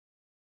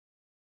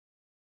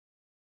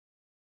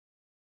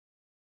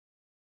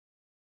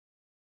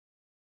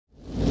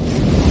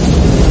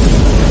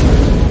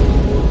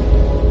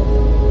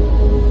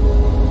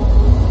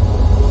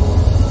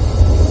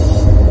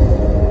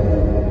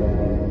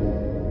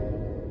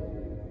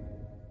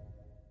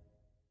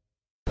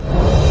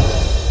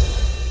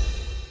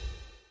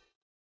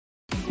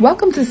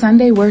Welcome to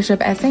Sunday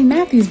worship at St.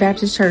 Matthew's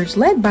Baptist Church,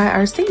 led by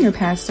our senior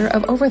pastor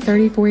of over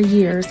 34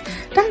 years,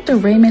 Dr.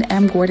 Raymond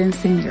M. Gordon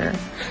Sr.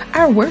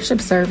 Our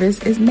worship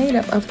service is made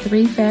up of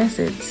three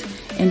facets: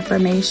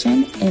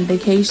 information,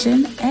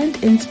 invocation,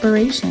 and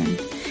inspiration.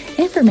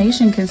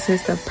 Information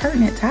consists of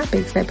pertinent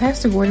topics that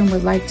Pastor Gordon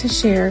would like to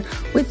share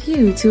with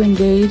you to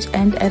engage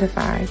and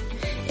edify.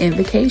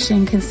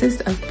 Invocation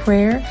consists of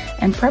prayer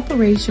and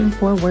preparation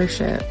for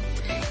worship.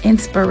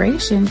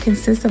 Inspiration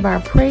consists of our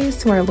praise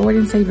to our Lord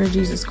and Savior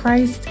Jesus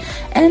Christ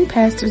and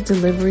Pastor's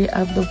delivery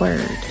of the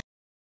word.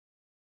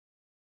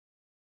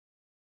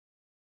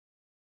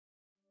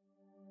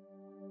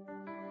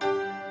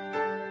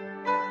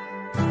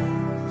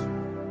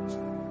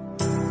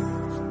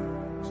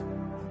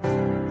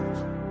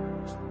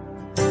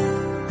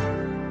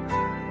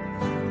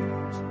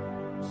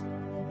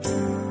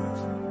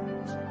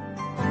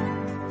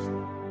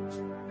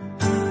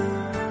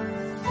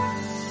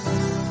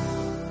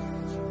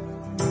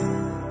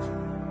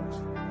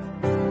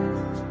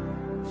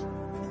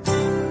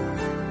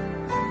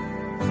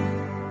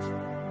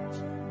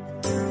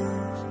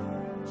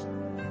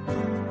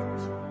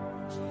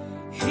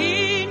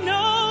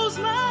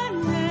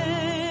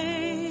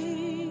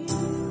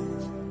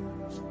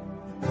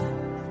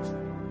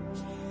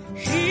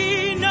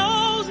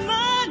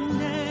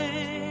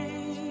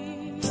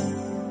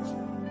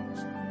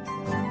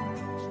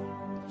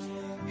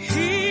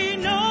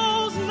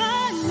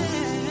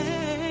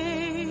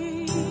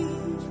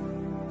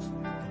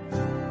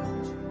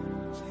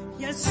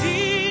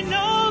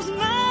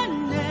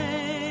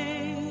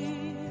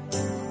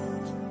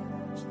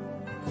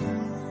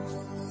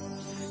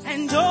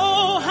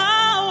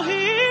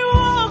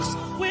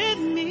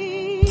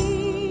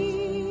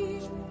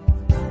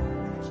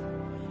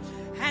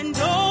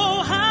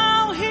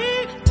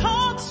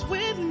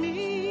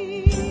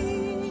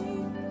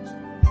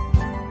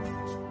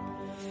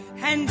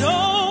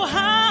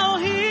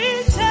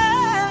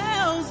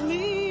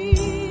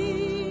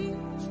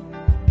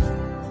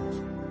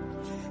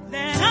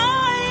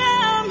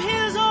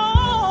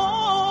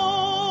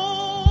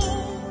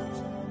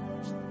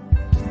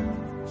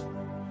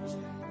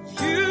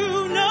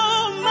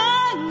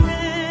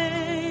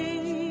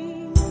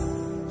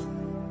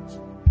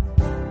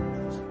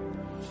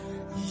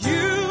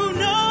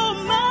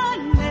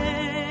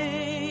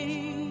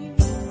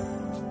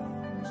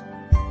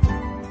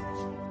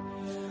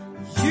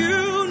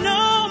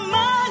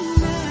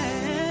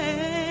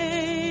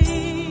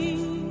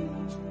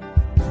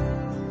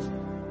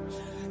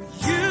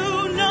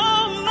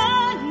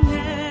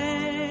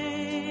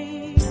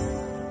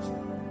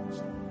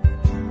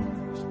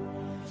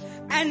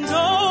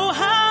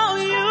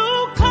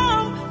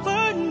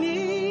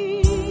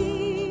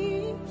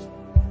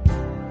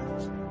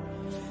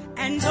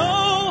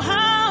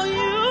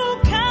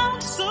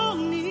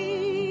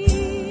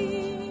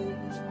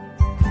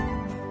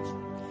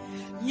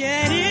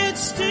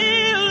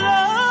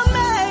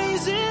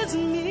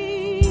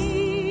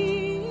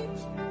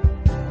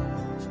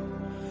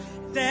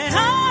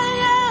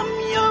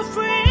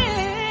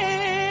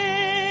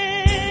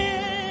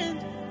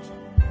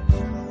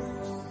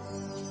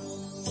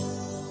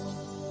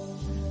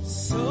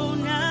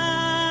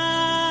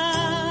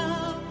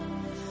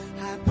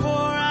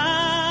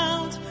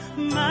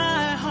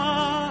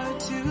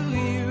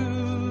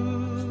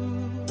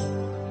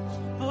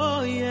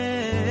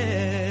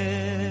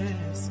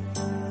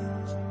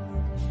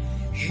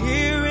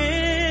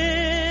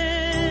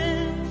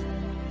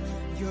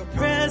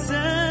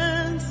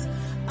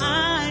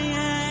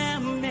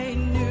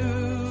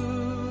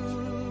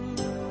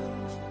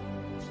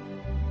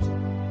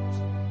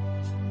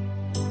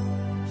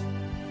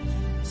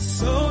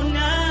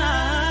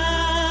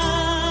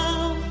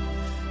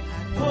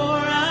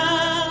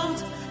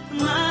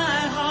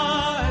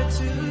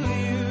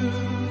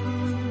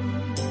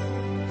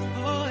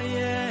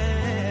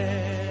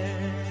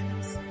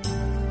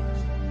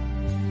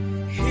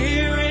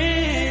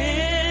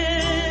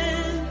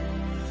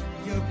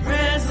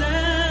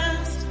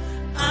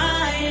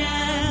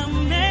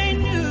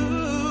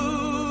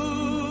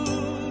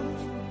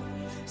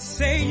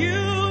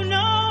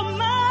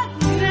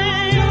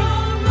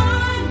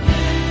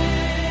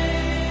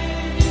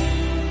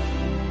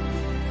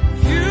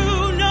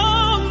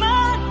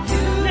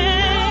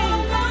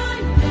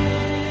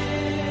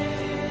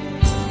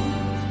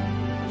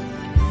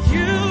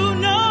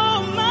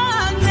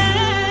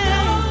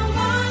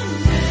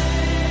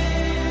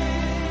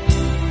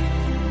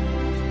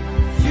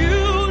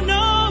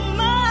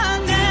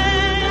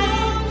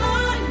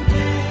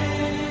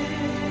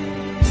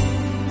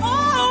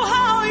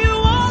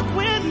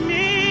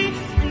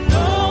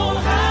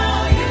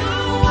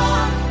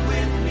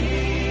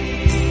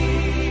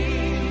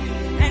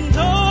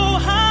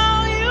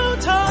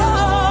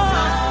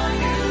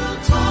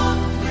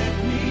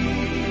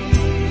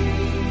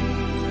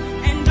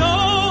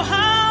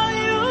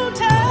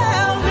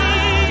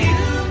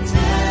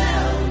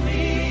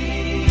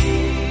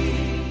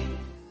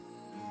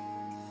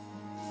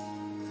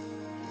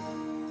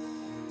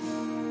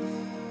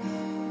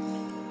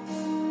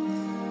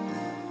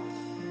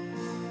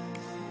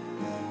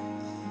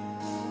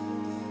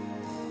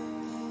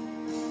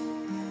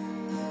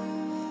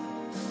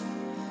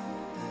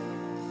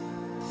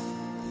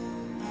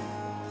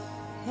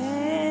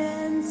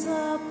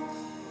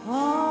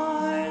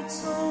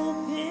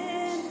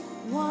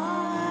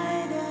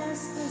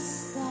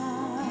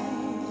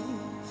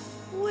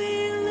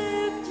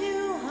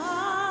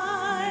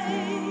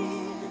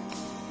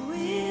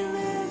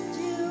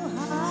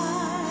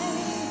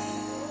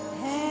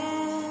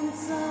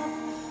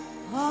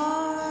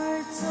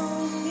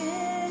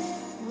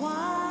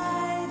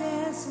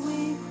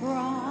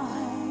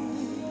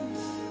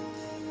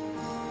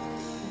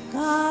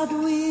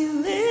 God, we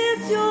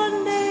lift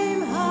your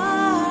name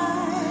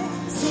high.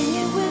 Sing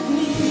it with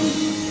me.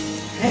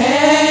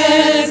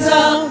 Hands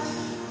up,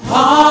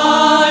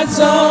 hearts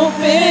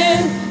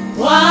open,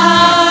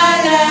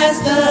 wide as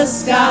the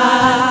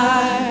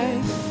sky.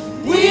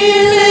 We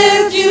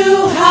lift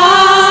you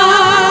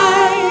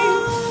high.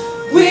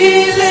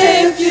 We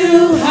lift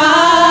you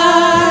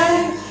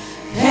high.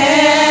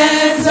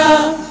 Hands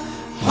up,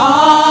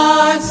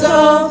 hearts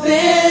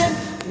open,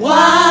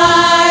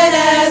 wide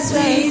as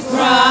we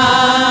cry.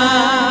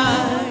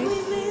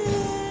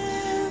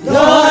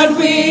 Lord,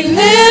 we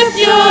lift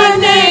your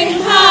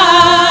name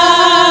high.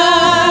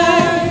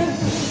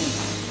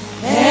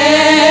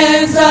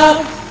 Hands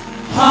up,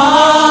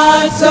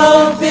 hearts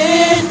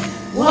open,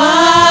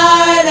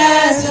 wide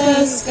as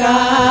the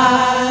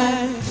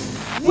sky.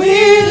 We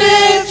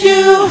lift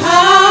you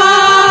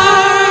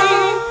high.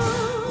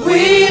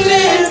 We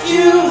lift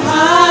you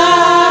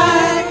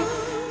high.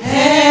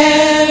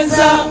 Hands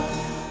up,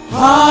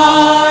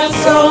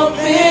 hearts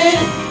open,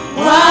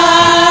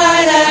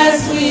 wide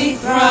as we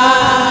cry.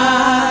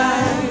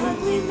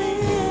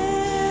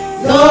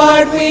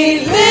 Lord, we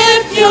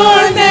lift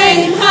your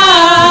name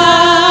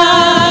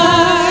high.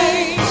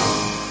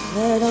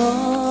 Let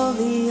all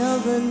the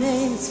other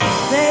names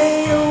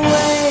fade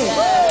away.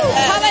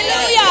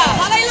 Hallelujah!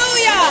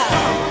 Hallelujah!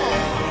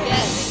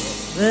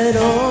 Let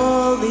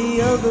all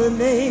the other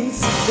names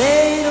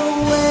fade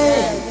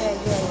away.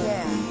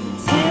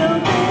 Till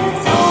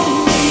there's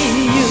only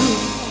you.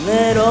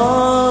 Let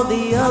all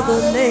the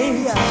other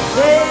names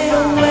fade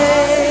away.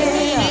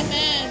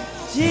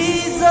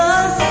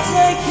 Jesus,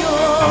 take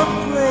your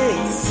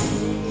place.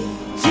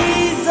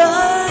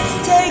 Jesus,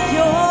 take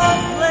your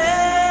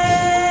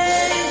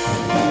place.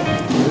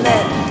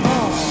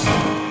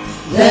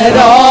 Let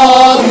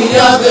all the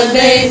other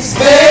names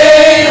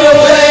fade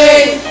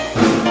away.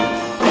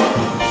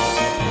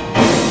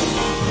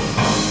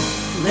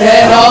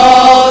 Let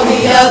all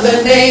the other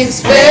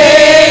names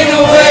fade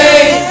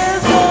away.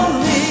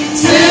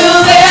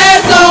 Till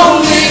there's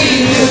only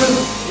you.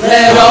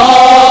 Let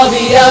all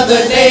the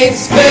other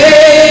names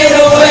fade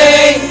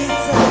away.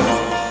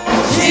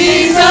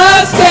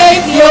 Jesus,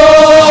 take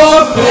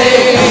your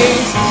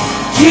place.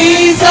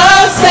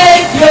 Jesus,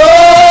 take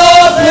your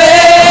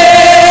place.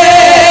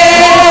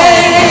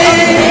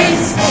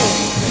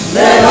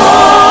 Let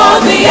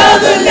all the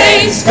other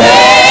names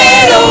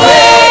fade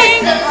away.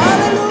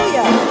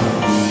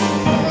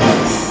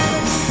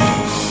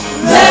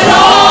 Let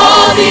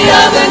all the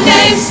other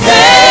names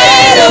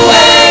fade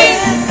away.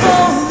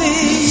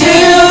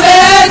 Till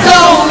there's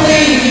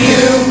only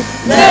you.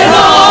 Let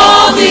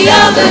all the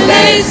other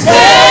names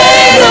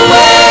fade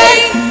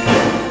away.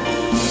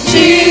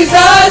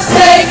 Jesus,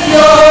 take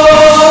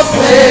your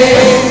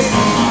place.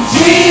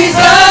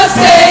 Jesus,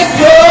 take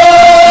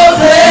your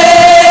place.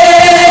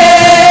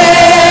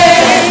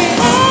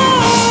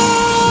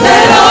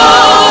 Let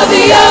all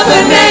the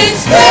other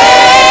names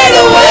fade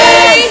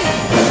away.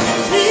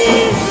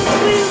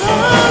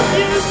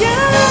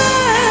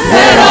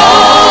 Let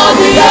all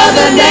the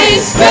other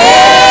names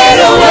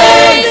fade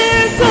away.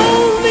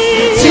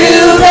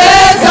 Till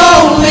there's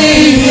only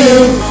you.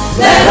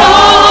 Let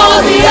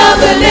all the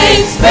other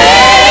names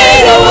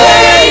fade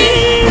away.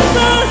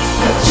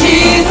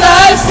 Jesus,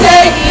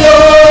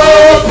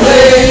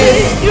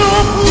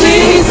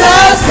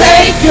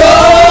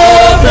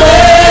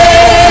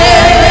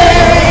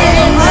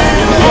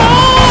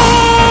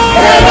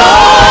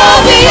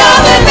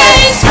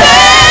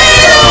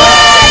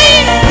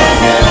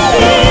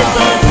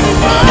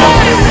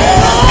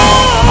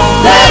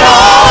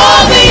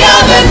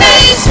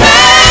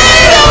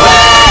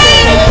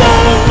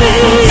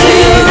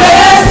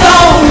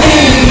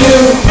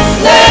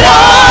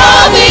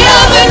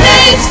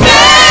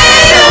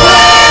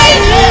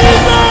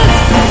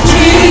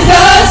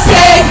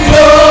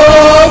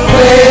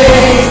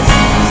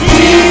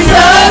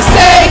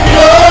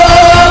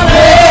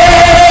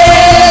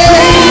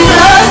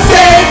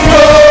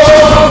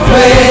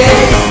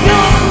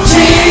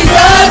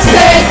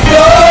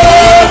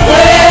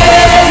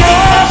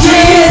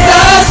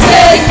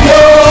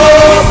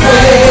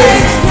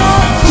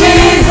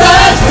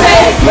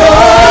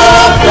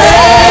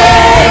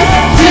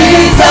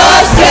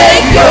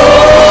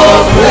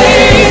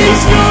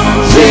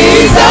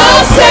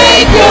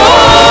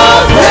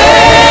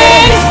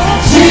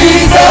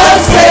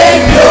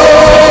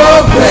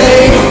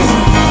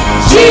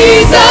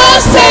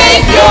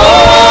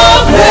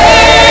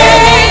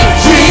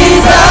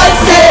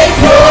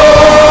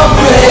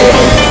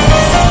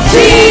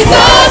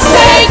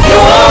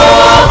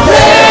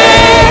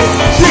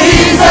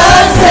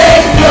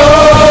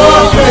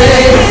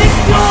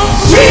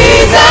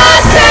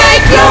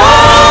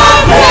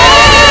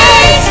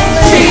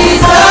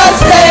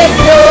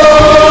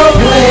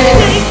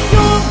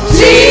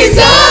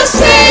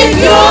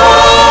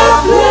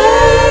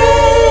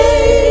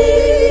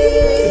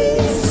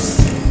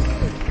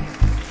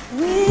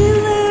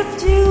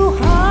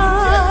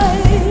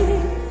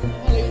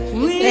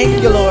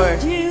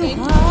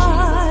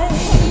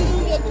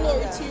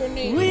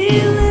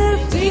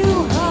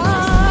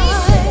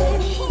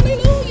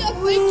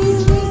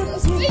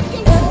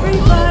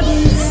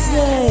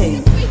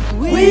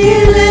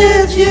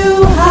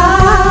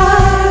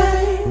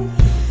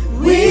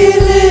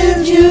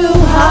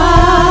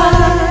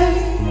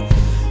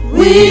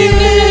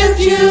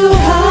 you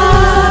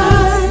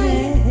high.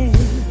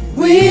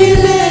 We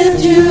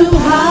lift you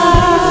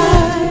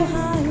high.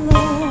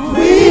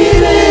 We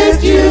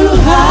lift you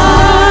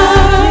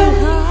high.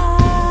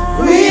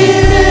 We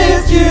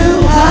lift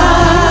you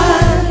high.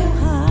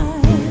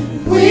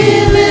 We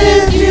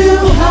lift you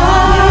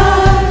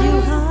high.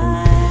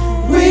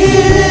 We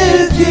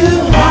lift you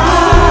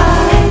high.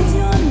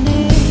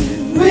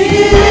 We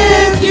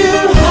lift you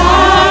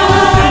high.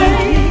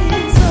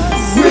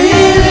 We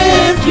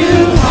lift you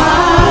high. We lift you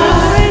high.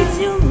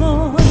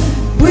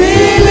 We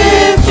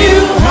lift you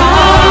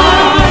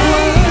high.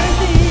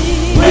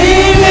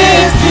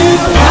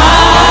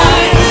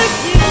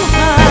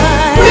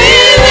 We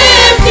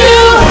lift you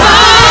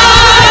high.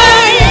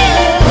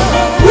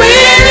 We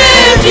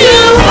lift you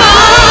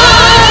high.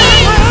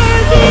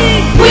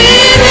 We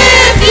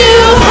lift you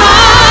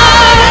high.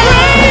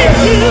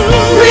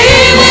 We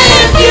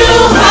lift you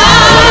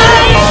high.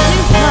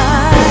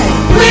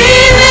 We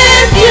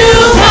lift you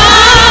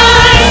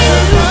high.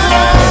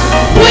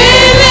 We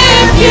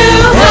lift you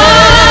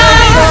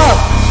high.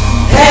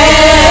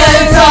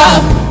 Hands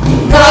up,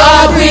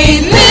 God, we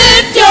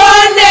lift your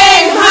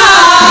name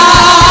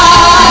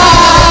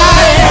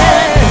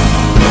high.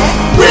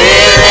 We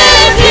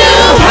lift you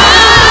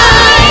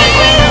high.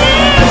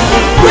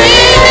 We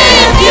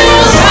lift you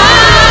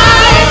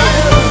high.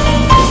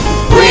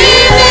 We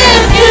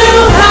lift you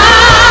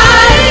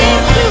high.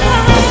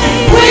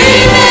 We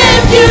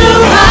lift you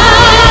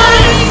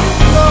high.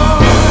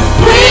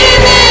 We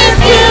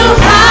lift you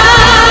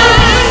high.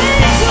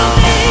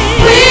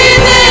 We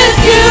lift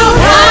you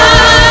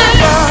high.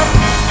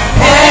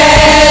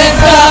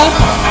 Hands up,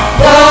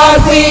 God,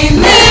 we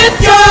lift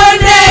your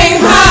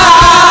name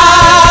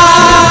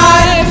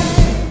high.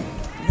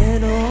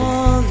 Let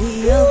all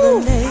the other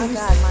names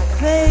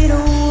fade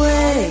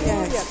away.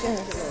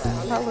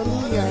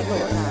 Hallelujah,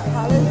 Lord.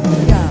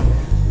 Hallelujah.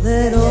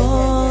 Let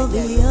all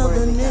the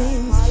other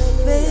names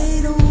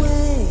fade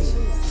away.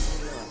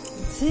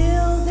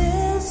 Till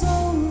there's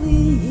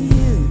only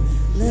you.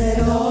 Let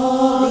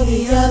all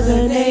the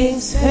other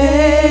names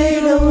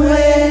fade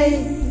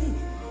away.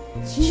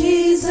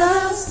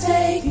 Jesus,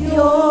 take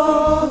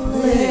your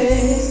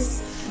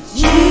place.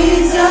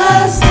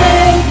 Jesus,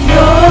 take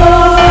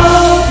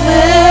your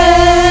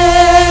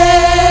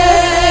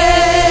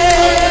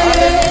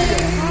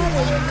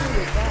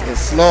place.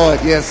 Yes, Lord.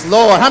 Yes,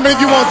 Lord. How many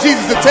of you want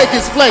Jesus to take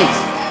his place?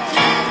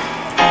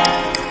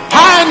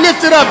 High and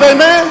lifted up,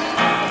 amen.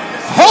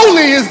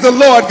 Holy is the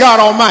Lord God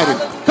Almighty.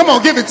 Come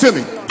on, give it to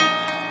me.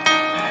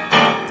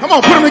 Come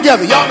on, put them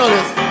together. Y'all know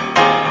this.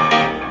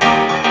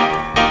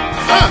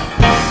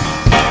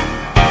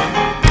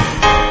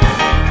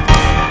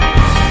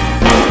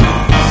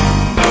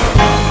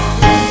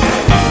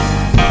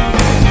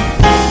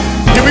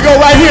 Here we go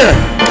right here.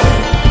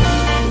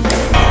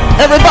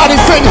 Everybody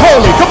sing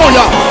holy. Come on,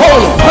 y'all.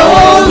 Holy.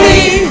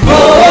 Holy,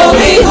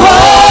 holy,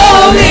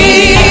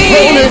 holy.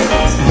 Holy.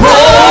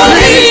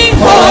 Holy,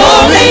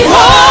 holy,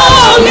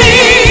 holy.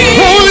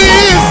 Holy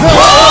is the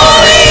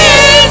Holy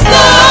is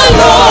the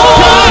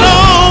Lord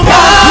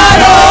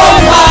God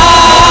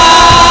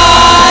Almighty.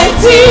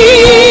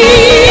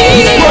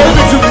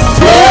 worthy to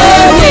receive.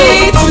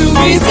 Worthy to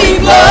receive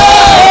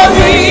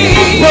glory.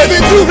 Worthy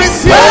to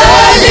receive.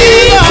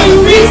 Worthy to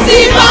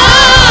receive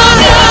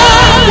honor.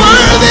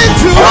 Worthy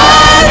to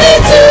Worthy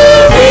to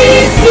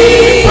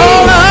receive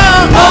all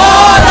our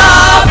all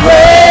our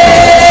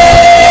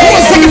praise.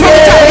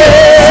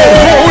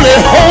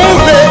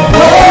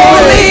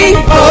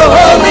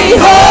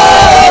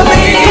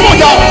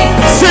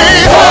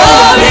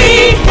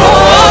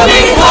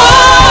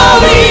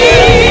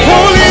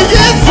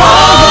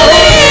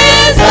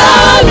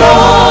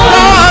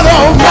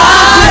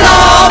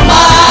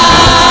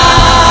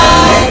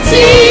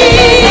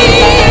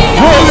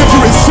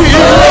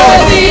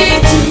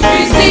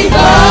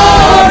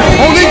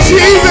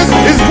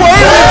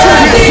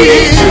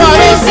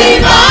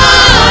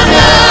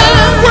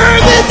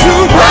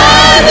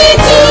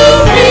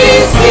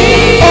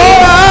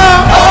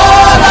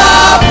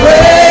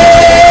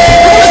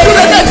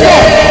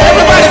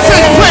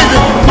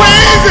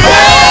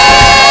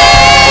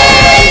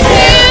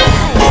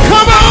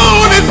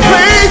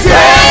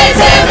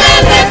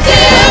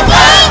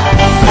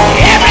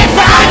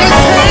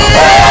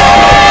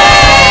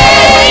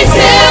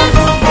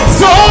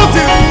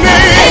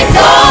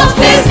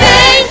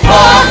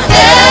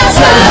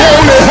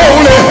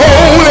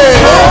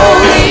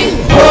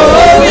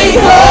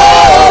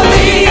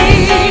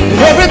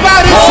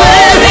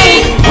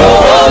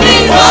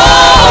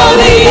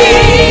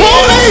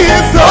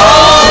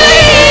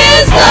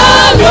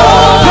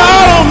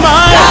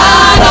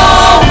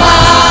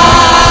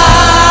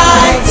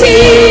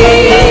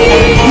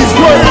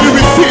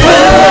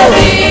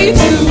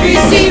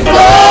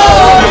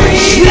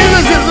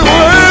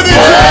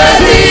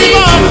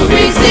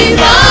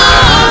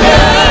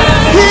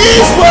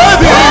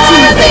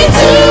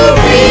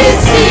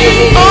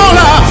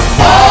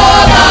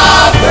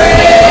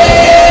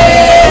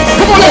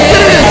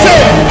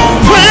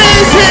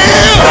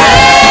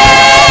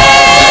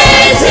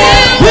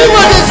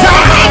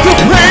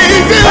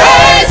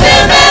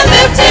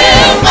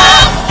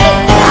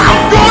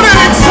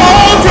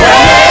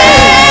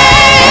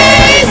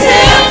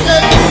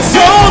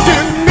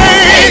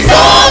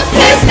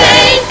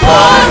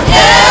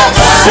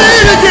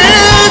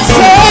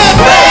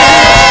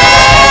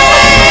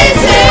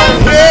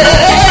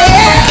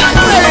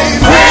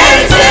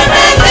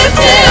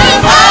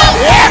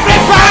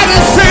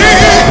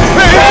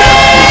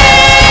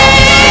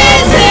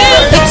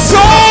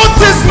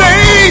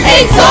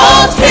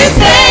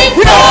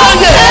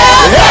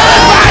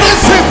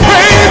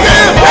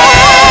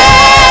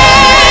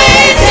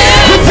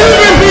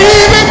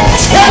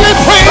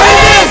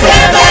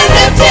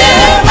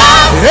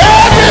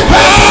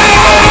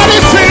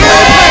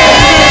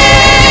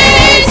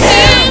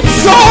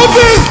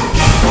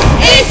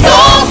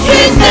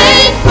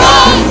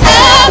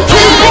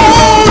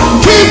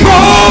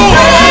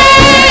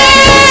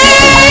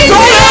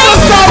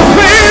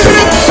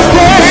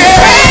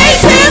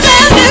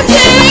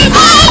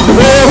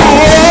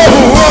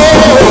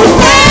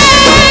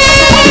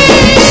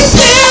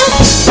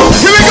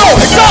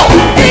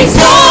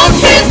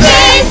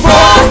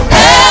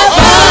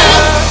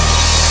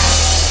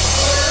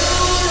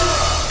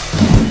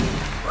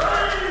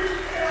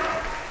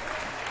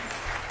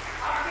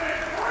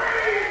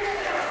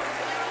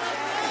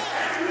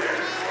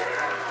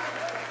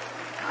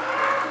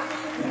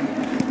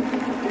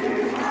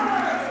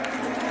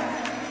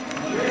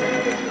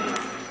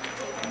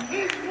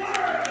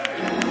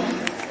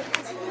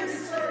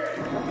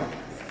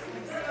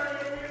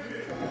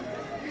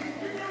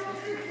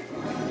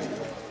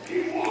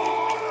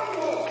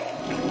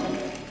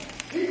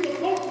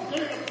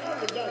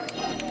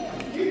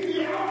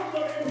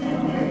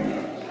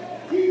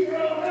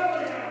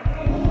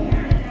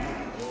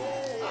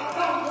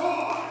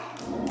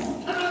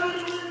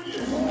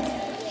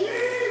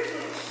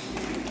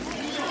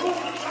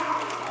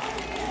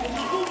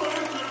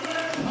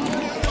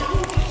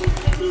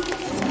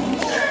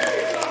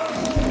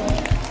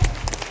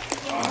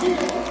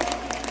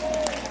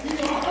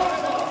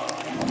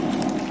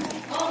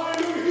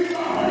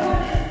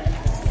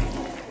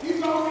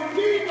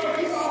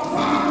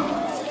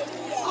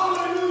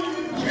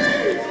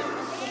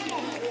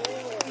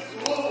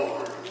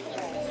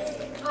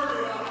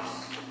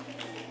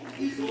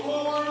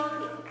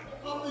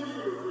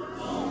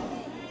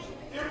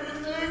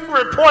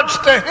 reports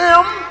to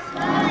him,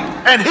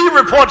 and he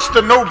reports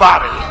to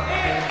nobody.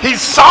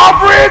 He's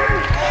sovereign.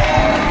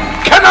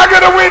 Can I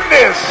get a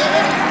witness?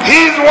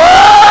 He's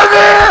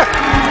worthy.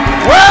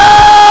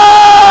 Worthy.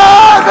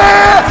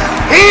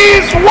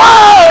 He's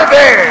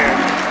worthy.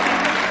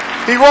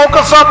 He woke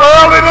us up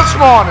early this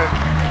morning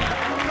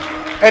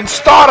and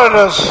started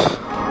us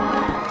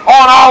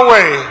on our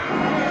way.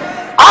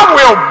 I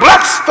will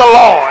bless the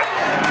Lord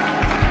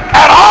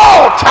at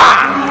all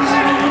times.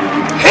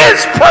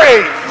 His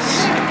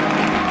praise,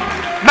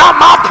 not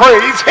my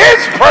praise,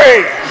 his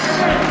praise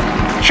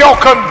shall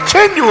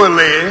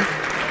continually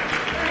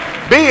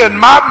be in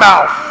my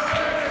mouth.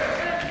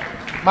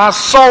 My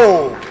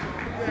soul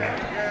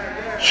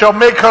shall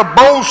make her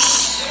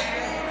boast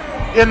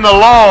in the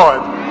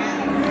Lord.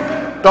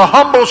 The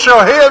humble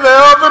shall hear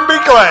thereof and be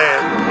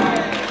glad.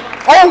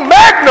 Oh,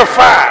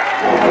 magnify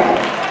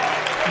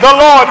the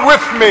Lord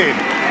with me,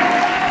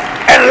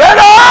 and let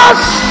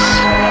us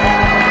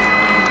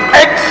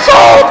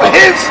exalt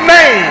his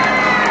name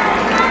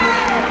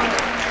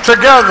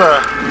together.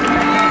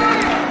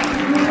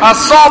 I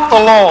sought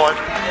the Lord.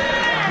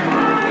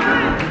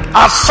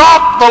 I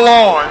sought the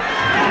Lord.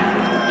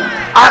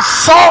 I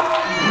sought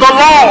the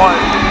Lord,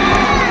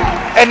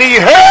 and he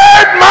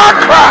heard my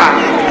cry,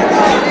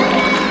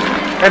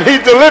 and he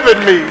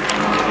delivered me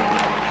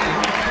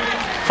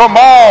from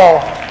all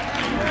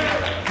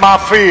my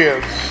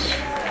fears.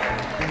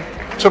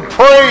 To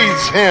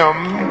praise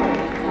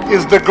him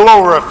is to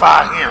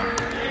glorify him.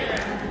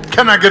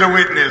 Can I get a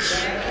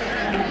witness?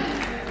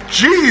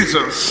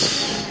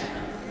 Jesus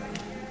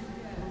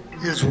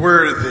is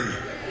worthy.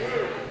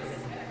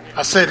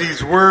 I said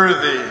he's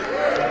worthy.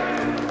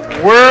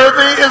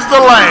 Worthy is the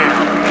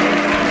Lamb.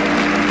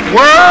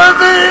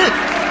 Worthy.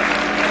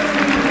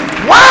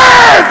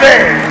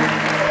 Worthy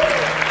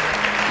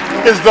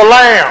is the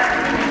Lamb.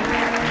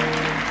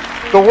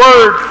 The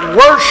word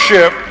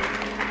worship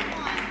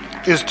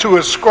is to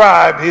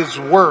ascribe his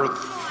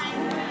worth.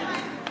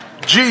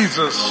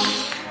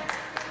 Jesus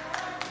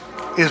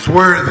is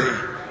worthy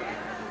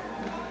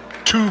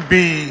to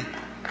be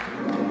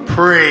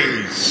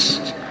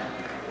praised.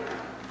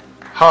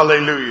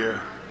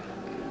 Hallelujah.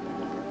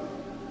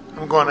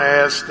 I'm going to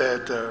ask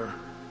that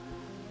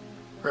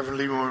Reverend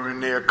Leroy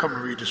Renier come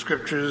and read the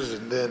scriptures,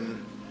 and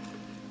then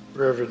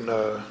Reverend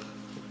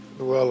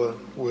Luella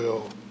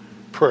will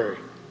pray.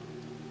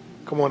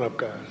 Come on up,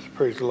 guys.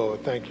 Praise the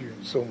Lord. Thank you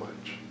so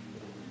much.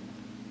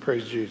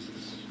 Praise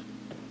Jesus.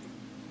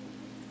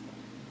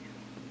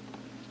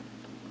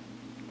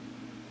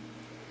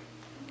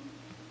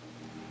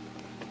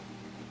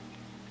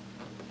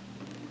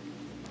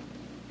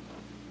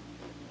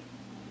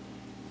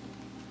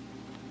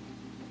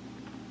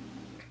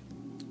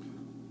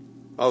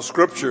 Our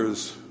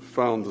scriptures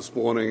found this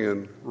morning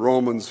in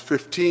Romans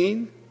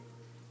 15,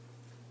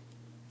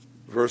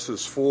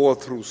 verses 4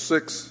 through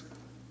 6,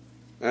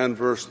 and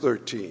verse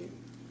 13.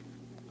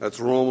 That's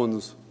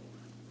Romans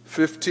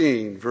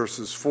 15,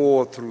 verses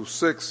 4 through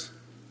 6,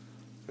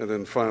 and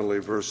then finally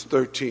verse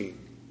 13.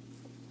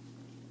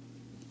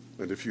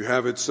 And if you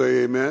have it,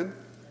 say amen.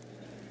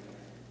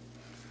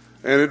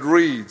 And it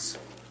reads,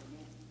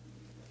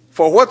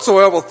 "For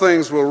whatsoever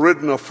things were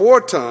written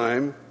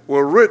aforetime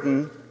were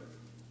written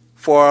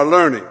for our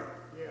learning,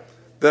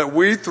 that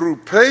we through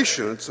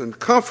patience and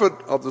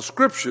comfort of the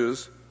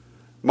scriptures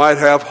might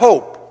have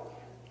hope.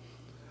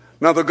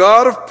 Now the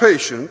God of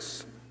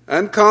patience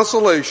and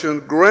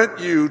consolation grant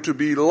you to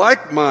be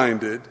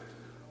like-minded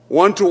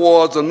one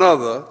towards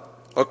another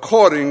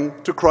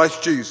according to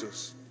Christ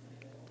Jesus,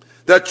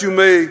 that you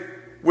may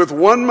with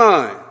one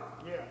mind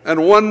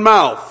and one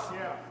mouth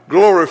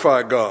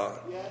glorify God,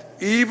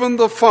 even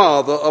the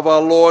Father of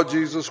our Lord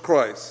Jesus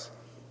Christ."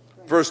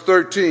 Verse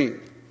 13,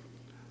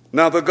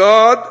 "Now the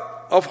God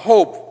of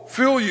hope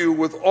fill you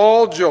with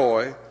all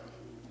joy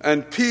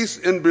and peace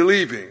in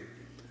believing,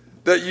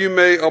 that you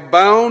may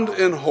abound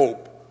in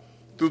hope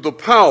through the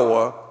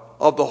power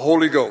of the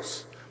Holy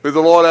Ghost." May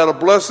the Lord add a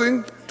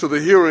blessing to the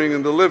hearing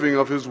and the living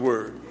of his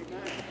word.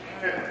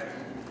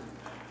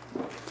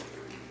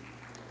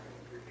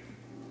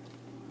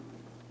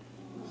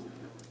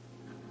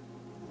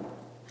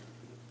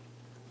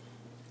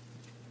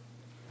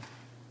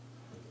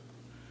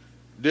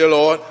 Dear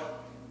Lord,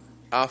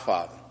 our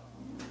Father,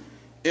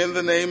 in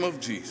the name of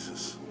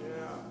Jesus,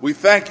 we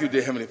thank you,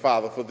 dear Heavenly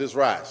Father, for this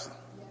rising.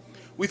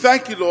 We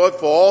thank you, Lord,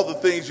 for all the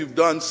things you've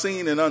done,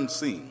 seen and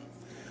unseen.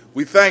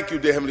 We thank you,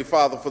 dear Heavenly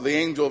Father, for the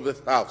angel of this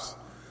house,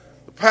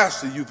 the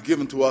pastor you've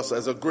given to us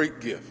as a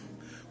great gift.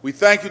 We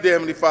thank you, dear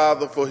Heavenly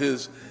Father, for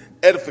his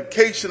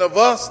edification of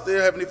us,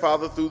 dear Heavenly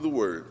Father, through the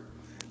word.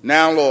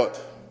 Now, Lord,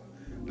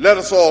 let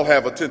us all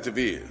have attentive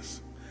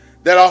ears,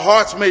 that our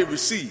hearts may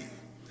receive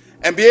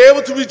and be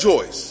able to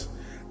rejoice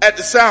at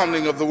the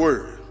sounding of the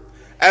word.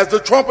 As the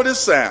trumpet is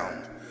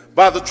sound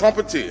by the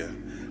trumpeter,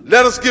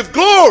 let us give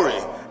glory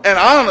and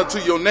honor to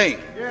your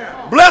name.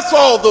 Bless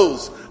all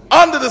those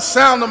under the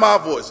sound of my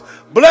voice.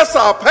 Bless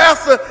our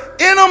pastor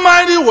in a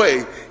mighty way.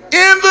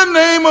 In the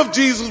name of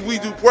Jesus we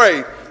do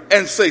pray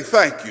and say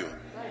thank you.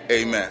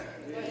 Amen.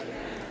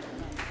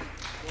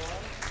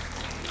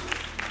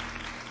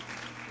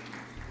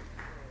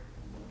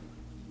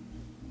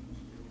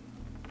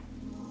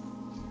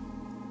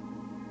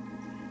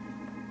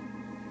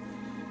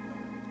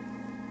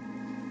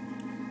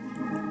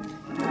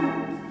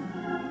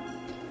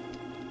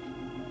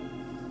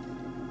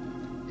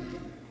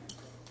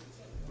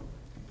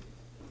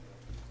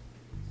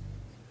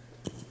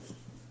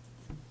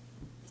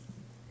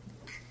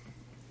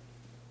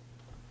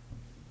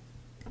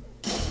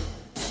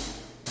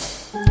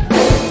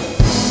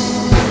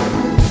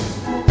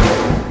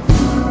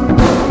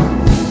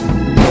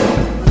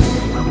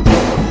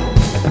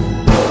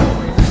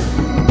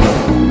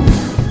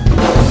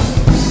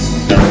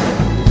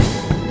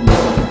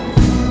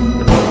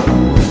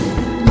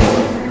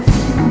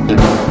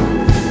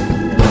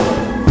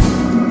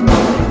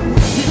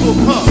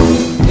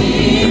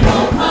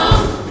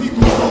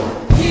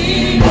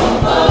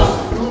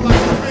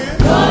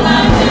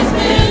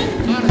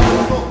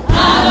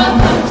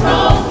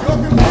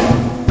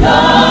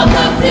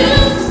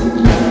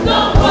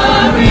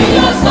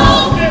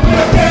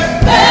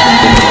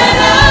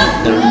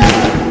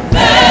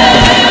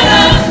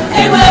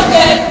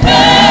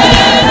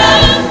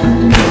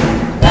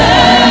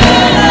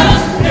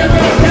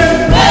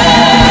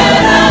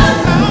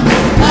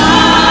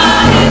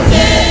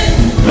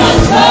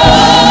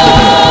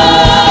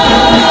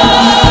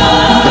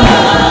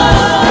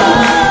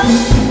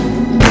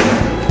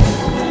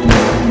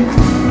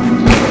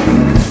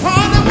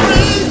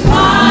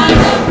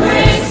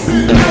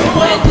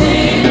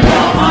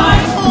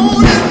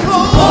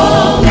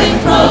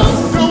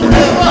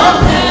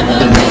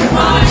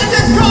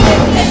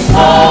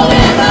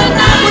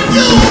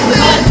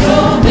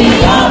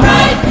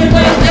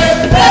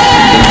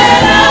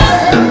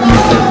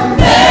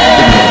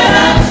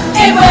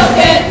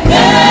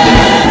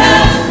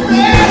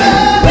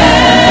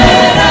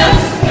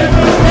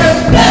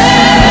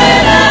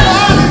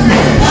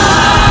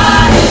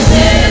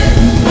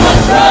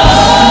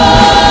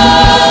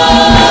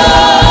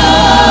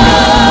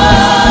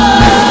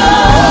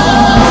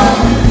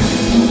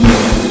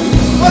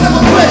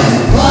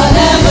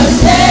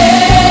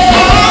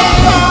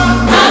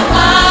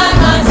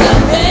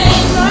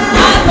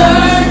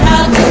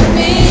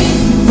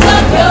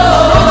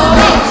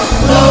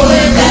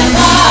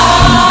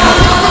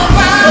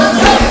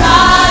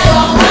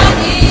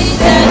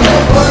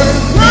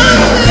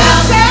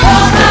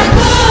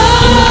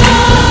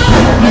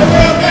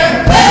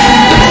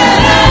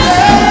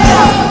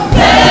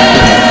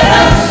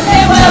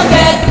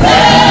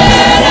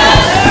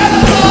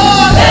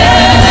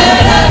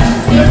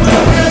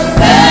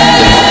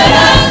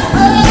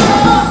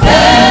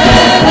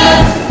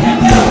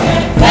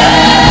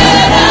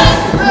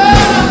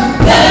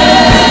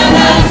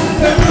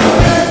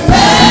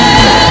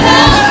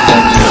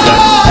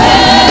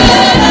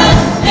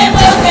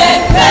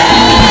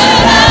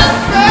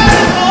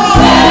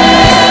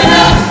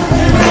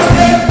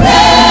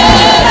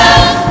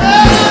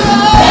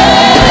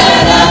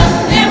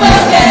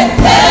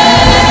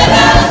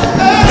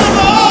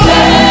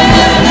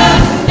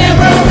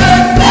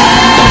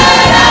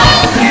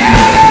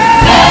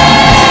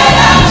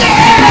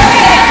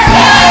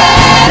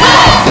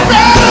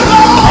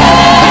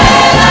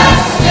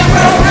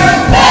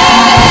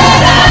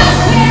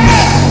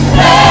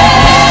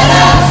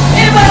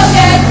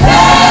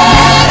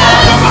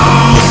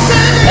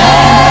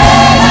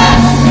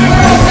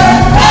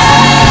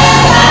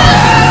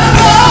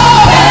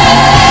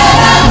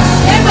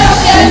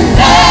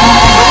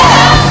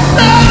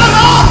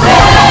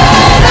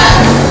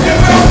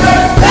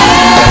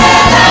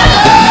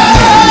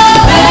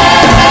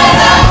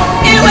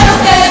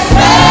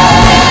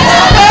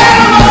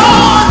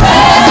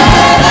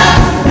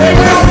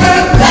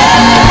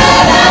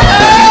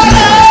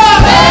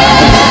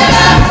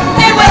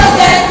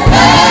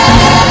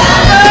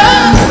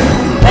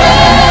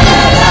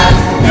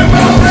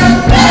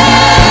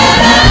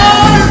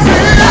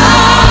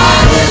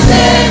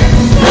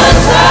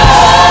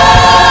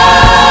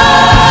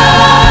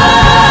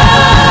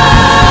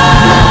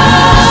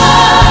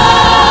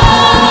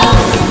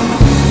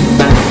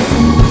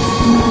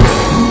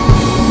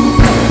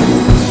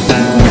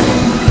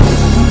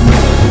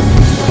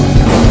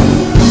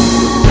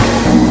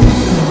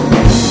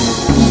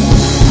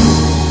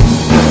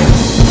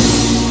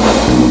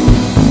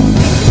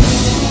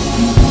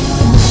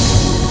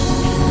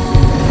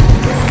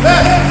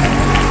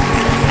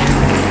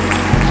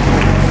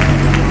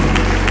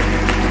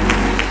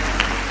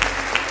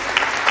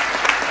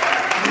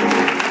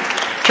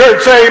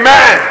 Church, say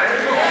amen.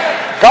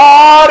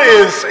 God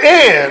is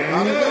in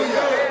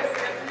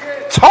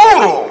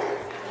total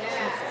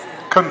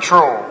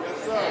control.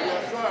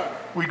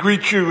 We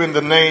greet you in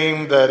the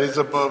name that is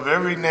above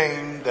every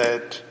name,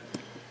 that,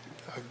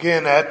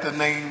 again, at the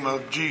name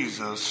of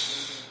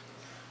Jesus,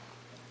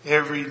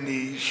 every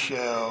knee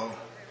shall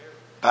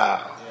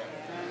bow.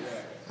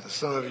 And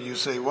some of you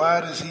say,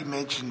 why does he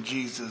mention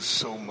Jesus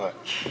so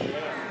much?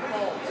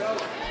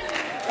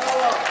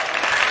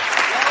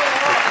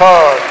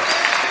 Because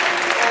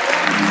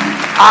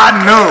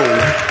I know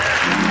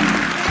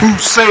who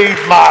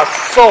saved my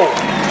soul.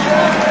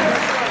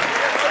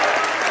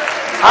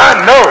 I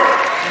know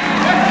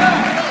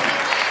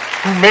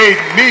who made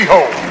me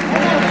whole.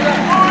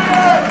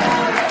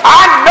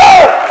 I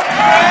know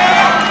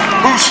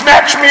who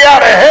snatched me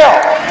out of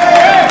hell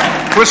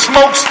with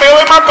smoke still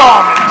in my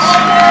garments.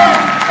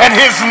 And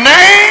his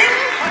name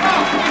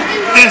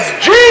is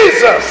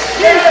Jesus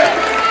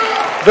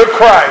the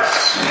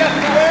Christ,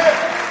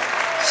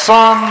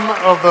 Son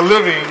of the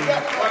living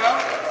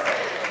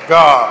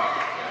God.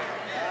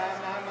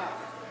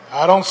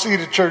 I don't see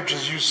the church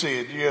as you see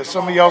it. Yeah,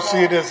 some of y'all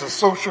see it as a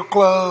social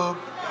club,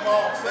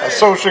 a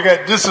social.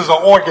 This is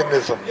an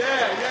organism.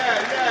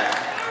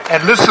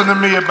 And listen to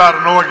me about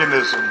an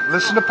organism.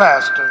 Listen to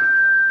Pastor.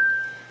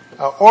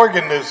 An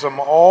organism,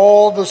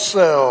 all the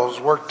cells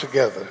work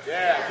together.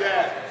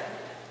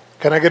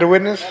 Can I get a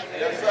witness?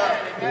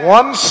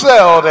 One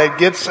cell that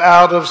gets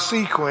out of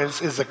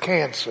sequence is a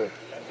cancer.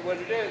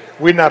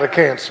 We're not a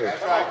cancer.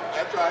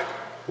 That's right.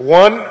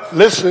 One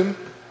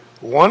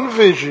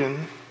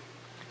vision,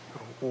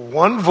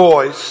 one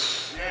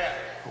voice,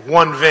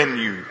 one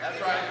venue.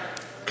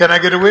 Can I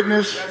get a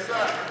witness?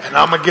 And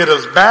I'm going to get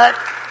us back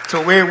to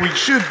where we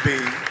should be.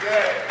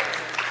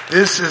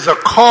 This is a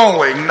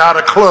calling, not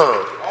a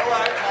club.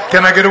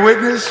 Can I get a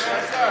witness?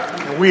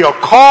 And we are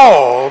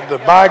called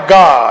by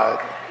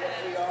God,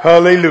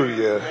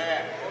 hallelujah,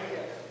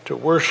 to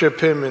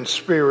worship him in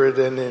spirit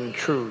and in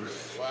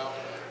truth.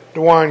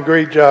 Dwayne,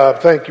 great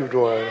job. Thank you,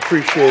 Dwayne.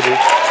 Appreciate it.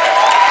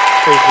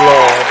 Praise the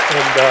Lord.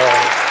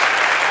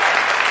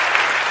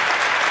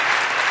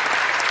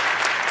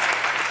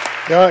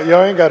 And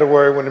y'all ain't got to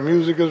worry. When the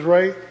music is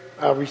right,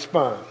 I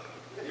respond.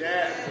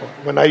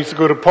 When I used to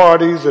go to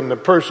parties and the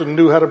person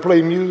knew how to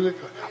play music,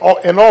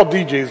 and all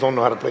DJs don't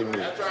know how to play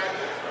music.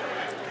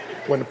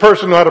 When the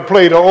person knew how to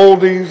play the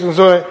oldies and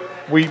so on,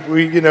 we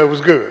it was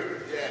good.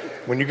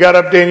 When you got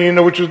up there and you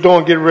know what you was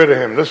doing, get rid of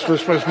him. Let's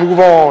move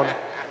on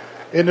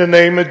in the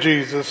name of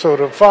Jesus. So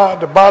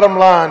the bottom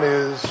line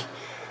is,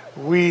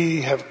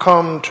 we have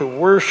come to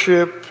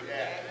worship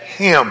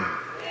him.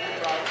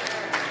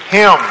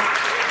 Him.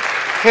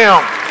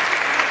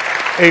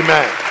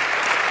 Amen.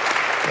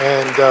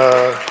 And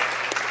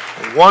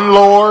one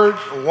Lord,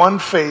 one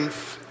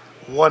faith,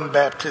 one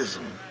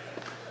baptism.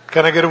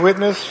 Can I get a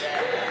witness?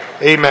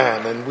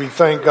 Amen. And we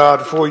thank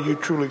God for you.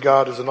 Truly,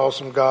 God is an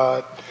awesome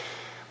God.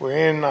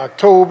 We're in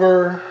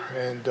October,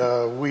 and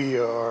we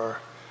are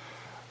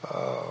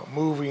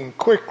moving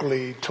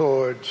quickly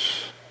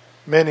towards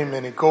many,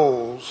 many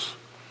goals.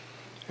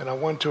 And I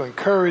want to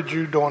encourage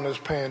you during this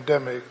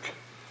pandemic,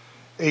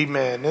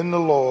 amen, in the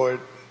Lord,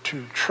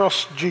 to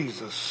trust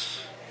Jesus.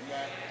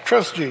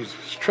 Trust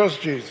Jesus.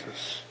 Trust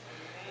Jesus.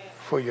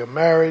 For your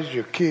marriage,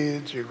 your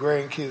kids, your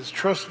grandkids,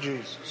 trust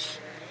Jesus.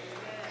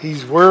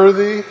 He's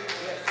worthy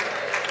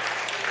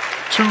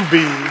to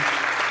be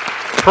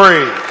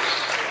praised.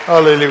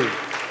 Hallelujah.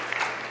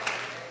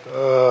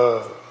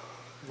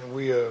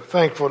 We are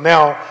thankful.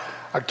 Now,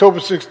 October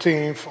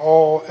 16th,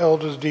 all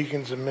elders,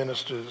 deacons, and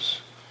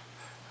ministers,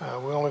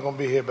 we're only going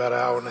to be here about an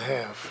hour and a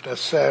half.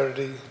 That's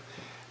Saturday.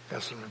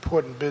 Got some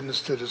important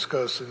business to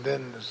discuss. And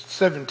then the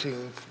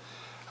 17th,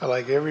 I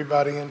like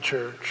everybody in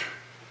church.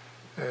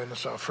 And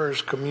it's our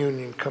first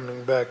communion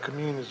coming back.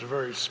 Communion is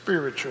very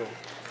spiritual.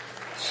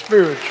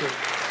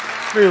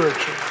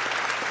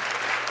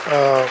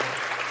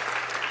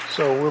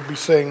 So we'll be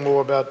saying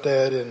more about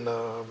that, and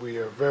we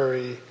are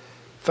very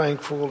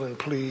thankful and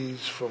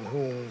pleased, from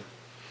whom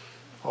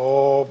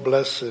all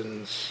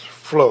blessings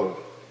flow.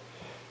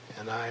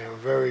 And I am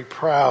very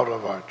proud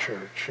of our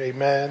church.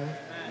 Amen.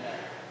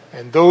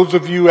 And those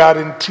of you out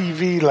in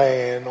TV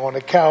land, on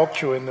the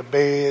couch or in the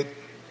bed,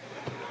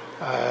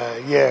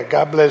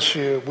 God bless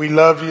you. We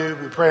love you.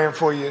 We're praying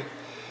for you.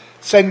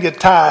 Send your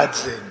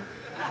tithes in.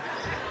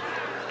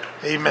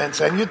 Amen.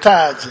 Send your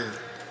tithes in.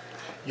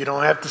 You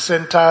don't have to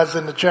send tithes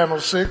into Channel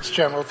 6,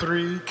 Channel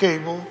 3,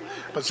 cable,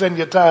 but send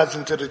your tithes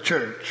into the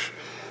church.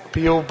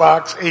 P.O.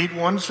 Box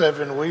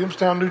 817,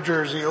 Williamstown, New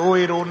Jersey,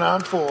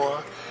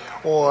 08094,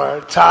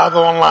 or tithe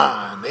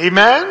online.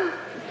 Amen?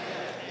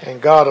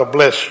 And God will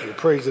bless you.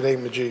 Praise the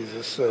name of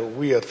Jesus. So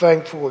we are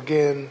thankful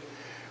again,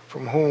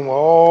 from whom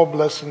all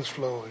blessings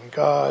flow. And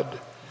God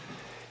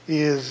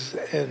is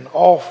an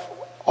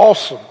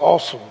awesome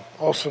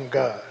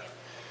God.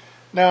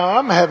 Now,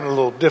 I'm having a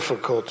little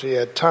difficulty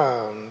at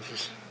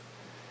times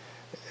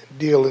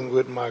dealing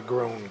with my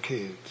grown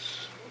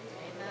kids.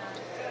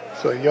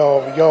 So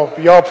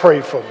y'all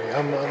pray for me.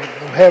 I'm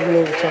having a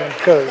little time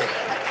because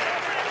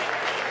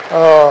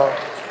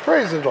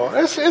Praise the Lord.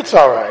 It's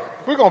all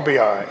right. We're going to be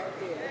all right.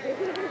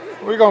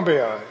 We're going to be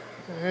all right.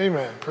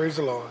 Amen. Praise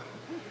the Lord.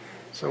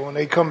 So when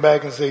they come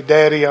back and say,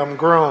 Daddy, I'm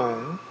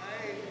grown,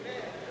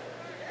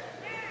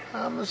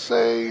 I'm going to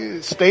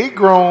say, stay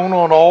grown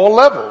on all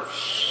levels.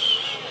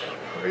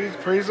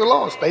 Praise the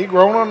Lord. Stay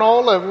grown on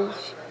all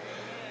levels.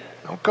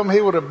 Don't come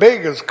here with a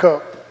beggar's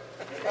cup.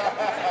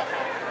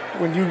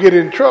 When you get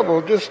in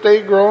trouble, just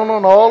stay grown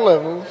on all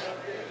levels.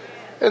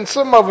 And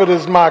some of it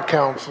is my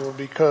counsel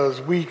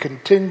because we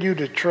continue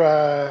to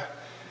try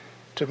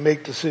to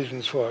make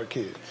decisions for our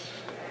kids.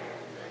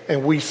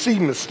 And we see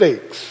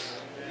mistakes.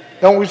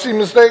 Don't we see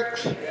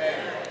mistakes?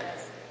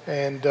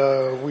 And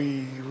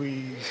we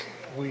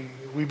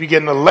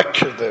begin to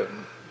lecture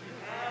them.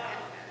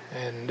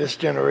 And this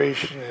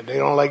generation, they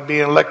don't like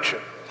being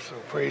lectured. So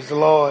praise the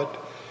Lord.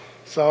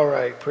 It's all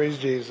right. Praise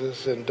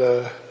Jesus. And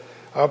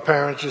our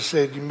parents just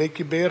said, you make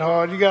your bed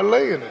hard, you got to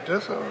lay in it.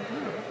 That's all.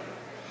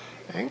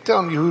 I ain't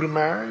telling you who to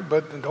marry,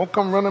 but don't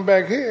come running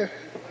back here.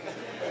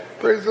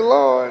 Praise the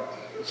Lord.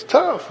 It's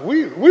tough.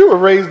 We were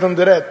raised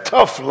under that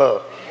tough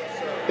love.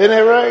 Isn't that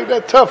right?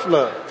 That tough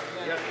love.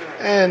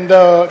 And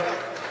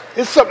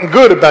it's something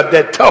good about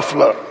that tough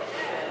love.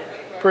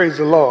 Praise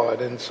the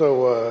Lord. And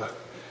so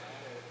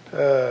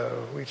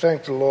we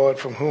thank the Lord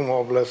from whom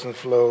all blessings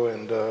flow.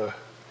 And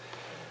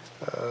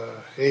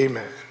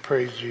amen.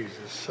 Praise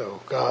Jesus. So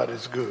God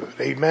is good.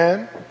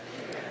 Amen.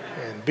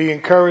 And be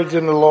encouraged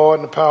in the Lord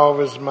and the power of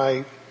his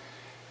might.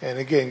 And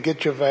again,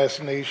 get your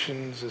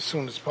vaccinations as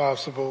soon as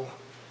possible.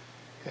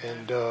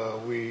 And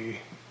we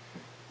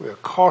are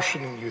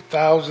cautioning you.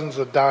 Thousands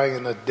are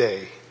dying a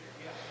day.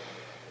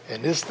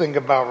 And this thing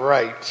about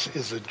rights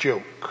is a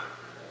joke.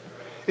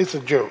 It's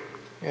a joke.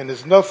 And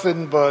it's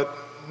nothing but,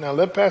 now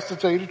let Pastor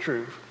tell you the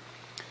truth,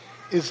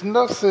 it's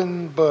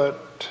nothing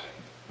but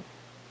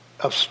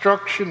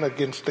obstruction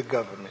against the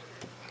government.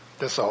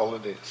 That's all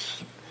it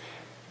is.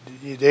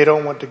 They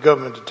don't want the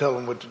government to tell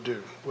them what to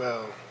do.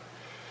 Well,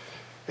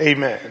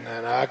 amen.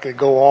 And I could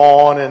go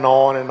on and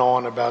on and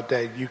on about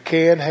that. You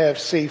can have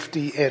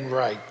safety and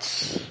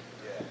rights.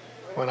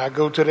 When I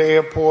go to the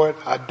airport,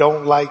 I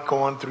don't like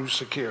going through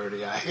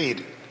security. I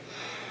hate it.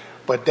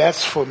 But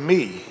that's for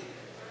me.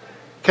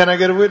 Can I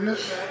get a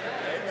witness?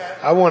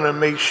 I want to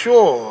make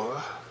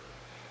sure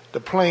the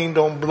plane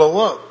don't blow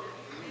up.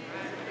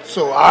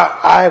 So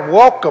I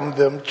welcome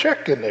them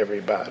checking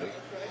everybody.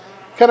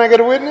 Can I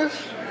get a witness?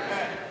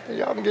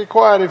 Y'all can get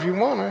quiet if you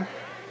want to.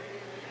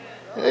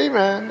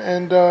 Amen.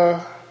 And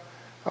I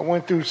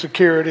went through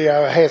security.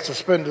 I had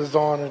suspenders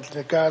on, and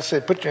the guy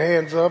said, put your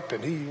hands up.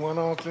 And he went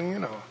on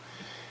to,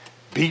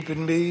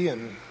 beeping me.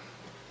 And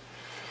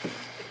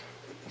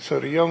so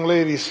the young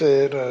lady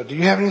said, do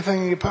you have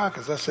anything in your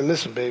pockets? I said,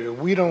 listen, baby,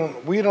 we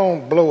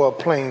don't blow up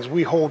planes.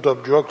 We hold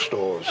up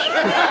drugstores.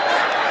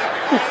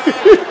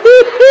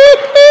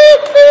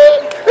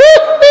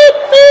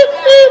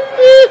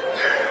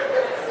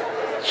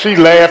 She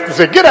laughed and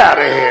said, get out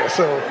of here.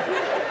 So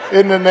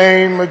in the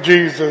name of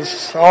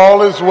Jesus,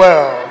 all is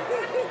well.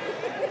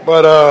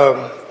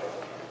 But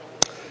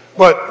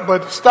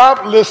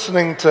stop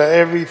listening to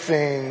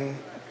everything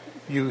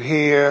you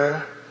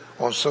hear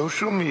on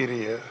social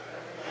media.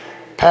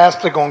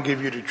 Pastor gonna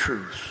give you the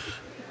truth.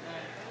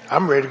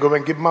 I'm ready to go back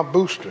and get my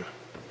booster.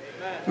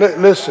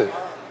 Listen.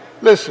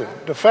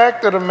 The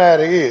fact of the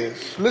matter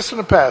is, listen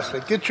to Pastor.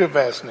 Get your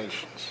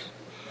vaccinations.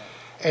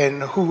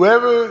 And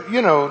whoever,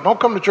 don't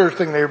come to church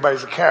thinking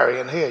everybody's a carrier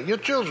in here. Your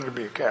children could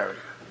be a carrier.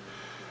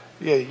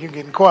 Yeah, you're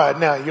getting quiet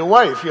now. Your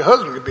wife, your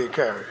husband could be a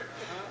carrier.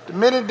 The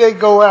minute they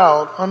go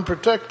out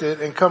unprotected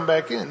and come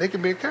back in, they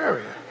can be a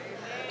carrier.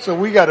 So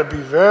we got to be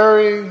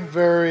very,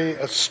 very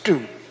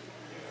astute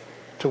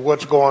to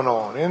what's going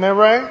on. Isn't that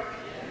right?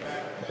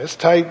 It's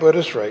tight, but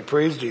it's right.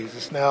 Praise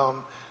Jesus.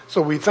 Now,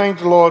 so we thank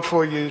the Lord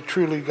for you.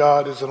 Truly,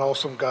 God is an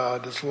awesome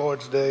God. This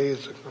Lord's Day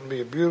is going to be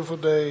a beautiful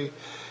day.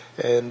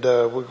 And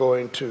we're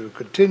going to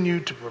continue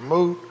to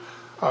promote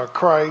our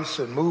Christ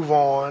and move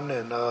on.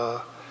 And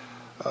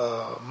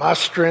my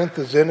strength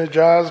is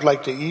energized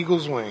like the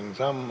eagle's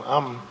wings.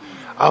 I'm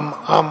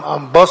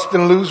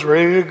busting loose,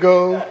 ready to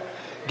go,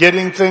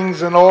 getting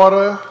things in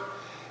order.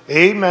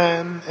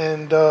 Amen.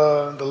 And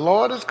the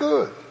Lord is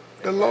good.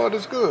 The Lord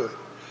is good.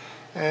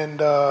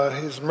 And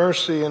his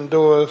mercy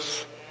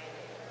endureth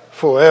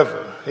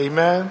forever.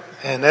 Amen.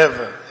 And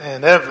ever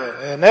and ever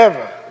and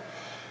ever.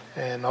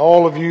 And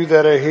all of you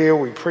that are here,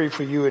 we pray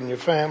for you and your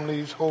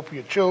families. Hope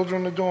your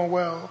children are doing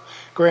well.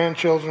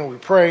 Grandchildren, we're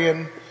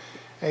praying.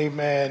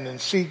 Amen. And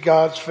seek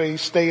God's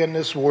face. Stay in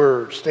this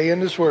word. Stay in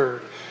this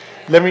word.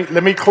 Let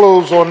me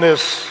close on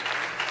this.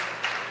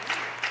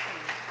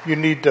 You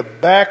need to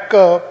back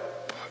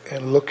up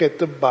and look at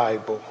the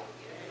Bible.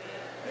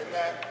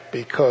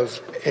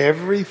 Because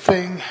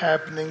everything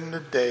happening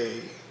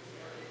today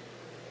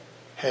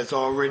has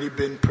already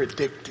been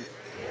predicted.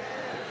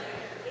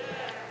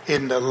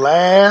 In the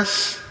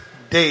last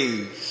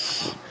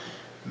days,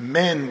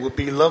 men will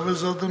be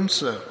lovers of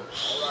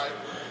themselves.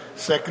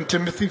 2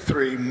 Timothy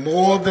 3,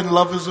 more than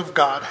lovers of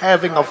God,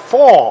 having a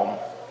form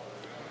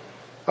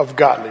of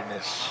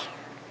godliness.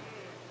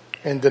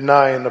 and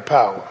denying the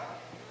power.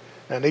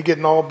 And they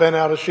getting all bent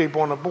out of shape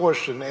on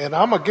abortion, and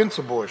I'm against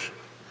abortion.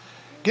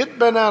 Get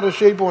bent out of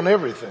shape on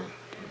everything.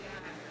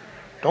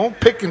 Don't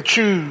pick and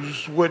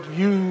choose what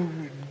you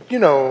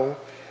know,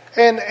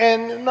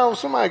 and no,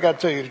 somebody got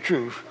to tell you the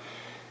truth.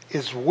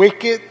 It's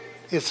wicked.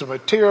 It's a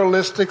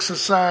materialistic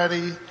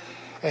society,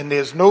 and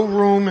there's no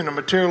room in a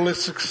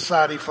materialistic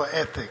society for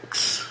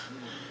ethics.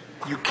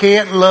 You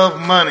can't love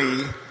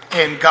money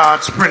and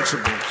God's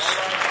principles.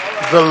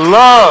 The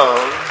love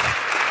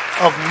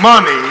of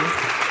money,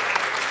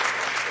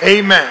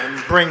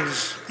 amen,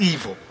 brings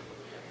evil.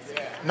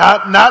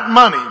 Not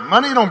money.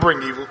 Money don't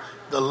bring evil.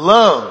 The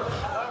love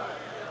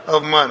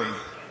of money.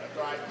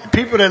 And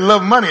people that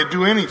love money will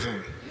do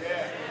anything.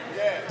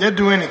 They'll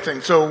do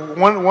anything. So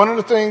one of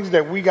the things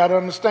that we got to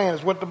understand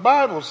is what the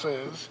Bible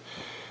says.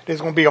 There's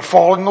going to be a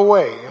falling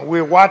away, and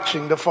we're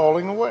watching the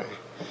falling away.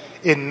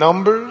 In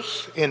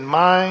numbers, in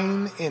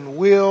mind, in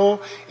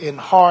will, in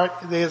heart,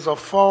 there's a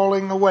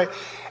falling away.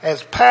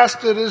 As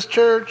pastor of this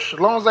church, as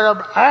long as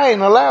I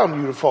ain't allowing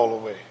you to fall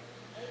away.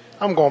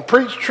 I'm going to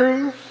preach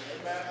truth.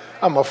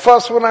 I'm going to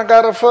fuss when I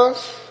got to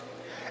fuss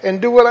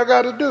and do what I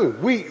got to do.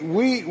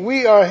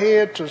 We are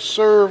here to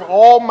serve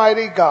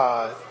Almighty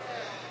God.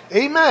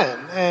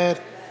 Amen.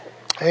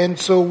 And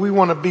so we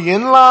want to be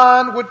in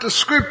line with the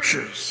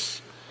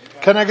scriptures.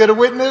 Can I get a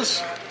witness?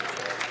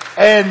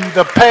 And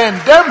the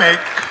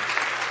pandemic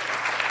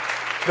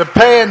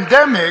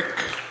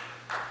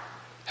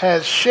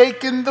has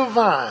shaken the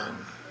vine.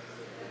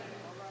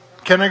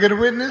 Can I get a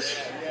witness?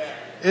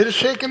 It has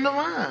shaken the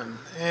vine.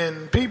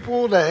 And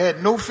people that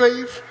had no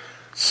faith,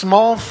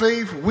 small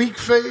faith, weak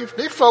faith,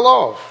 they fell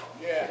off.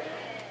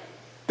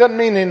 Doesn't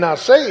mean they're not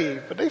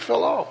saved, but they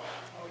fell off.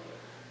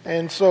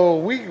 And so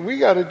we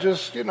got to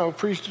just,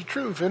 preach the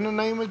truth in the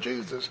name of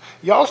Jesus.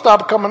 Y'all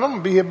stop coming, I'm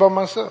going to be here by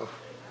myself.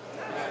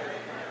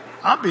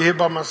 I'll be here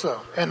by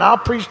myself. And I'll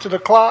preach to the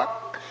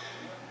clock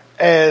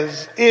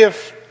as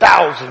if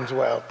thousands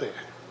were out there.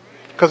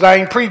 Because I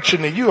ain't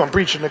preaching to you, I'm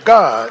preaching to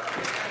God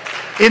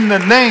in the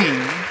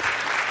name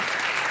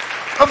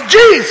of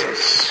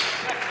Jesus.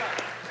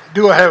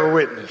 Do I have a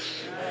witness?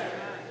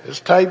 It's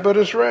tight, but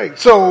it's right.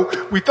 So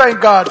we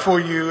thank God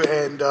for you,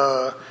 and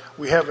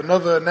we have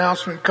another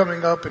announcement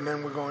coming up, and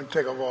then we're going to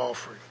take our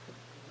offering.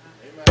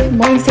 Good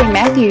morning, St.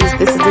 Matthews.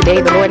 This is the day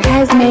the Lord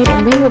has made,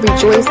 and we will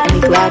rejoice and be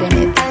glad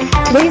in it.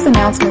 Today's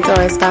announcements are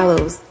as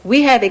follows.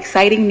 We have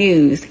exciting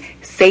news.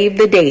 Save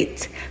the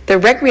date. The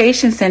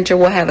Recreation Center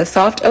will have a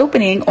soft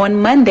opening on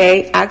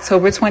Monday,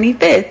 October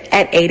 25th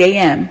at 8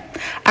 a.m.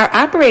 Our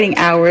operating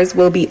hours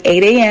will be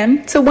 8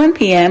 a.m. to 1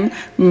 p.m.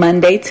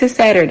 Monday to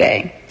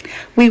Saturday.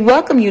 We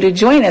welcome you to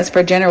join us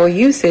for general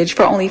usage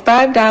for only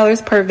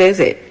 $5 per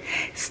visit.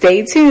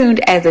 Stay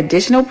tuned as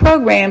additional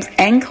programs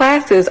and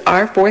classes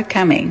are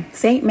forthcoming.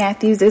 St.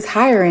 Matthews is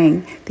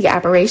hiring. The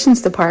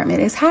operations department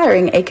is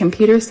hiring a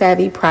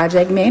computer-savvy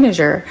project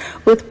manager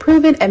with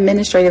proven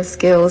administrative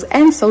skills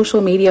and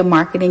social media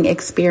marketing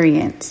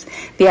experience.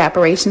 The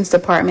operations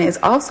department is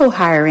also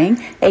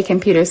hiring a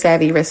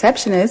computer-savvy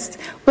receptionist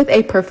with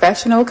a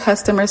professional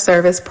customer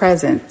service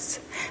presence.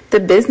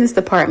 The business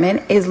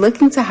department is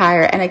looking to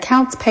hire an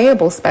accounts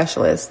payable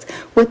specialist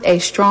with a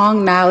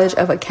strong knowledge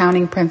of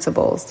accounting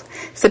principles.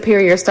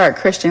 Superior Start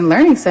Christian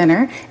Learning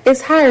Center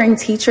is hiring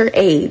teacher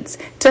aides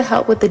to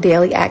help with the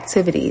daily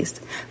activities.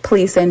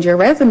 Please send your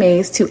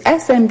resumes to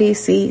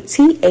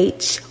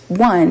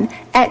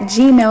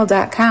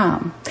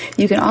smbcth1@gmail.com.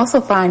 You can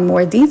also find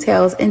more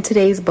details in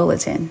today's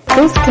bulletin.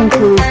 This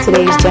concludes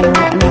today's general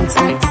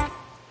announcements.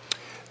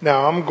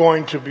 Now, I'm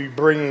going to be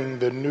bringing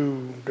the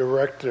new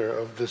director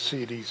of the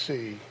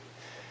CDC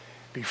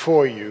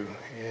before you,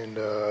 and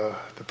the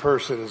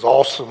person is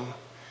awesome,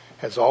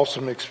 has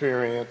awesome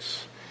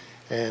experience,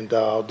 and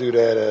I'll do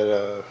that at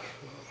a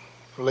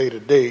later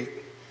date.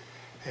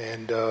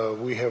 And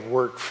we have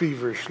worked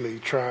feverishly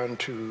trying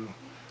to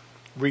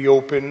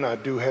reopen. I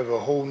do have a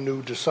whole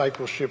new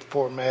discipleship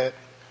format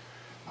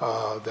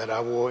that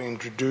I will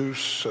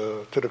introduce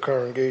to the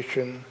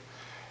congregation,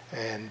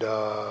 and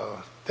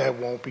that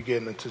won't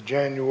begin until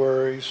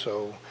January.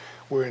 So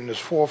we're in this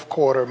fourth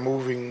quarter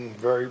moving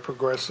very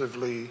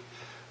progressively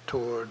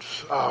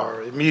towards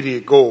our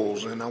immediate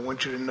goals. And I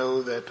want you to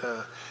know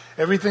that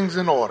everything's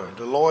in order.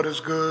 The Lord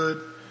is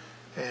good,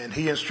 and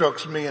he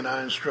instructs me and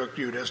I instruct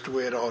you. That's the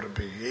way it ought to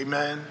be.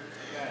 Amen?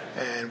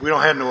 And we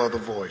don't have no other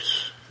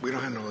voice. We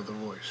don't have no other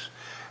voice.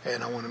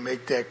 And I want to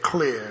make that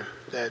clear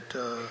that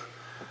the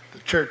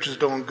church is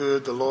doing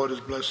good. The Lord is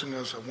blessing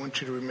us. I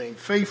want you to remain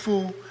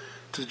faithful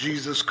to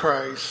Jesus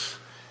Christ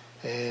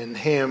and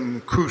him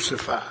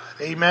crucified.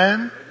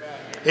 Amen?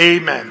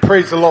 Amen.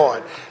 Praise the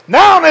Lord.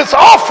 Now it's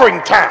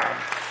offering time.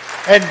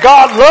 And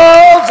God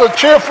loves a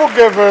cheerful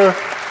giver.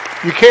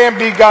 You can't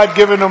be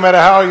God-given no matter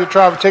how you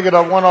try to take it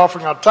on one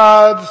offering of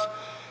tithes.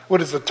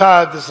 What is a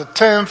tithe? It's a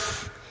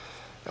tenth.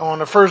 On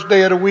the first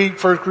day of the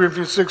week, 1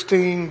 Corinthians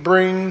 16,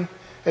 bring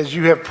as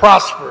you have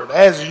prospered,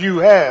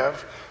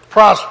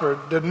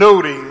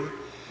 denoting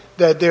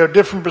that there are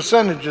different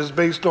percentages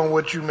based on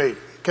what you make.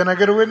 Can I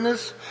get a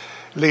witness?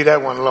 Leave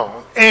that one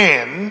alone.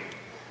 And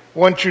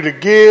want you to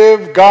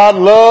give. God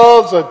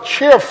loves a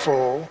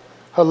cheerful,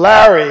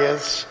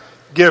 hilarious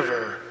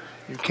giver.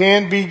 You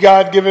can't be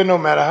God-given no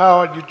matter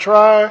how hard you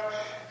try,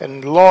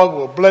 and the Lord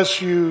will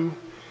bless you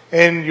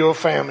and your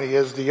family.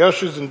 As the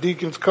ushers and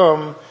deacons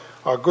come,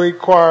 our great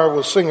choir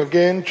will sing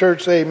again.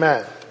 Church, say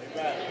amen.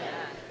 Amen.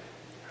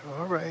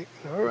 All right,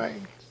 all right.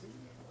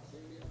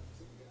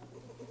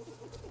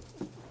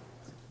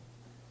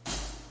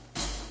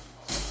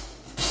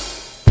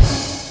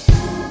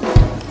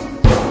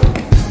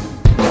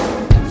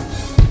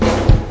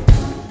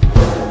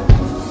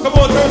 Come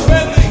on, church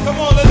family. Come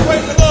on, let's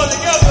praise the Lord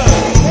together.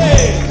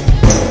 Hey.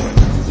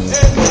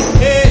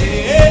 Hey,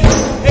 hey,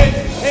 hey,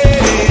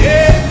 hey,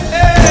 hey,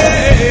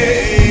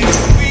 hey.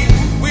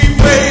 We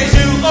praise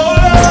you, oh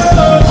Lord.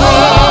 Oh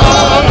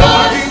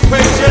Lord. We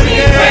praise your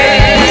name.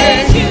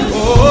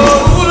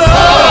 Oh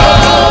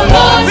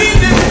Lord. We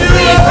lift you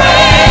up.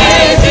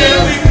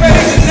 We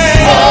praise your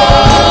name. Oh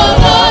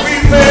Lord. We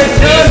praise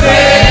your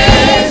name.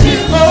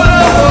 Oh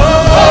Lord.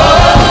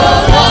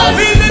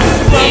 We lift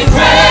you up.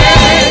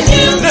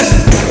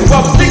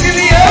 While thinking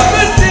the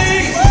other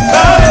day,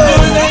 God is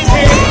doing that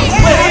can't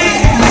wait.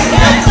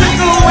 I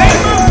took away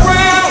the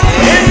frown,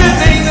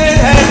 everything that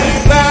had me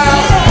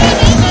bound.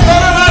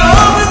 Thought about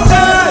all the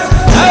time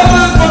I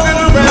was walking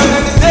around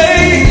in the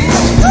days.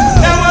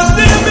 Now I'm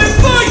standing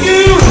before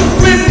you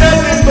with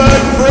nothing but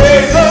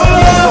praise. Oh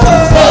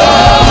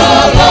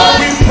Lord,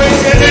 we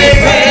praise your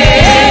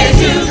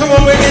name. Come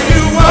on, make it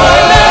do one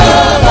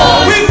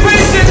now. We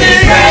praise your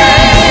name.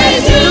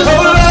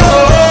 Oh Lord.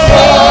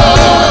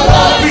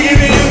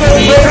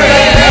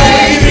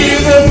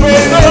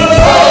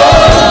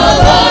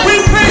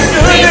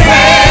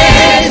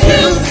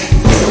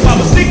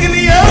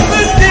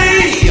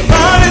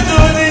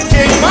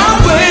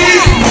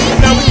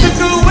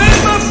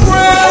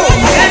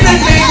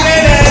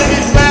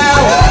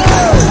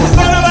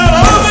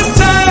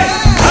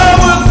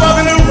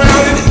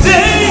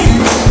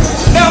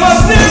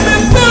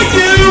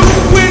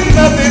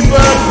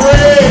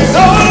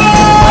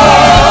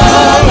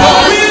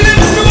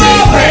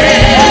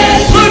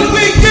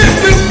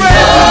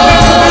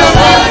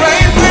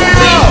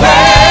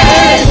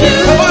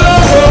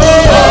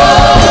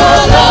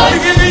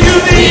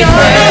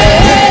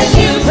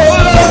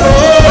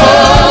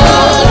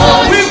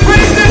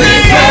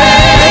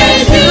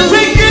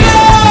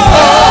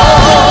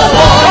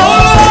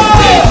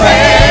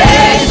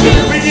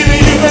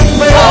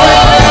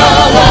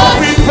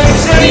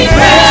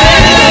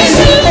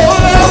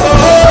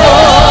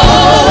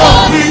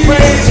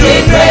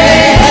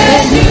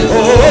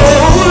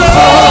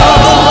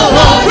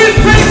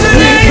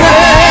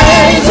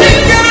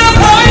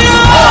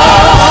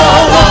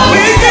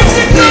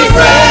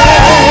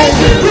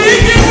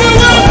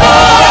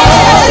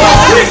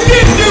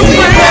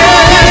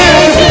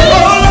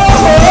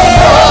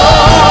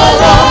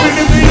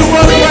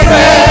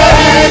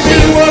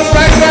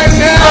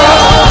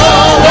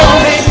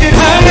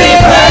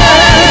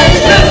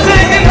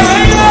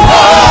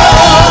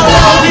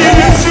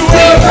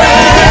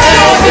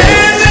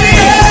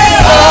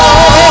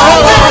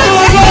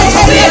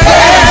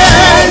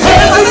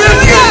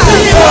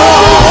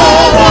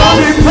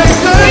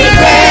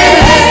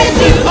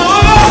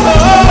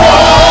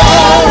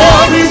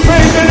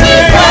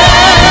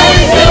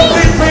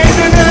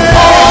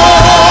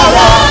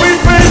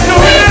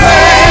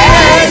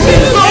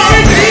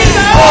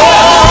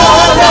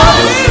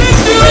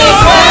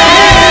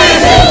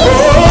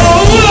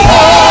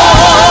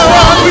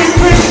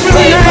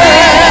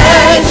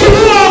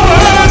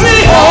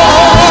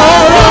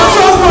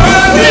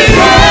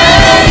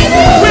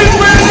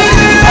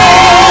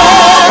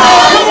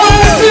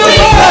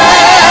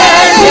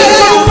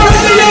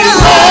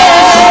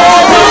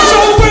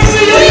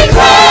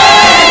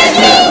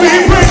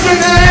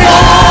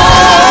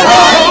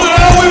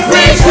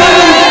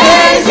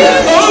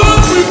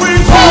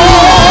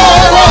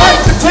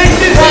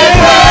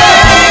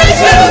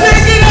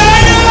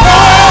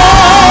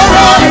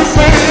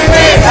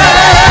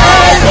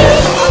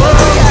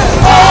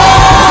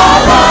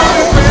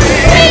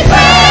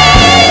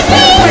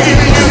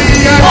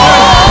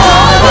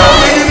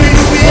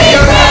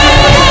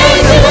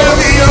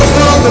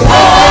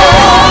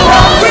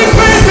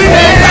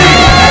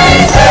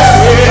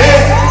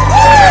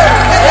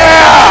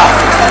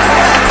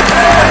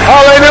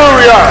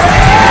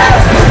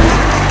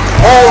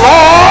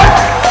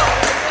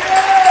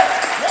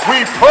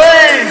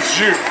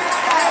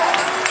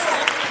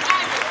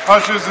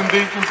 Ushers and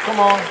deacons, come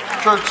on.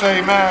 Church, say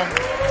amen.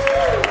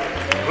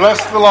 Bless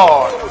the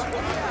Lord.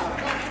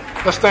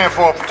 Let's stand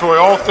for offertory.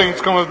 All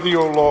things come of thee,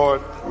 O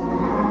Lord.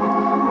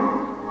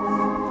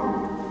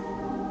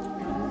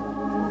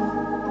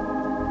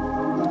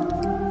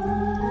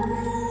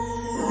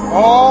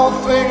 All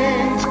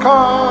things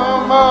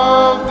come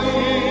of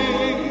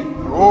thee,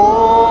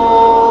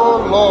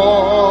 O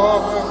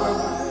Lord,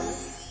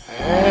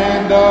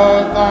 and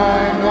of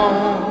thine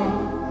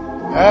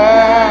own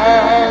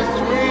as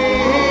we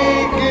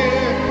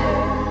give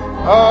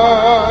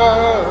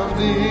of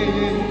thee.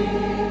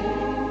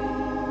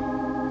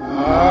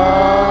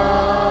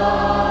 Amen.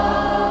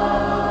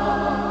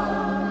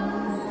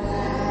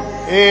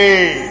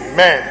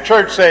 Amen.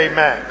 Church say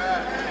amen.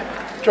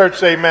 Church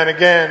say amen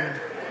again.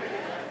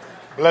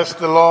 Bless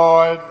the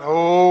Lord,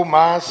 oh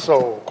my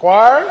soul.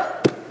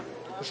 Choir,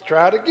 let's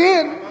try it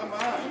again.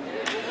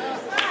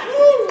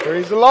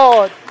 Praise the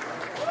Lord.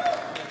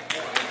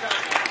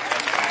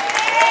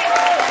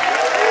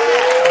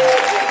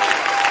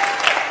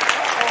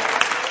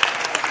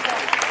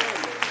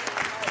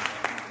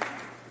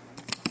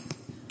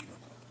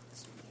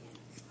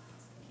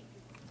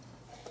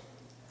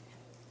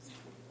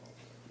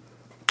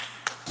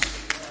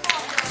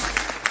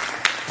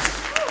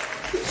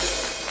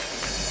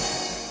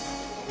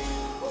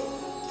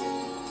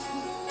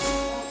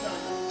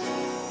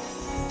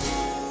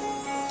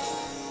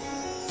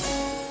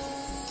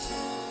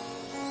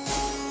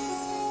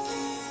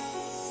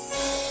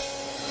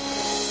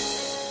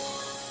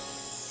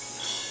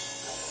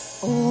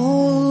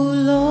 Oh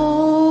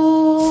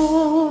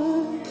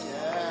Lord,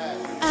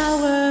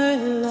 our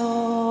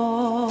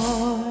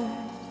Lord,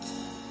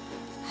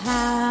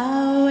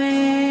 how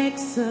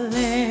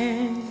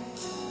excellent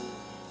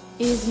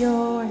is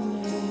your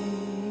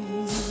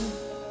name.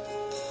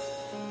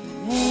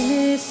 Your name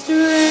is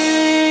strength,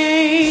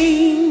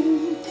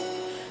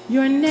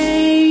 your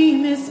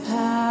name is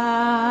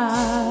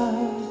power,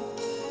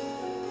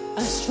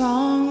 a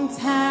strong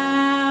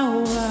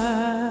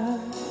tower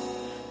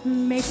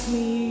makes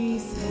me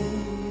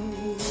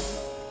sing.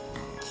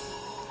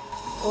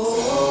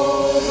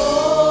 Oh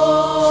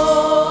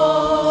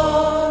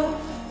Lord,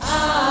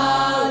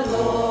 our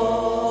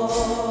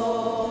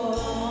Lord,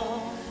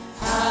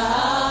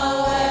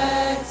 how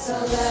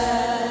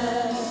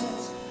excellent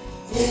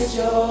is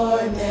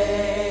your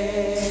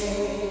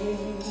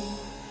name.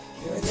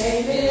 Your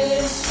name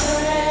is strength,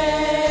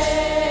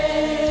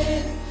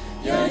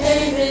 your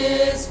name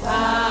is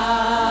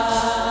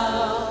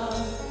power,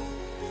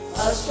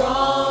 a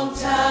strong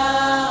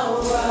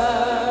tower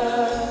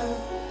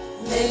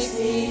makes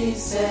me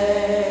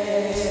say.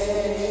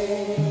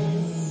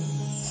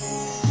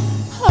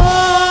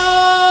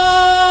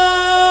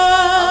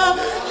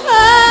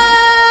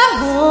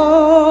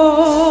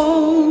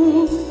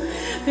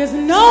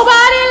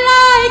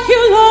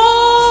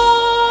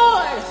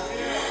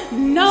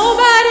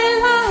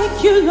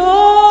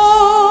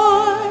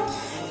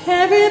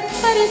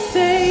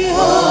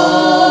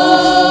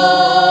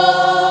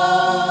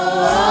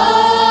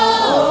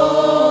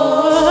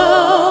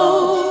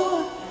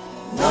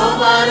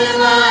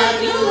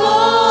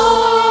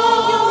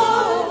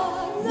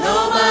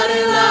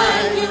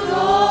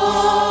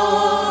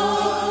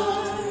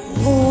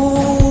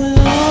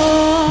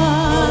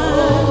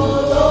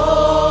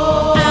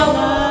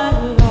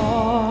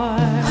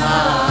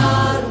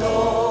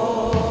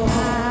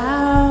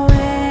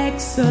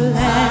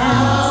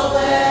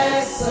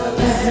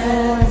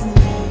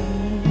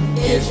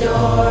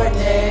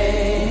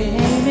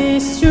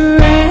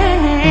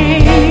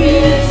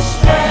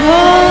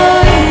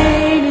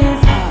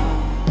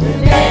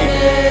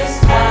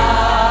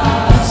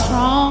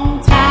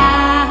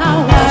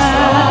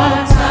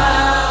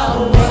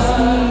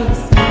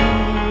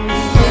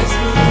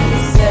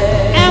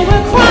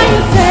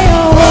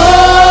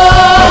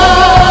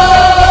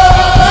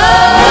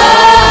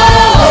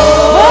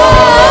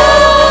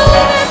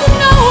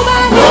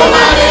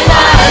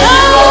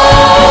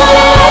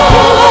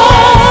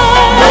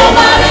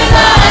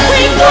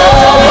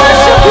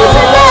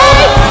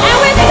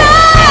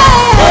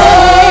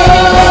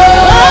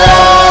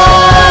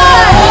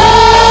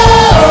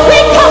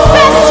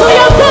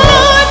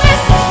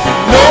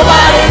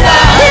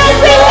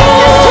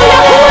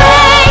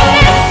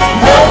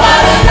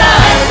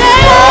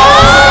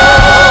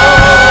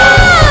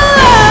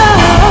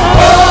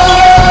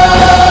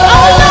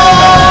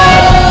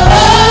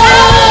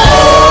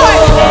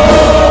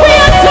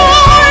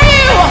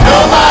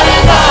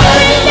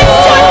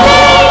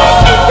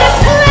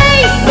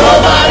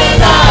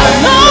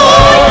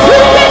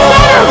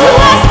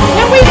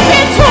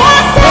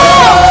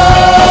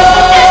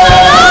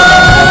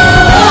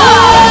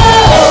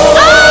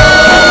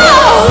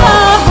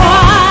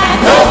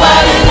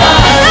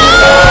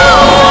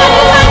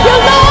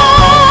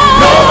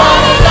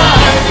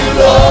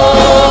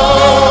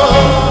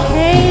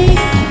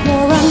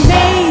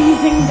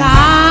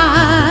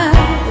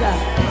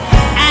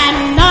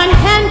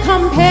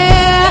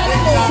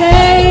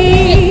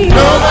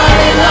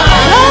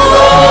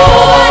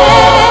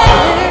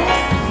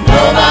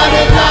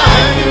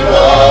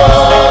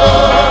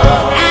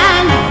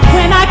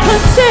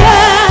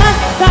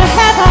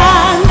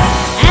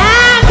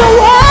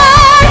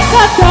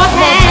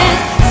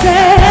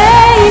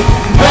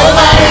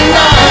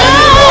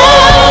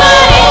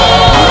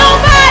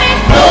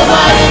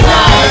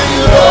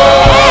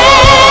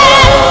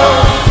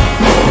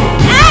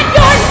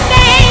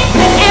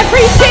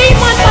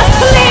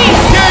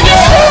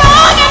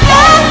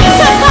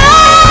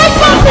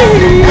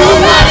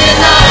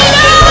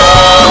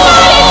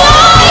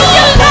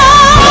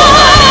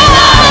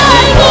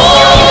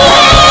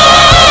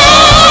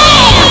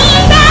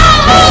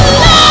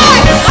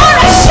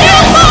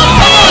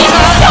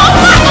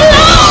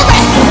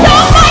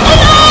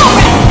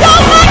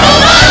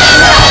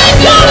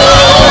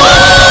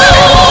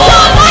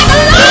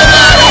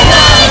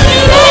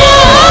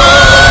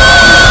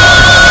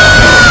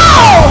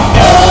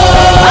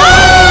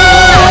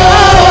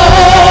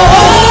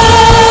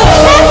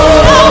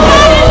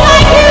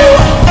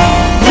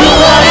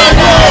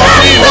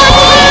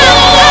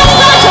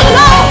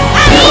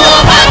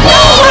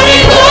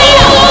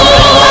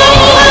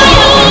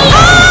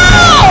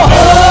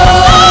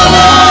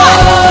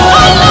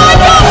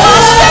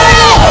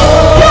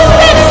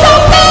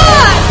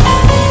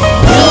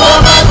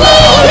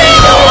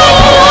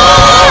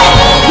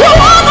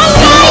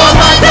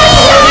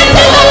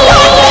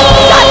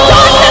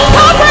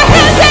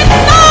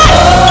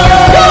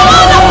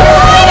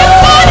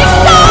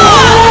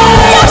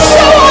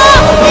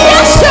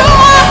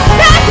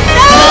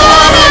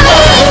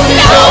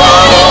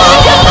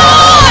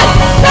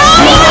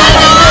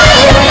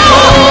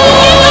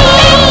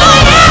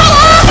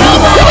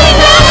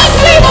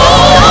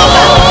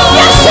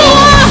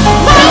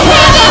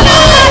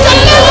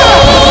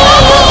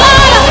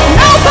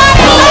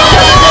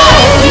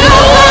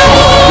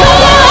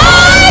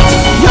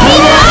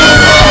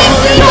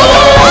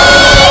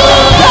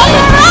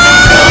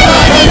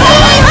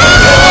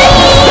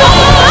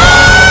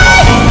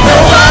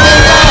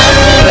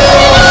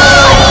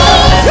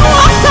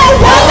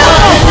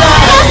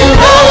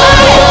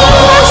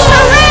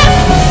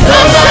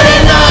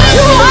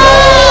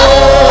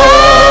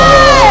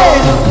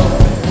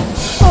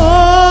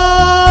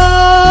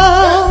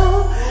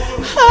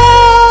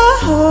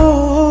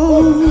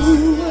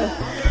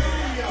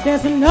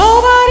 There's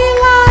nobody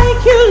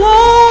like you,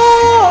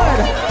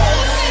 Lord.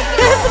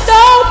 There's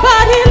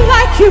nobody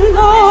like you,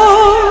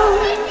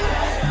 Lord.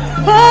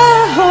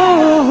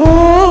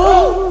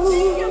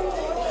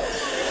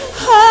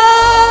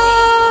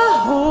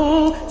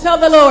 Oh, tell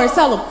the Lord,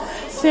 tell him.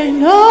 Say,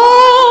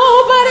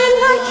 nobody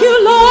like you,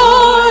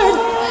 Lord.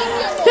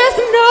 There's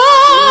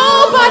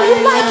nobody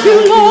like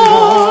you,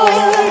 Lord.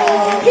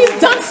 He's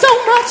done so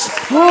much.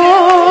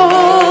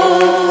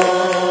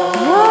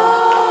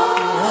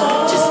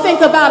 Just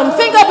think about him.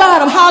 Think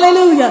about him.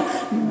 Hallelujah.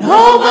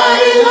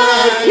 Nobody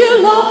like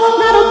you, Lord.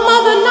 Not a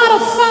mother, not a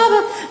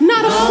father,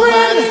 not a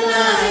friend.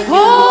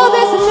 Oh,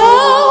 there's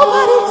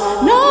nobody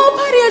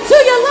will do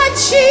you like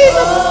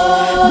Jesus.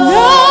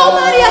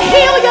 Nobody will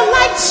heal you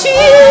like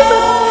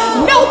Jesus.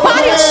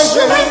 Nobody will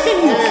strengthen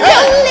you.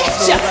 He'll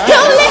lift you.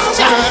 He'll lift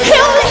you.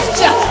 He'll lift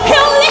you.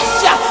 He'll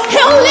lift you.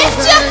 He'll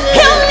lift you.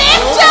 He'll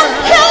lift you.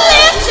 He'll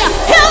lift you.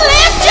 He'll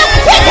lift you.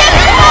 He can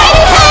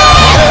mighty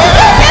hand.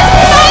 He can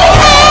mighty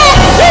hand.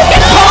 You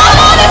can call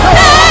on his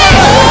name.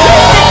 You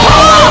can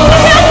call.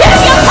 He'll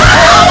give you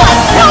power.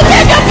 He'll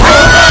give you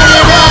power.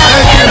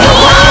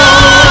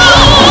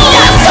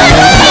 Yes, he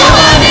will.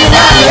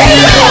 Yes, he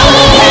will.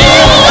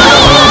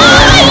 Yes,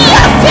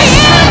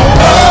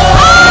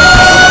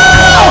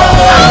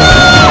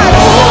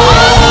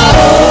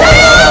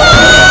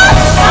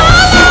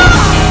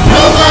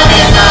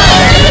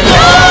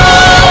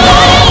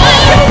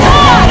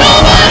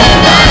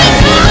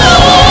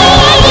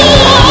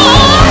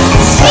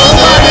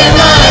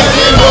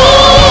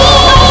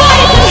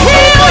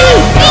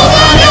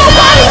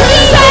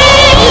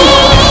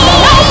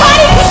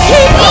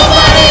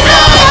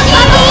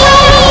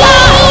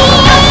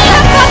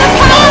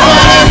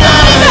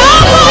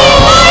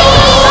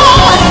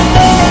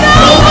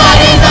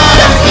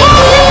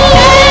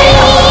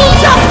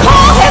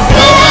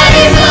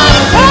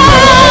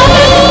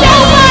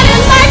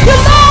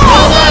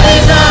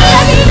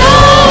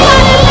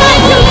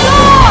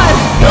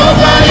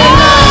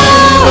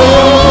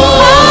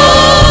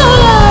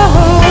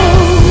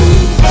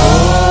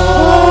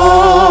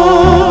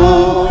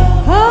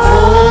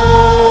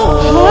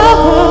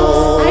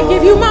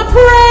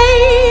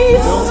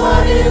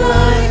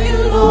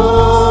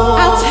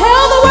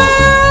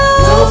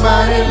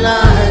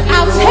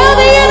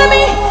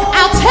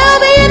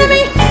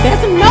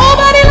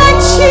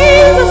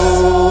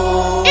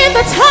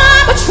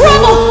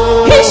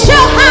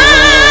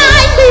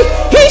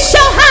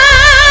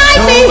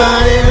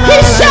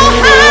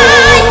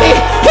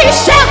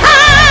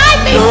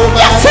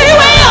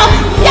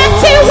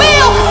 he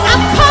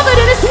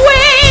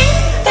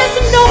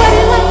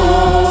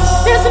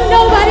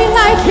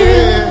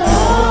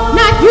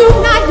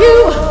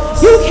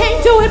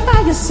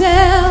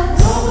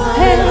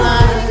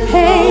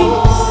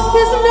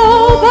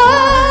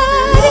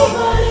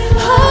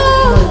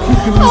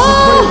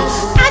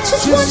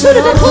to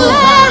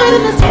declare it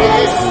in this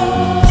place.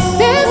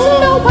 There's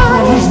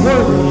nobody.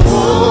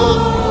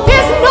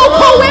 There's no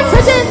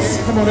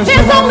coincidence.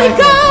 There's only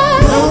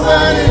God.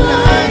 Nobody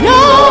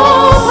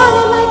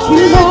like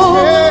you,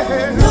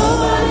 Lord.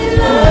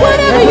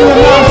 Whatever you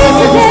need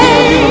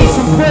today.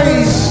 Some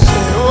praise.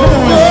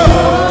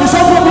 Just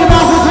open up your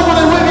mouth and come on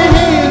and wave your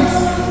hands.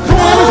 Come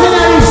on, everything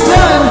that he's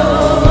done.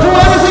 Come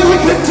on, everything he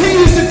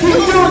continues to keep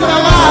doing in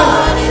our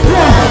lives.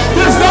 Yeah,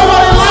 there's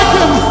nobody like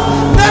him.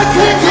 That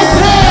can't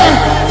compare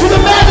to the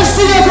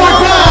majesty of our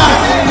God.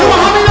 Come on,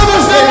 how many of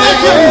us that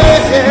like him?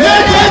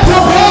 That can't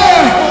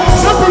compare.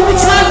 Something we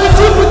try to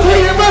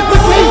duplicate and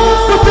replicate,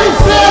 but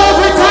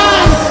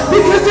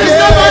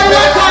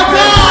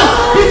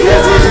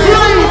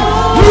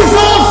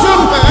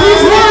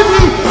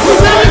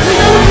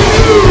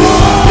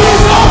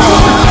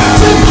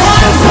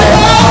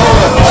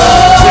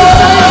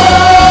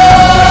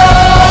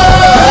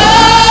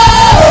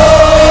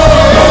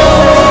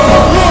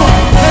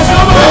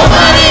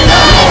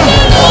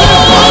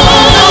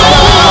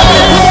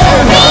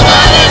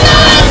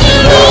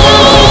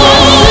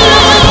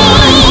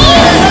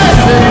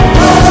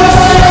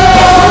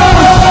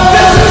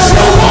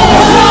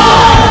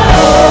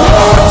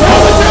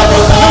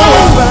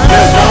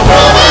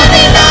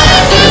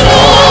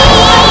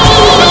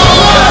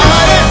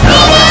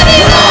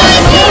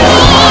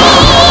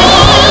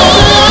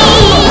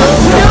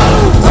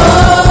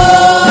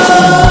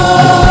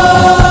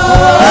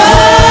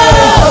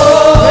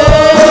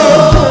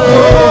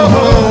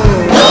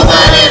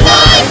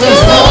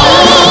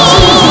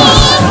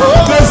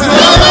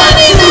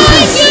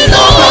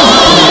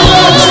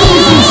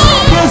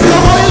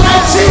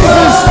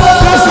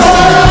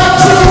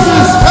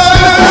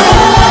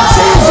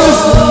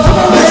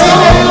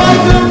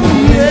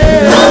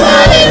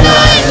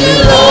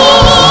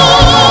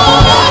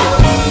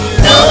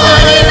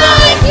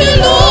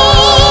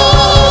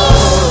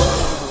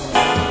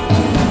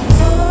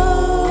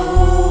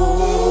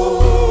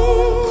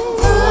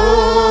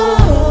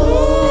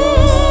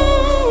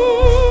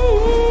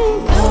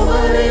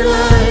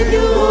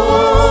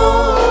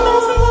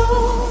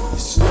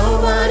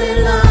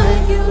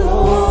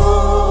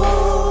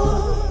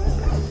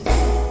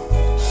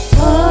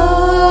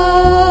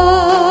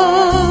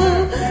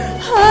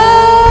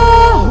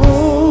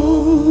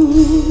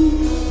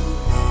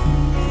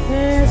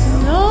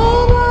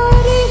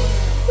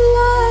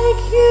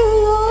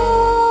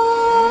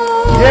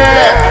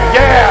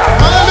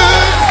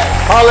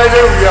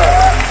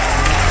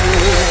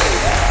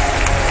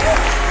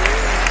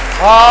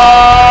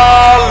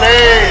Hallelujah.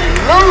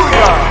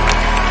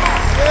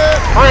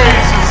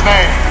 Praise his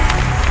name.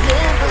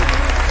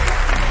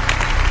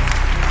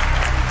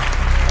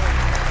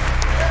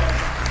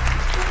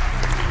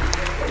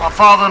 Our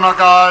Father and our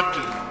God,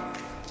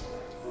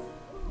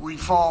 we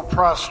fall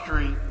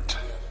prostrate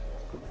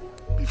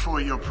before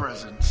your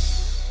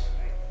presence.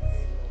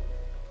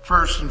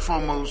 First and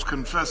foremost,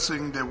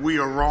 confessing that we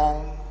are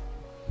wrong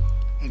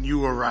and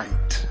you are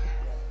right.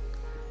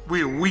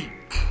 We are weak,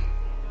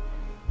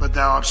 but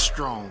thou art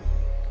strong.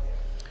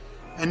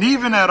 And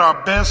even at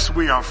our best,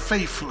 we are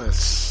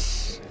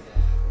faithless,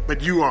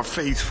 but you are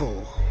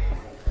faithful.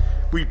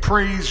 We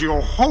praise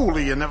your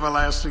holy and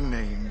everlasting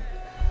name.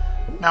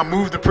 Now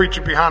move the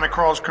preacher behind the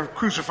cross,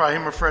 crucify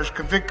him afresh,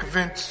 convict,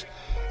 convince,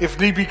 if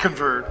need be,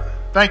 convert.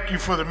 Thank you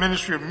for the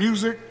ministry of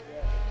music.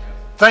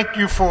 Thank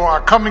you for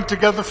our coming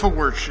together for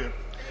worship.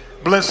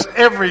 Bless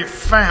every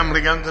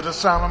family under the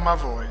sound of my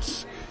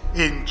voice.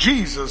 In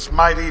Jesus'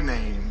 mighty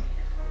name,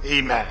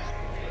 amen.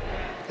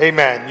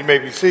 Amen. You may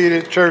be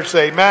seated. Church,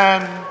 say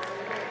amen. I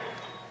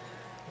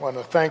want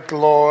to thank the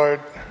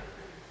Lord,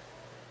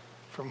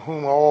 from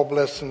whom all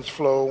blessings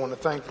flow. I want to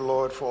thank the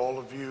Lord for all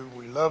of you.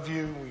 We love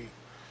you. We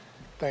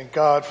thank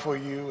God for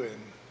you.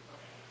 And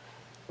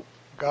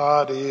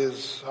God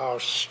is our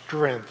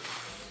strength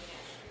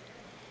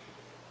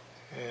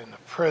and a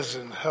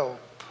present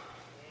help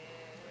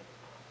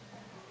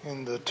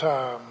in the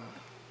time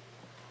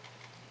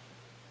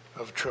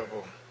of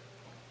trouble.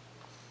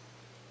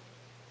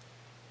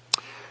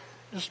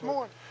 This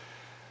morning,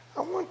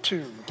 I want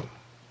to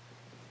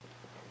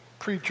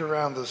preach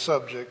around the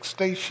subject,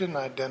 station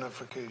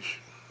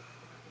identification.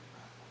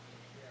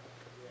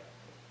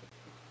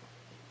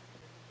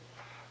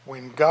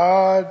 When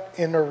God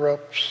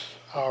interrupts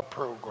our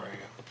programs.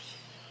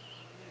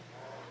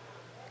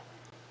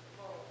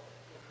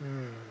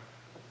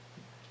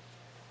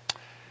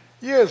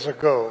 Years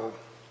ago,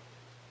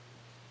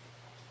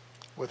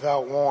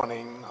 without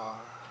warning,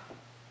 our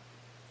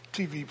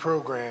TV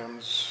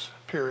programs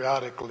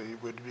periodically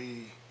would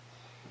be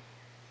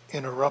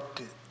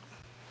interrupted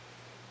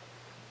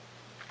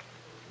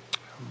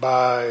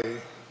by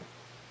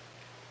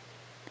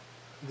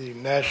the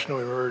National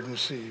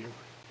Emergency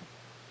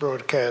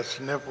Broadcast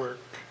Network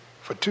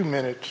for 2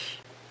 minutes,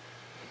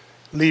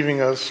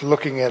 leaving us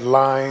looking at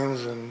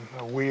lines and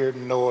a weird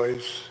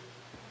noise.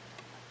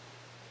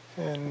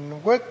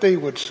 And what they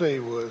would say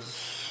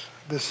was,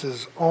 this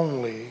is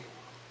only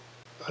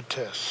a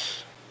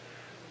test.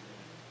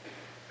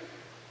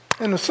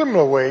 In a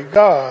similar way,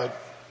 God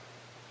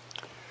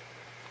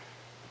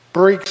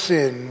breaks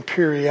in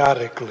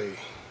periodically,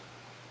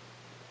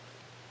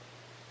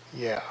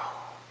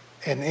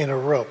 and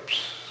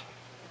interrupts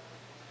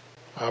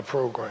our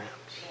programs.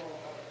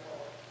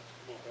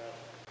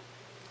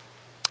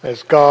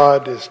 As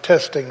God is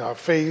testing our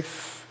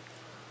faith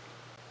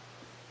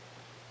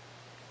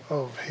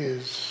of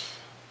his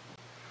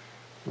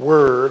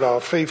word, our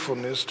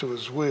faithfulness to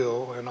his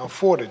will, and our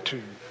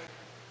fortitude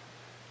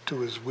to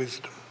his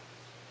wisdom.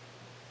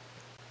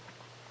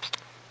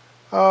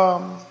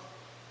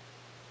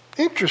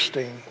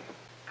 Interesting.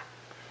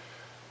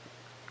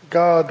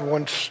 God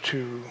wants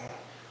to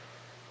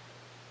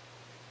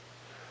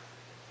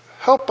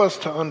help us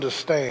to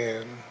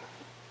understand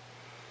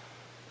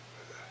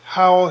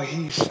how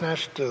he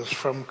snatched us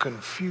from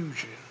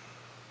confusion.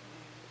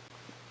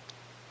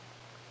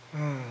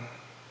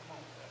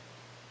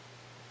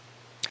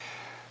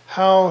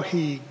 How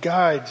he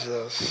guides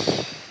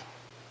us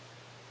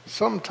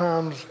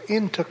sometimes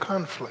into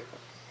conflict.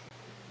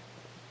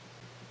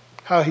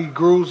 How he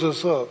grows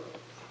us up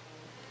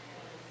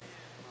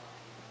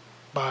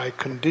by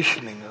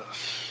conditioning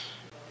us.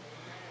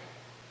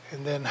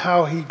 And then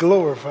how he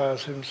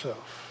glorifies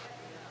himself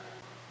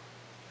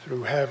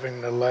through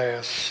having the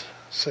last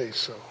say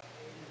so.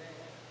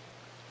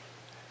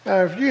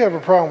 Now, if you have a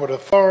problem with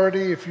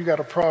authority, if you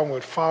got a problem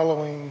with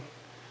following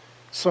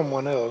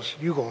someone else,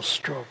 you're going to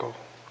struggle.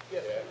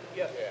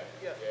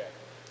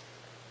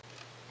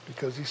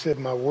 Because he said,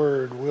 my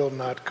word will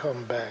not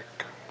come back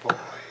void.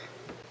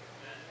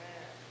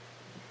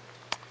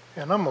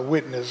 And I'm a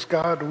witness.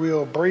 God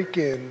will break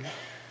in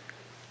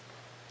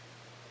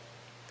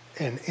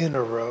and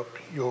interrupt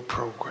your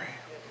program.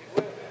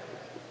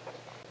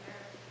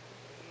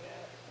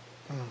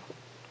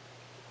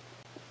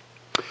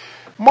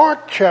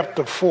 Mark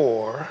chapter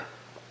 4,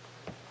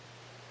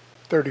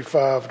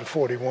 35 to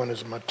 41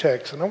 is my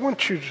text. And I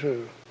want you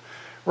to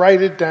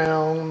write it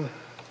down.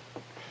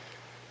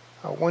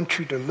 I want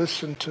you to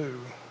listen to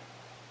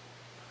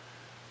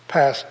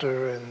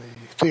Pastor and the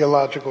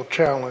theological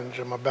challenge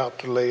I'm about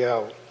to lay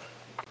out.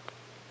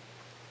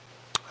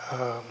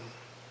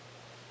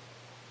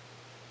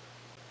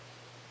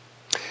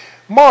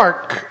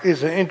 Mark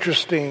is an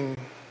interesting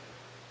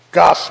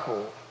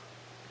gospel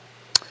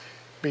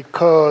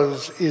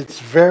because it's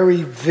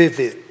very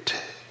vivid,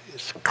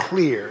 it's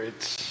clear,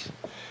 it's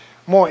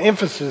more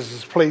emphasis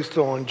is placed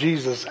on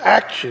Jesus'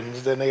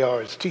 actions than they are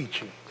his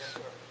teachings.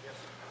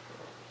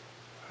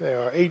 There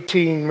are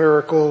 18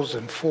 miracles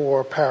and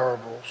 4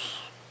 parables.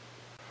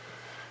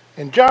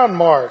 And John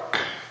Mark,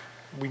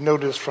 we know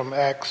this from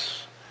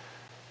Acts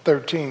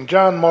 13,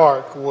 John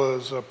Mark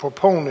was a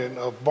proponent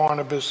of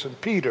Barnabas and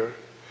Peter.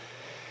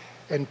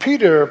 And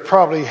Peter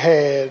probably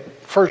had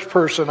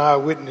first-person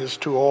eyewitness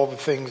to all the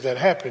things that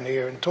happened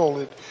here and told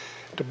it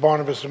to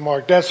Barnabas and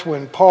Mark. That's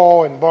when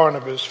Paul and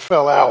Barnabas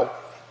fell out.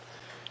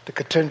 The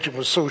contention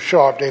was so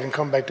sharp they didn't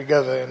come back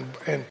together.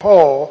 And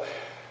Paul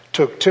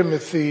took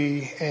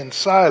Timothy and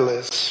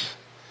Silas,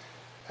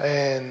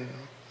 and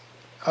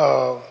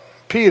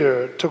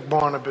Peter took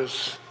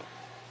Barnabas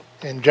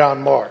and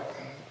John Mark.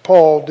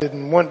 Paul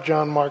didn't want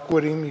John Mark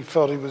with him. He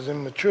felt he was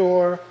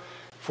immature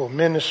for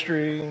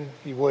ministry.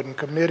 He wasn't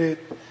committed.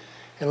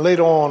 And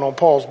later on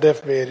Paul's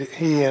deathbed,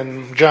 he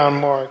and John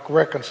Mark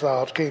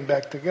reconciled, came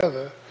back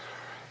together.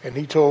 And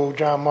he told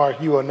John Mark,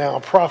 you are now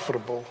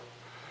profitable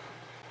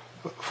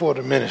for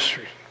the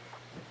ministry.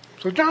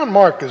 So John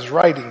Mark is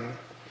writing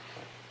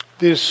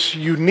this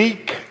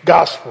unique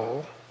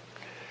gospel.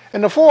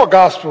 And the four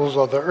gospels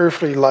are the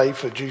earthly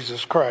life of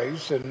Jesus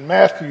Christ. And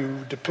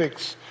Matthew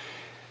depicts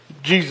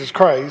Jesus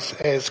Christ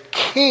as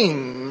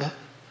King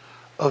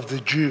of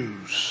the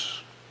Jews.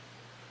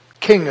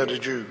 King of the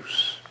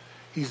Jews.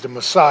 He's the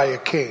Messiah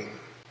King.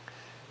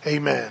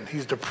 Amen.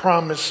 He's the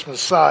promised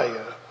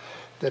Messiah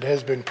that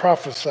has been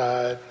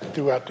prophesied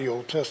throughout the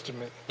Old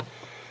Testament.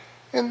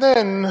 And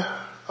then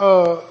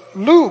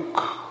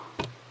Luke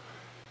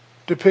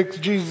depicts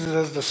Jesus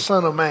as the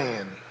Son of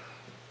Man,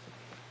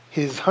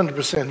 his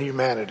 100%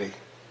 humanity.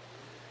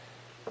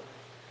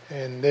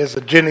 And there's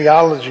a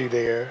genealogy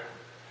there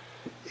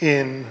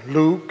in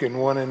Luke and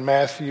one in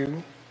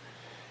Matthew.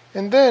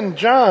 And then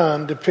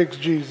John depicts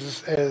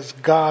Jesus as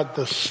God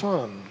the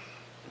Son.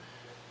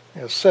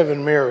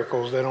 7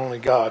 miracles that only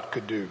God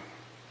could do.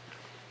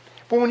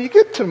 But when you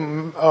get to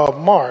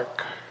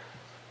Mark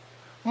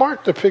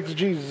depicts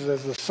Jesus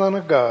as the Son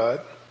of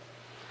God.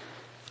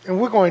 And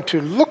we're going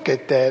to look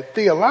at that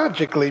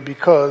theologically,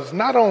 because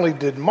not only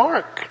did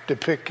Mark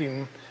depict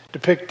him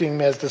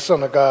as the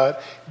Son of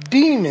God,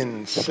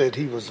 demons said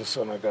he was the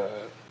Son of God.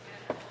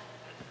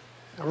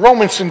 A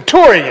Roman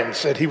centurion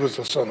said he was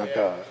the Son of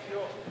God.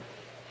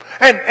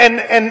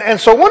 And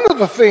so one of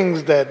the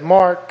things that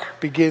Mark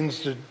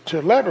begins to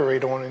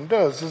elaborate on and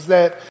does is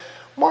that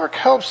Mark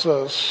helps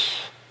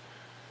us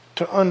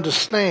to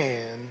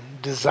understand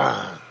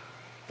design.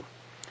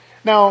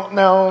 Now,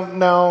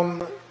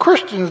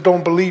 Christians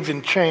don't believe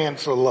in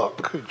chance or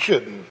luck. It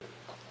shouldn't.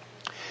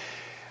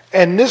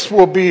 And this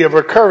will be a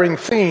recurring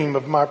theme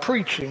of my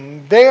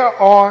preaching. There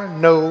are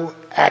no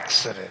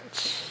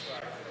accidents.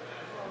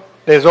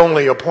 There's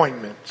only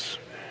appointments.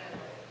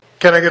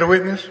 Can I get a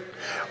witness?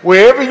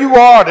 Wherever you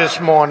are this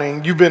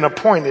morning, you've been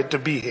appointed to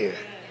be here.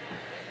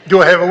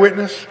 Do I have a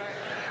witness?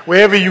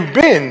 Wherever you've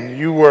been,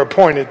 you were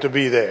appointed to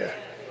be there.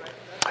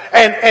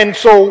 And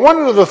so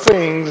one of the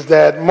things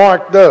that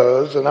Mark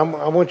does, and I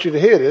want you to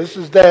hear this,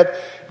 is that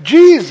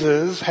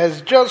Jesus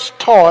has just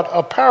taught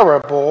a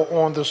parable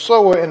on the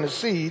sower and the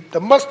seed, the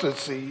mustard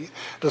seed,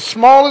 the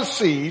smallest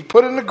seed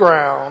put in the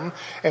ground,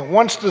 and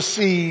once the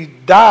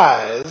seed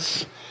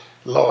dies,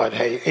 Lord,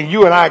 hey, and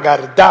you and I got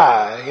to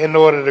die in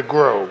order to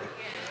grow.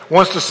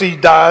 Once the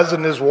seed dies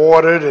and is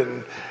watered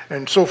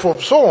and so forth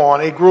and so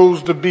on, it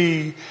grows to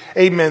be,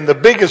 amen, the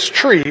biggest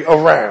tree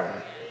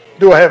around.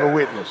 Do I have a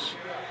witness?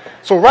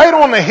 So right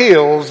on the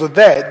heels of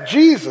that,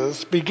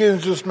 Jesus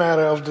begins this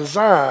matter of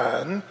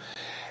design.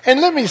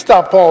 And let me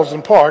stop, pause,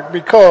 and park,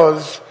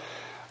 because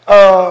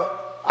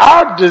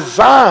our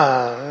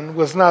design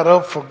was not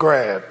up for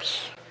grabs.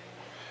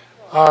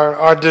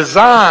 Our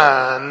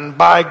design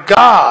by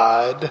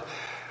God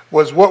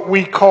was what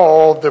we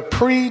call the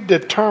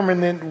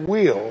predeterminate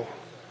will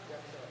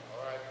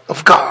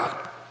of God.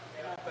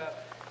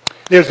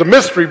 There's a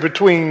mystery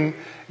between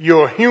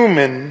your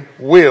human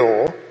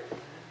will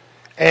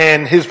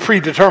and his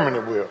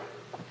predeterminate will.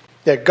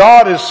 That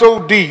God is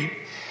so deep,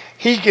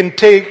 he can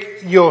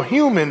take your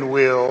human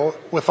will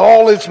with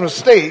all its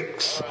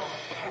mistakes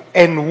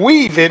and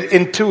weave it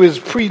into his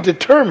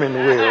predetermined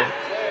will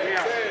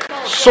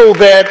so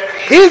that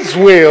his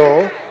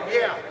will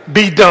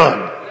be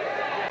done.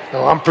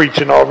 No, I'm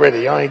preaching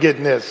already. I ain't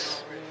getting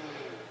this.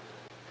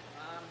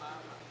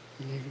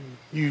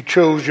 You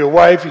chose your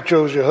wife, you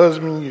chose your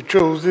husband, you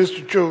chose this,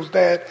 you chose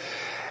that.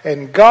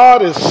 And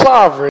God is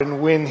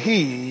sovereign when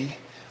he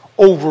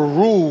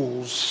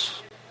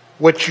overrules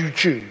what you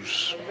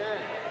choose.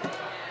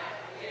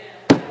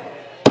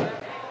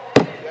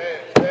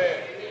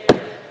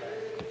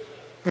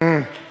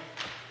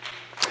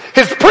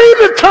 His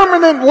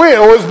predeterminate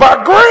will is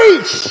by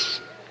grace.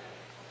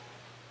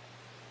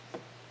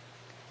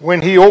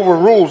 When he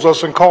overrules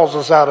us and calls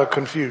us out of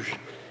confusion.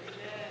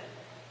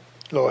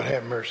 Lord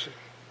have mercy.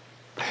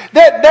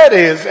 That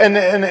is,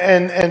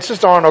 and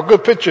Sister Arnold, a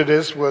good picture of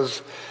this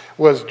was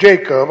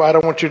Jacob. I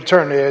don't want you to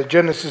turn there.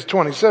 Genesis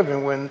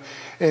 27, when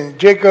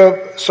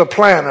Jacob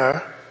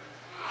Supplanter,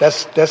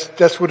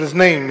 that's what his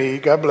name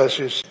means. God bless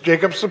you.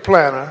 Jacob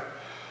Supplanter.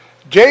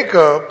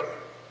 Jacob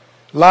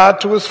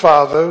lied to his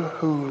father,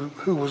 who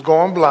was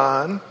going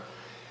blind.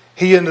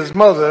 He and his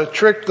mother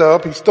tricked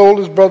up. He stole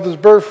his brother's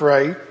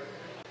birthright.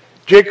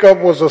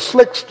 Jacob was a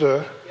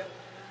slickster,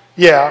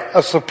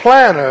 a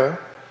supplanter,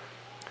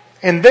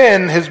 and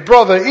then his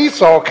brother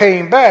Esau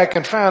came back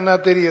and found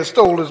out that he had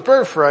stole his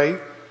birthright,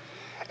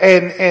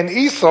 and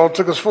Esau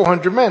took his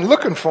 400 men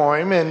looking for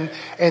him,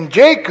 and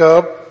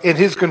Jacob, in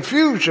his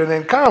confusion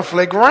and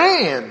conflict,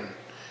 ran.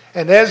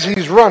 And as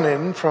he's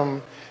running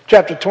from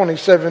chapter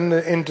 27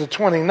 into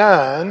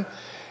 29,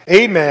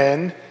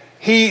 amen,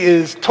 he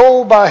is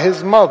told by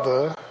his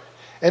mother,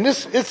 and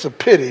it's a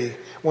pity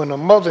when a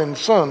mother and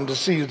son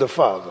deceive the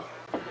father.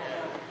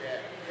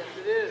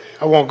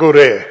 I won't go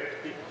there.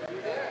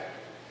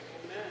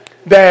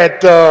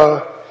 That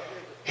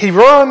he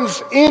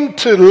runs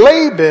into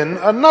Laban,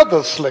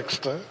 another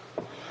slickster.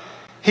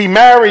 He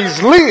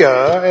marries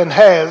Leah and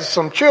has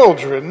some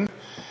children,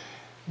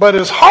 but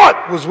his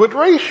heart was with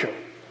Rachel.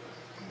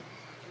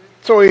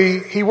 So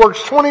he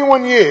works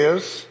 21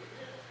 years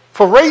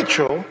for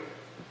Rachel,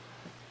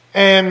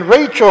 and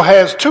Rachel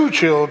has 2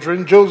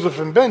 children, Joseph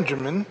and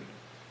Benjamin.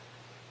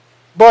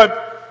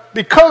 But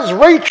because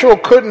Rachel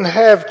couldn't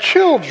have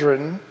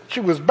children,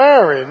 she was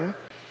barren,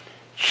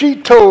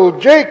 she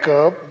told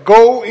Jacob,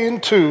 go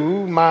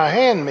into my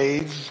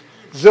handmaids,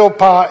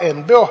 Zilpah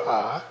and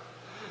Bilhah.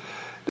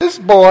 This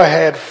boy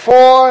had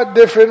 4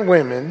 different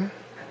women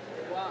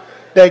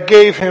that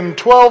gave him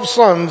 12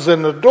 sons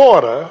and a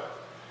daughter.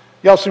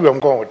 Y'all see where I'm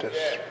going with this.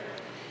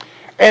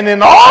 And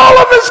in all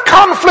of his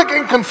conflict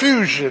and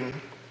confusion,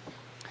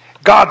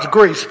 God's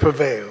grace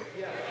prevailed.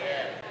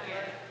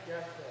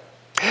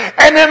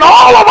 And in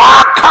all of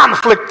our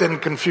conflict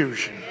and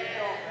confusion,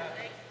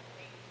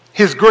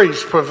 his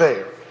grace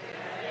prevailed.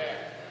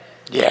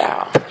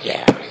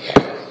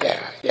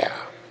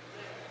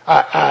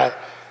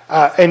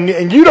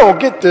 And you don't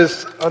get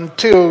this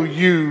until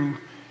you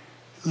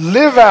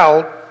live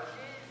out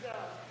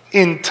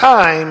in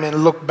time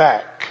and look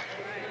back.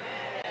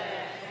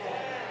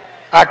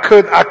 I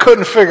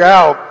couldn't figure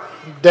out,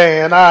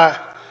 Dan,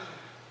 I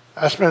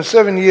spent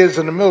 7 years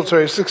in the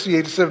military,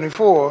 68 to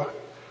 74,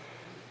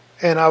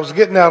 and I was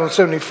getting out in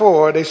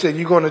 74. They said,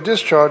 you going to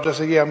discharge? I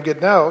said, yeah, I'm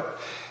getting out.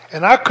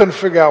 And I couldn't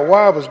figure out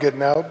why I was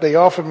getting out. They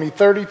offered me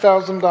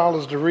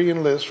 $30,000 to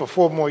re-enlist for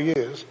 4 more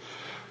years,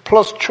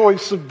 plus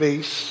choice of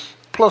base,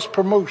 plus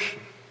promotion.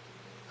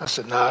 I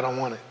said, no, I don't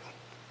want it.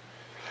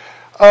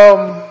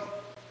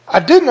 I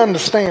didn't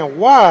understand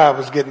why I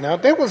was getting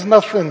out. There's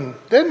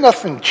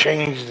nothing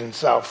changed in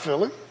South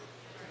Philly.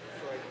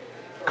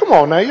 Come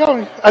on now,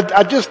 y'all.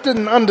 I just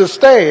didn't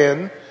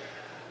understand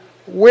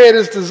where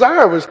this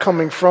desire was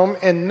coming from.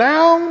 And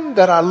now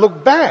that I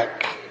look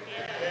back,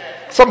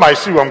 somebody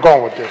see where I'm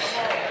going with this.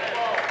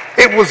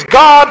 It was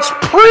God's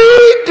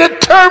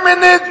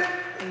predetermined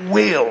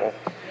will.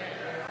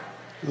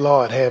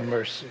 Lord have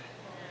mercy.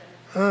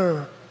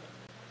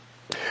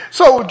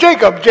 So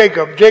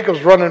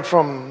Jacob's running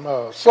from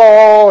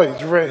Saul.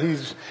 He's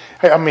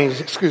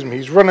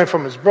running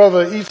from his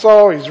brother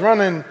Esau. He's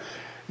running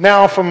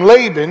now from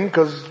Laban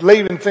because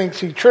Laban thinks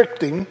he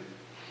tricked him.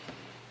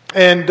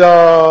 And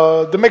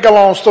to make a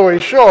long story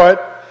short,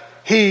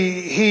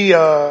 he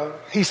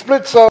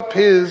splits up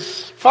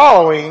his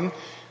following,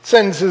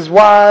 sends his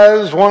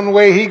wives one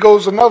way, he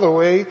goes another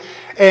way,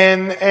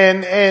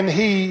 and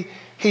he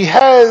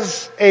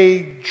has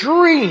a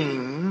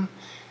dream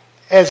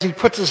as he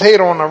puts his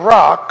head on a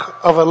rock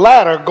of a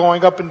ladder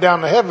going up and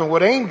down to heaven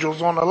with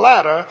angels on the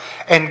ladder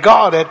and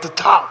God at the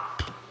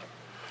top.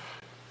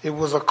 It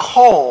was a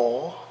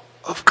call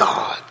of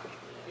God.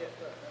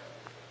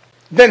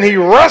 Then he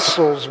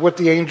wrestles with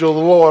the angel of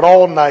the Lord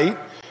all night.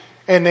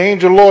 And the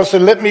angel of the Lord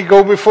said, let me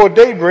go before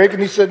daybreak.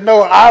 And he said,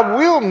 no, I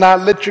will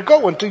not let you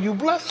go until you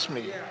bless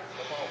me.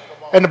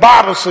 And the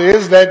Bible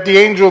says that the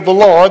angel of the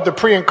Lord, the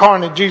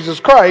pre-incarnate Jesus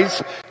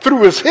Christ,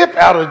 threw his hip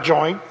out of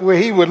joint where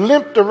he would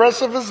limp the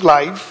rest of his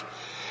life.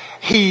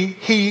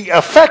 He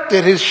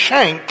affected his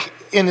shank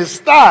in his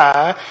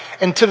thigh.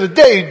 And to the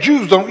day,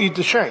 Jews don't eat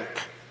the shank.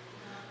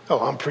 Oh,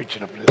 I'm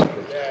preaching up this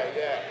place.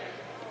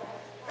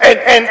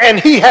 And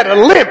he had a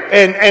limp,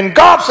 and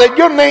God said,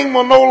 your name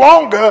will no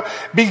longer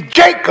be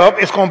Jacob,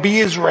 it's going to be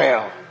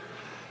Israel.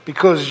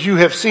 Because you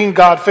have seen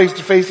God face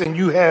to face and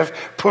you have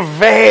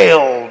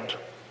prevailed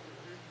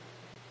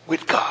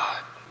with God.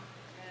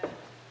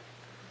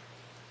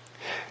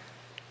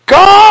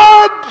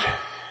 God,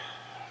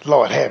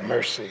 Lord have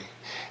mercy,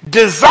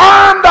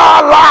 designed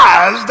our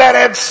lives that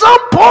at some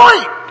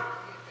point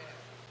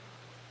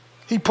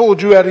he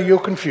pulled you out of your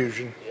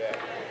confusion.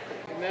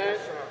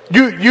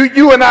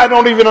 You and I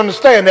don't even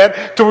understand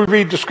that till we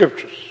read the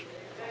scriptures.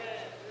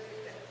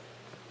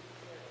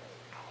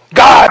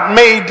 God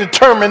made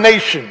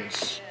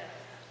determinations.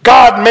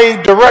 God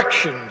made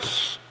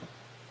directions.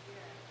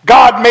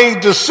 God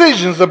made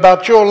decisions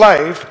about your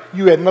life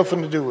you had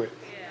nothing to do with.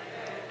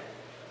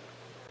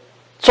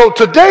 So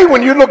today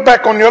when you look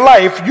back on your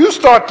life, you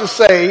start to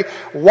say,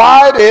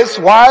 why this,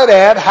 why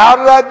that, how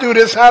did I do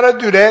this, how did I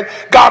do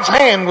that? God's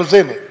hand was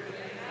in it.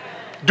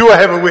 Do I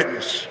have a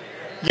witness?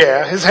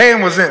 Yeah, his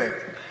hand was in it.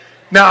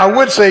 Now, I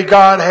would say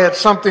God had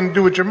something to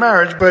do with your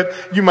marriage, but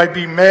you might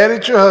be mad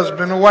at your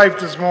husband or wife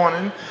this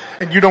morning,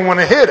 and you don't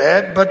want to hear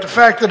that. But the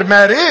fact of the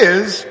matter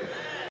is,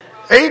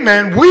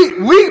 Amen.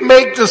 We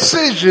make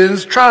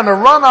decisions trying to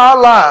run our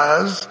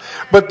lives,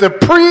 but the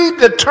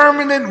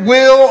predeterminate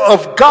will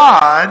of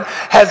God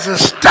has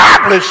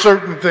established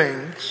certain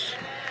things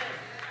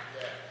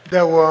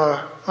that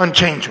were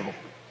unchangeable.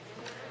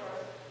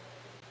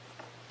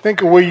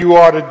 Think of where you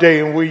are today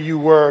and where you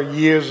were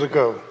years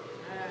ago.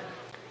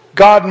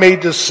 God made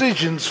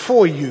decisions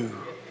for you,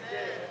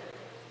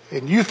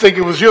 and you think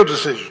it was your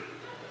decision.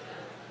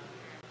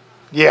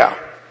 Yeah.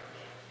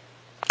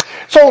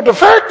 So the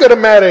fact of the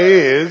matter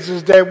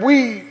is that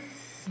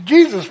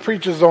Jesus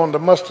preaches on the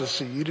mustard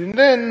seed, and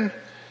then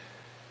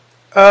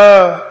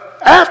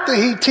after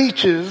he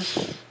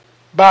teaches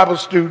Bible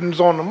students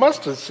on the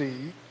mustard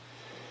seed,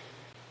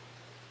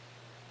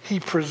 he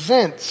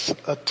presents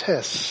a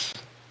test.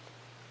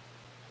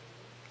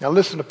 Now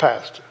listen to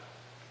Pastor,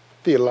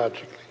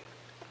 theologically.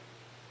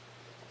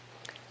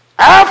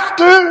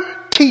 After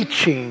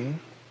teaching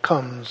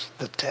comes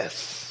the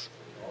test.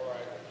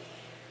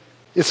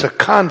 It's a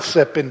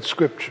concept in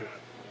Scripture.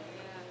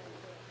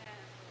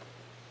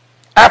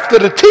 After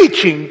the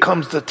teaching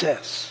comes the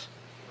test.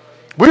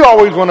 We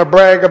always want to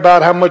brag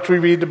about how much we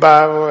read the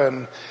Bible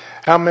and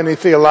how many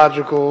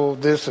theological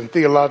this and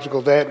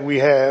theological that we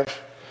have.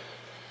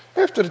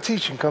 After the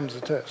teaching comes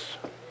the test.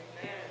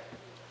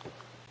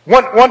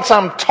 Once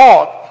I'm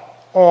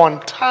taught on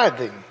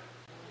tithing,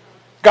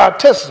 God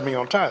tests me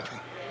on tithing.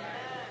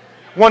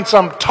 Once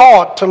I'm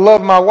taught to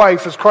love my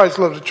wife as Christ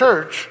loved the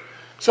church,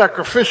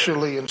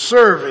 sacrificially and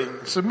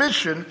serving,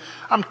 submission,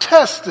 I'm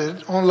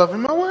tested on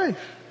loving my wife.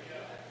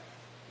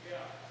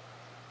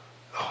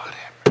 Lord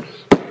have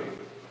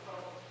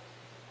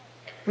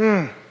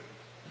mercy.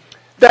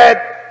 That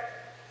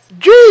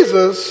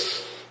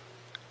Jesus,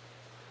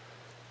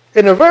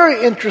 in a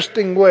very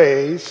interesting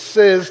way,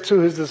 says to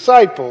his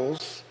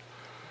disciples,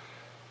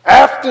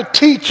 after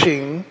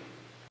teaching,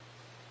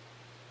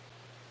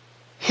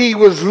 he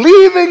was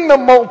leaving the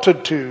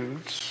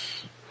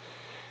multitudes,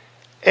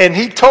 and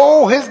he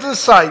told his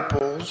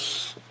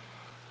disciples,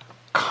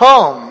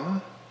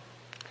 come,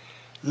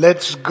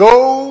 let's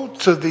go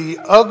to the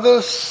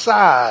other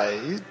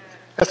side.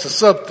 That's a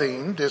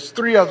sub-theme. There's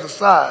 3 other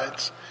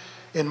sides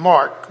in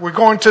Mark. We're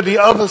going to the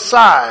other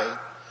side.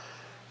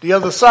 The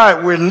other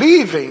side, we're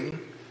leaving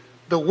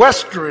the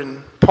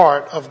western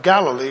part of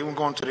Galilee. We're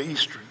going to the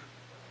eastern.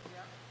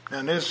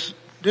 And there's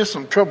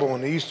some trouble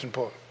in the eastern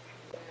part.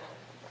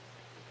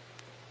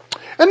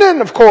 And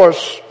then, of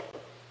course,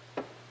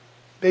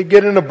 they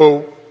get in a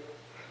boat.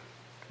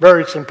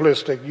 Very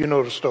simplistic. You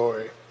know the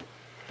story.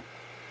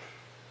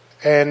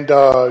 And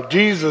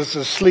Jesus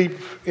is asleep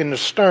in the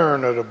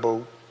stern of the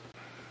boat.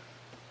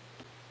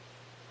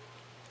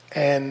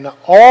 And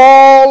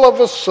all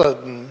of a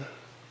sudden,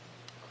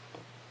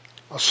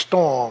 a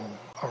storm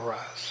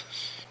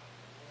arises.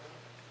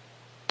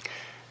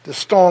 The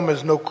storm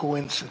is no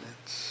coincidence.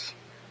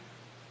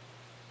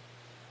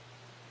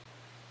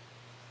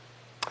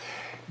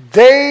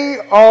 They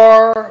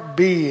are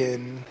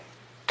being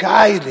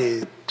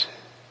guided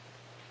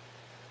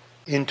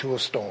into a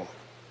storm.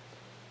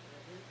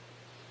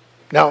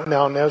 Now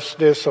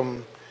there's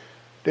some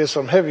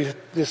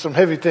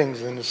heavy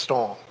things in the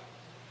storm.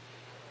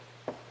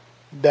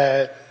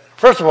 That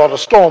first of all, the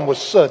storm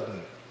was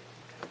sudden.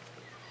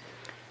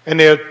 And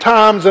there are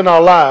times in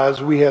our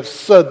lives we have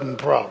sudden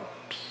problems.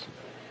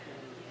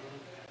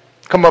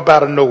 Come up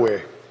out of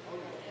nowhere.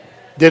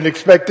 Didn't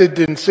expect it,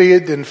 didn't see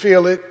it, didn't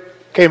feel it,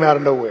 came out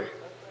of nowhere.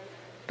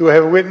 Do I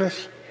have a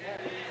witness?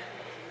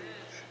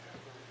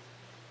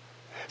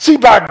 See,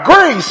 by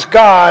grace,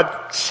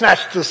 God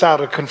snatched us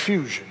out of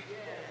confusion.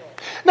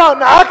 Now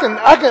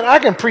I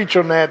can preach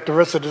on that the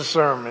rest of this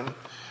sermon.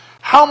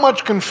 How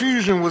much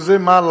confusion was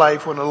in my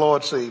life when the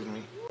Lord saved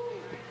me?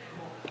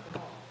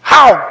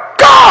 How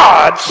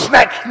God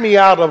snatched me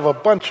out of a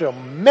bunch of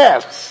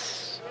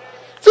mess.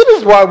 See, this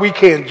is why we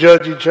can't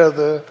judge each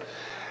other.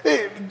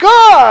 If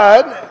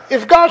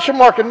God should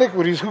mark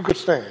iniquities, who could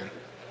stand?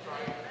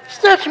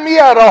 Snatched me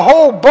out of a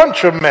whole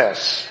bunch of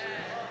mess.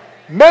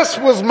 Mess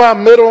was my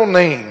middle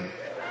name.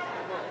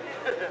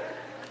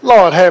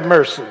 Lord have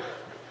mercy.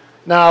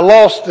 Now I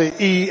lost the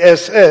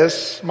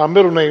ESS. My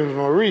middle name is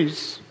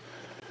Maurice.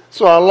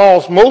 So I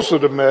lost most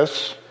of the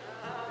mess,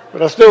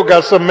 but I still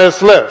got some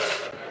mess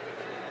left.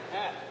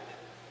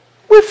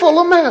 We're full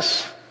of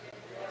mess.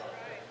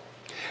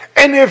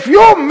 And if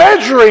your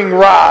measuring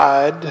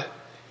rod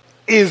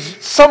is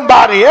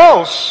somebody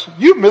else,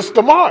 you missed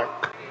the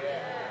mark.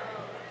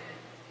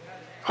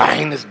 I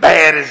ain't as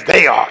bad as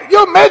they are.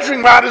 Your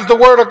measuring rod is the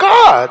word of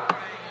God,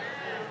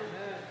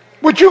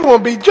 which you're going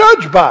to be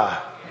judged by.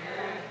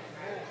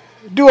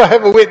 Do I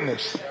have a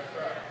witness?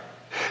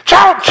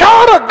 Child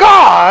of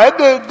God,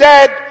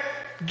 that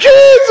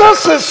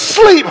Jesus is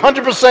asleep,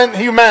 100%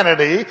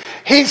 humanity.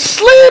 He's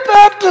asleep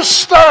at the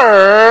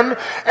stern,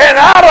 and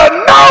out of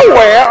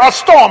nowhere, a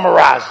storm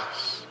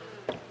arises.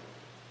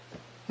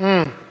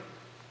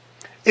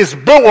 It's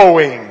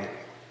billowing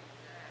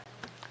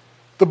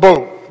the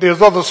boat.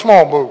 There's other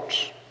small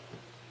boats.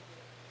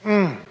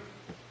 And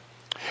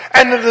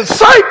the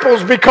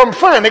disciples become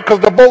frantic because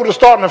the boat is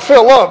starting to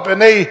fill up,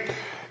 and they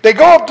They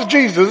go up to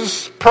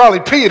Jesus, probably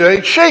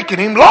Peter, shaking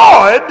him.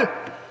 Lord,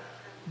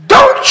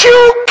 don't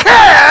you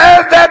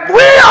care that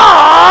we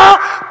are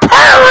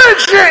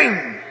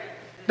perishing?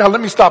 Now let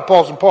me stop,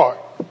 pause, and park.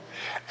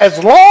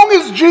 As long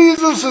as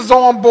Jesus is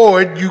on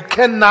board, you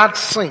cannot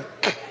sink.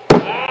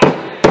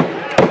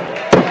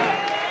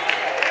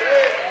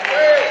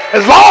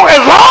 As long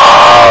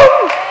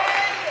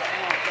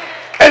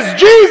as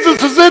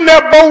Jesus is in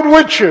that boat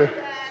with you,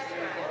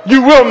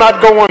 you will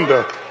not go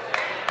under.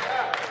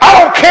 I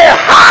don't care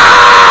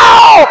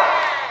how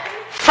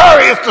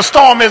furious the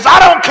storm is. I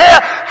don't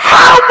care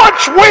how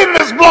much wind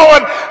is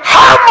blowing,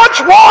 how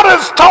much water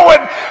is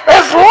towing.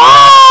 As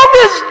long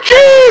as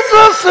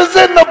Jesus is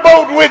in the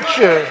boat with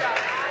you,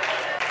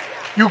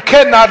 you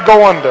cannot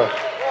go under.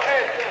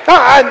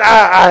 I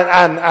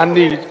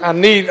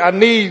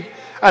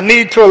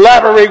need to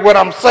elaborate what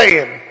I'm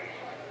saying.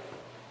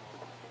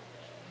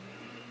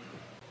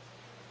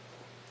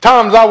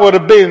 Times I would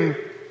have been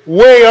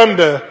way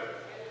under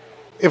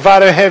if I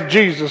didn't have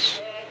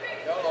Jesus.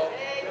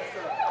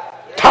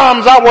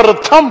 Times I would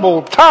have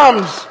tumbled.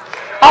 Times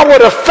I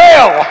would have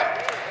fell.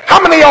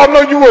 How many of y'all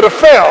know you would have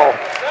fell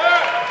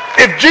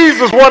if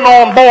Jesus wasn't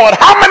on board?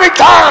 How many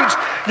times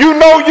you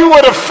know you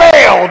would have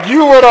failed?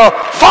 You would have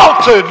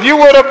faltered. You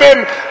would have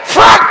been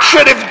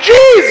fractured if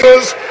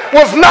Jesus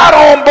was not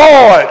on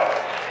board.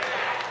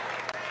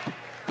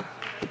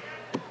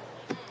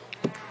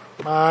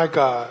 My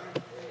God.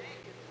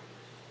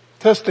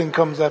 Testing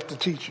comes after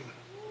teaching.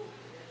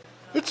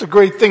 It's a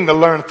great thing to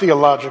learn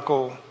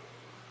theological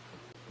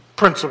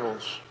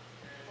principles,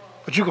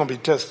 but you're going to be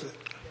tested.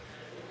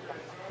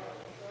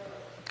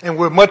 And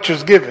where much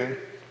is given,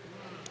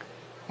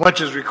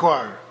 much is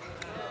required.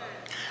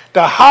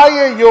 The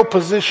higher your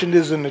position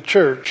is in the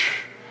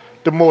church,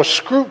 the more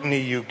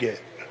scrutiny you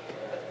get.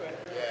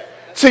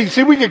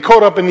 See, we get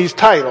caught up in these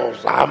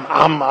titles.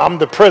 I'm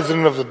the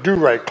president of the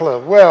Do-Right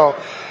Club. Well,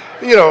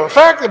 the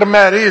fact of the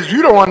matter is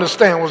you don't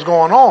understand what's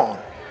going on.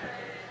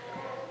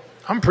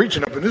 I'm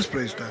preaching up in this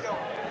place now.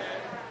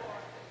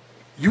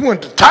 You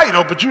want the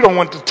title, but you don't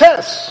want the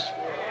test.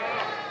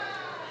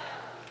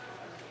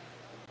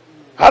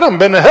 I done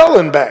been to hell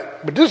and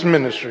back with this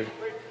ministry.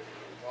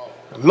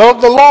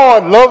 Love the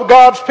Lord, love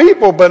God's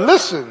people, but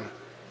listen,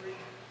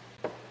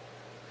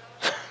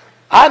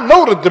 I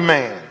know the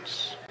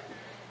demands.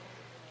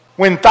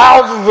 When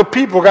thousands of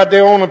people got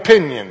their own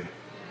opinion,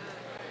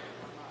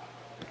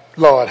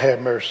 Lord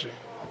have mercy.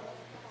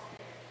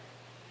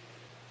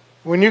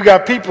 When you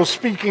got people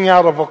speaking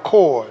out of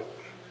accord,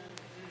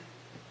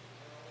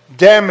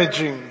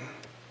 damaging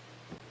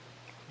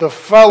the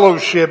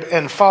fellowship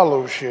and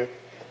fellowship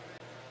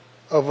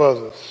of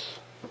others.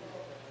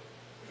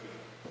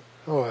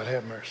 Lord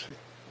have mercy.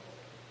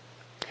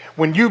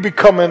 When you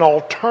become an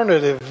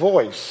alternative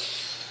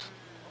voice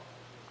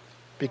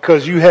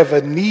because you have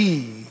a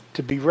need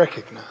to be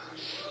recognized.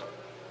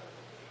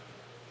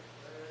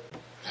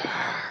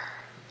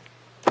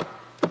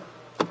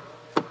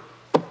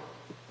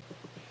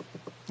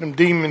 Them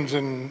demons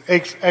in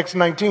Acts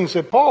 19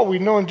 said, Paul, we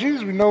know in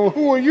Jesus, we know,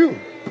 who are you?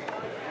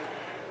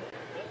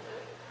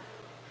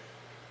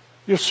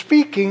 You're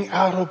speaking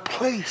out of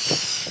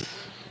place.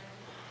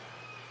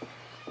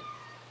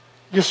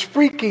 You're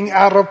speaking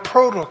out of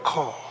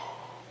protocol.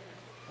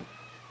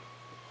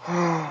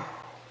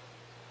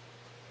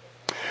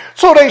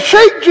 So they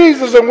shake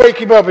Jesus and wake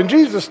him up, and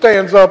Jesus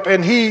stands up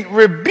and he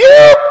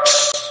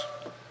rebukes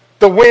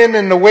the wind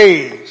and the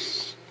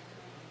waves.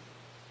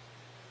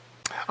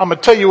 I'm going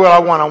to tell you what I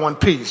want. I want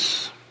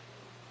peace.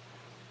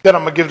 Then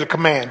I'm going to give the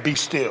command, be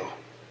still.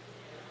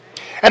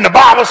 And the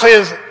Bible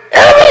says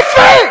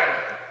everything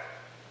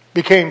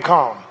became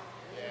calm.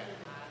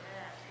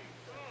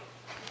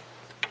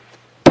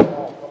 There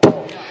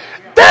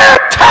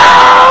are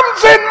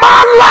times in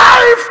my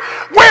life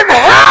when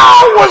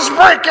hell was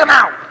breaking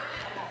out.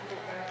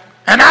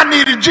 And I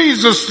needed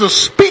Jesus to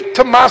speak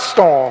to my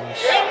storms.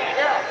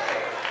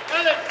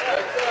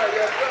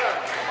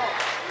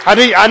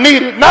 I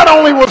needed, not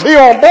only was he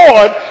on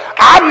board,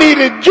 I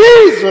needed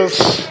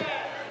Jesus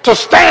to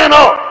stand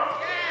up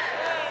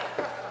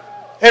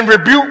and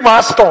rebuke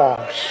my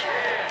storms.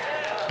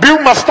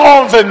 Rebuke my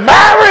storms in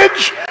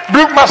marriage,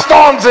 rebuke my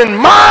storms in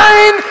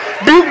mind,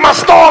 rebuke my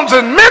storms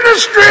in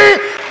ministry,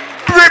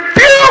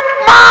 rebuke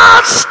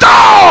my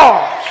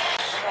storms.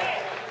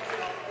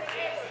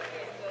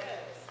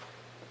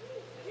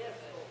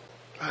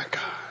 My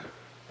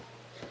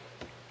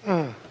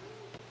God.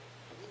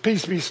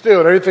 Peace be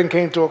still. Everything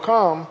came to a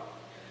calm.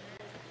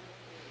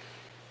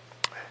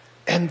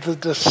 And the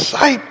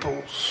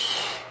disciples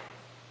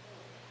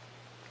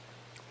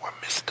were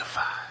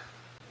mystified.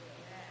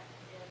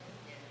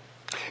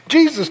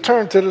 Jesus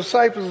turned to the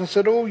disciples and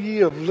said, "O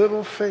ye of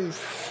little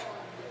faith."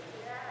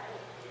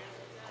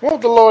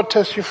 Won't the Lord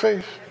test your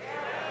faith?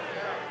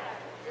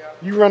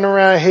 You run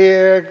around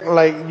here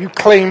like you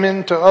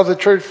claiming to other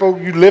church folk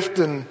you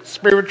lifting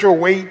spiritual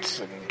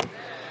weights and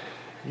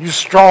you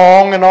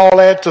strong and all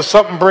that till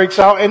something breaks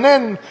out. And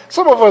then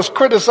some of us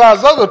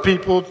criticize other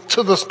people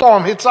till the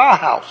storm hits our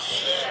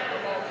house.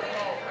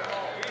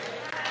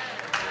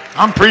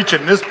 I'm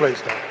preaching this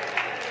place now.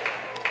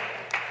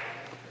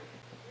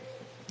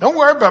 Don't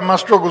worry about my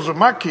struggles with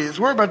my kids.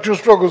 Worry about your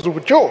struggles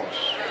with yours.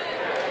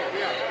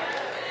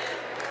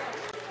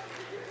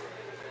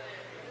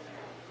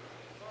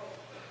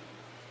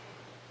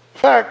 In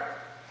fact,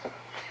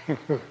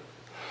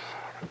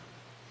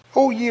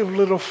 oh, ye of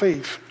little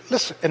faith.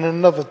 Listen, in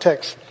another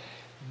text,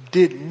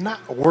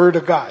 word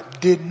of God,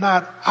 did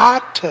not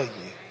I tell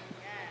you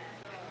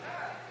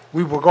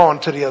we were going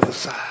to the other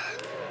side?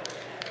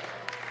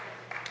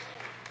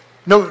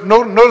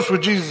 Notice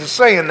what Jesus is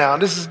saying now.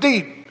 This is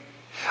deep.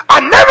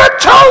 I never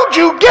told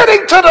you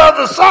getting to the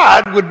other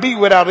side would be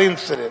without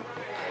incident.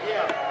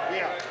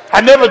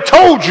 I never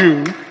told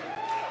you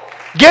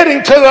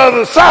getting to the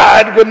other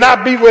side would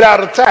not be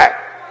without attack.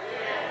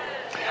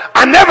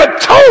 I never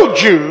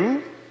told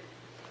you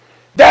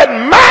that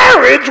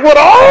marriage would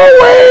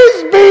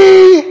always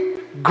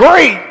be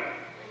great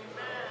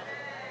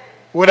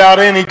without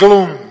any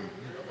gloom.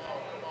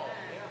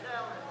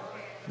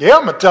 Yeah,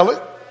 I'm going to tell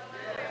it.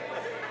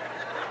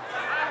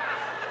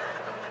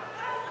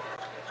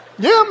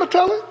 Yeah, I'm going to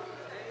tell it.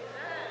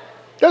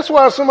 That's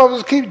why some of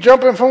us keep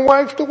jumping from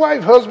wife to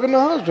wife, husband to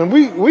husband.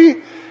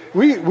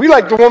 We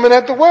like the woman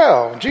at the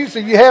well. Jesus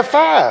said, you have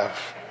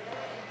 5.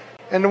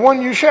 And the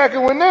one you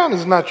shacking with now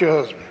is not your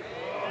husband.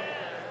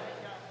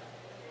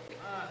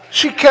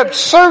 She kept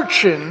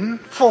searching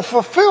for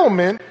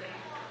fulfillment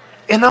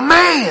in a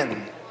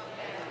man.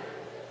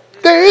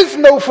 There is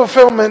no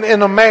fulfillment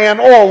in a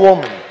man or a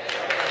woman.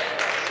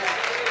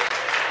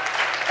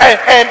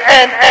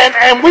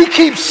 And we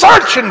keep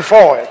searching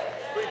for it.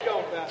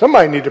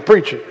 Somebody need to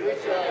preach it.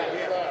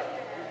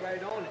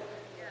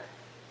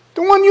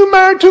 The one you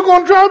married to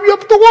gonna drive you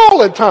up the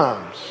wall at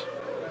times.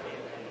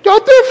 Y'all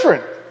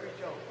different.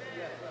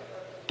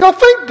 Y'all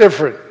think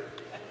different.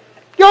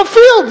 Y'all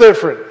feel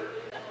different.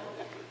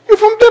 You're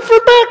from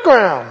different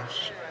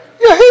backgrounds.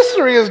 Your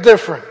history is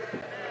different.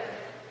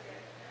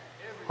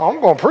 I'm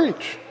gonna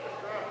preach.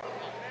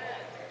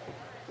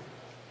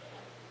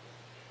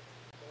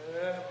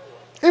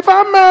 If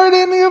I married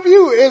any of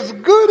you as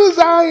good as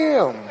I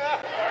am,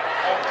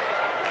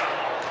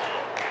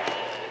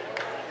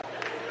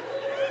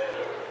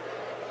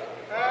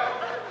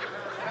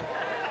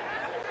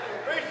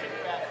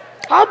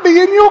 I'll be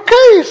in your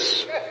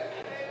case.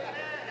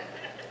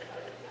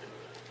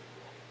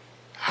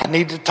 I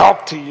need to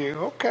talk to you.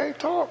 Okay,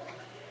 talk.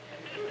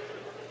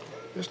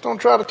 Just don't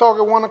try to talk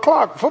at 1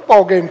 o'clock.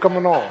 Football game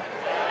coming on.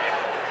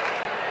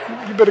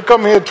 You better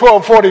come here at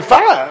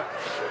 12:45.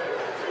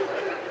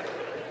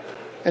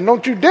 And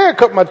don't you dare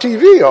cut my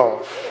TV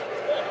off.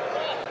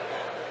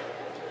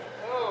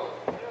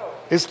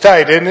 It's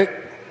tight, isn't it?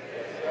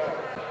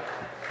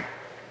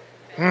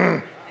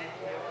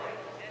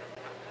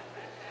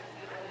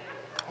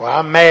 Well,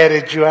 I'm mad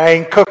at you. I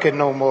ain't cooking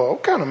no more.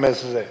 What kind of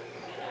mess is that?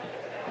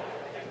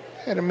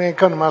 I had a man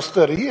come to my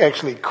study. He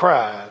actually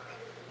cried.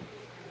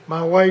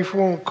 My wife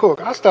won't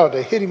cook. I started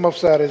to hit him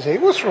upside his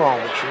head. What's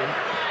wrong with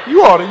you?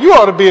 You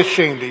ought to be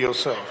ashamed of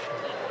yourself.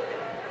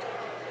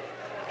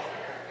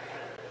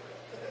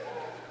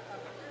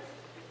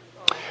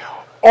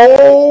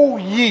 Oh,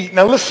 ye.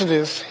 Now listen to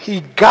this.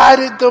 He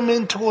guided them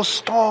into a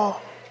storm.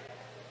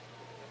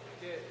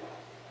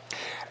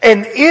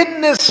 And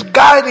in this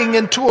guiding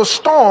into a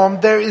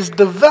storm, there is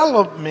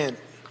development.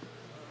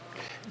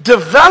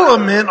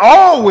 Development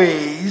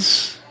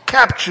always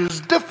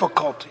captures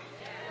difficulty.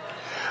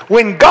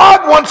 When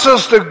God wants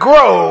us to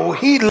grow,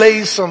 He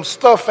lays some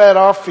stuff at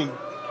our feet.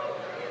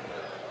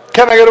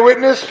 Can I get a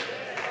witness?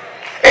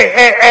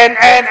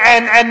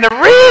 And the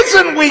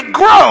reason we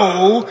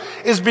grow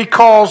is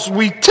because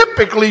we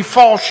typically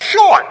fall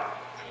short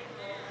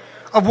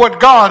of what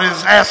God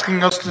is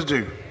asking us to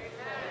do.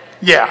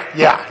 Yeah.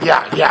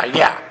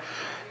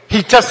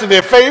 He tested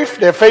their faith,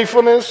 their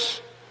faithfulness,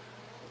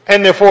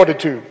 and their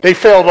fortitude. They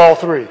failed all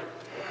 3.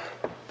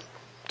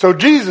 So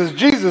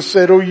Jesus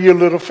said, oh, ye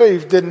little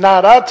faith, did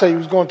not I tell you he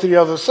was going to the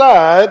other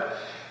side?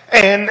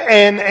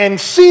 And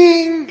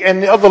seeing,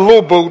 and the other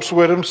little boats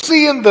with him,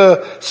 seeing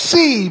the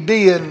sea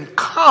being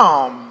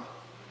calm,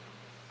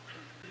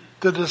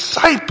 the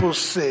disciples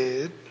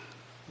said,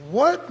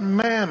 what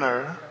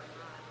manner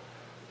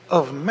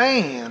of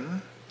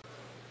man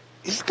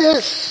is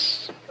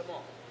this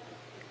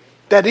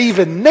that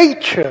even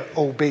nature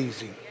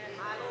obeys him?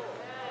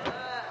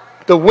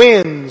 The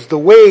winds, the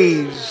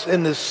waves,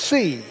 and the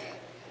sea.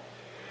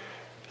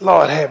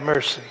 Lord have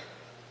mercy.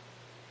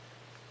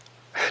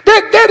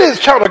 That is,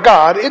 child of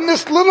God, in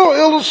this little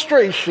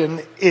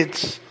illustration,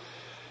 it's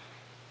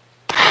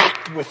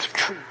packed with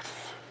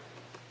truth.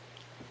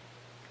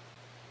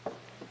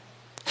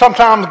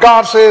 Sometimes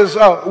God says,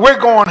 we're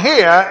going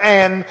here,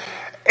 and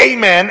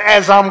amen,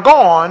 as I'm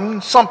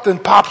gone, something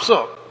pops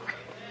up.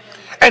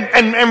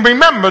 And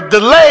remember,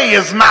 delay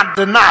is not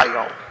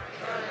denial.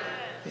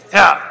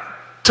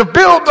 To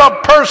build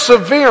up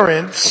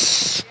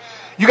perseverance,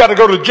 you got to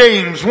go to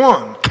James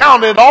 1.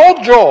 Count it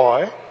all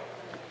joy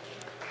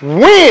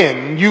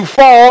when you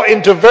fall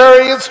into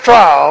various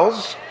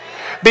trials,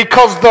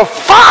 because the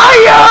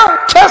fire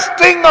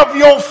testing of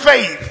your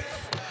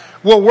faith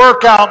will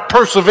work out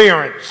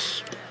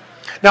perseverance.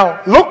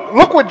 Now,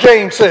 look what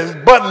James says.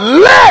 But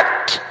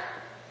let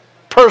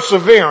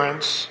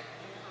perseverance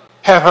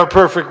have her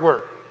perfect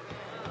work,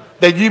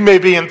 that you may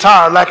be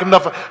entire, lacking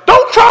nothing.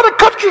 Don't try to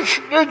cut your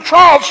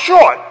trials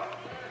short,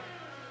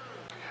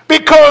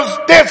 because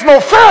there's no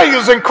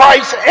failures in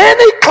Christ.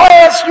 Any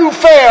class you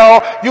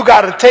fail, you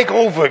got to take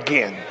over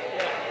again.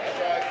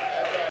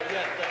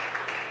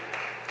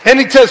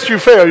 Any test you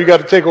fail, you got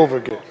to take over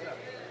again.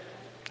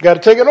 You got to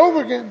take it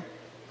over again.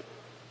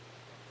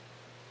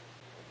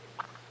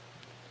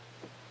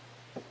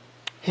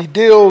 He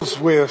deals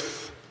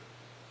with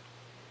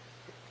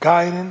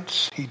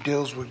guidance. He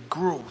deals with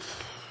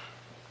growth.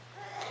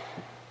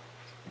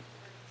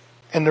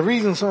 And the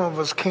reason some of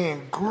us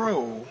can't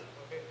grow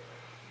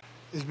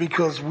is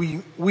because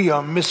we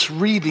are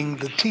misreading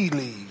the tea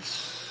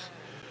leaves.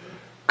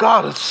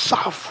 God is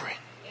sovereign.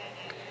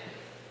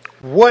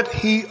 What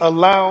he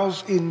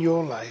allows in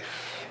your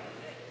life.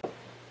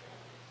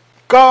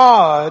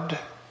 God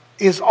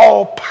is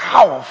all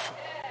powerful.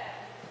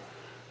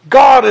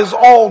 God is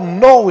all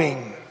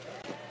knowing.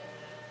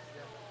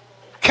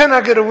 Can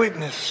I get a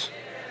witness?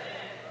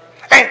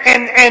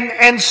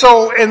 And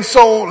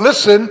so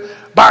listen,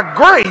 by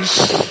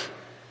grace,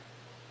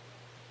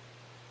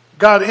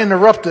 God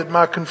interrupted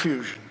my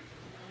confusion.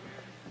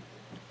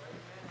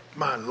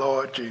 My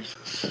Lord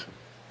Jesus.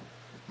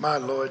 My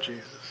Lord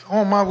Jesus.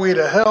 On my way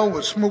to hell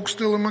with smoke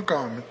still in my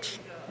garments.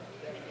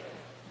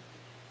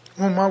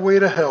 On my way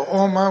to hell,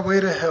 on my way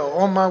to hell,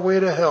 on my way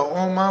to hell,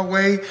 on my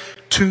way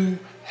to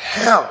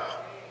hell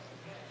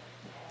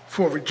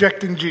for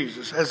rejecting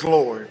Jesus as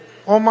Lord.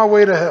 On my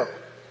way to hell.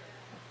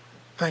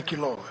 Thank you,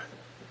 Lord.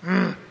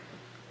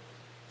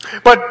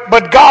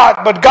 But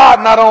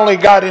God not only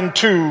got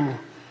into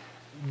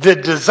the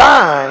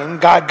design,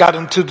 God got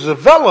into the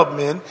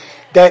development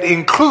that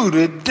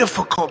included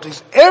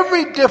difficulties.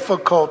 Every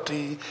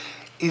difficulty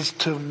is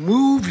to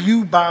move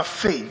you by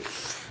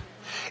faith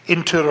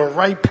into the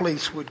right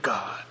place with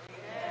God.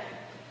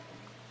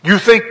 You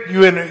think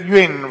you ain't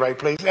in the right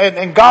place,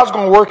 and God's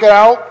going to work it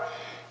out.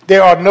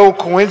 There are no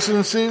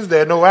coincidences.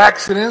 There are no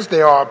accidents.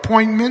 There are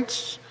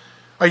appointments.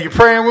 Are you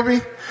praying with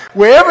me?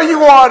 Wherever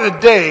you are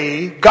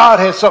today, God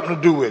has something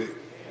to do with it.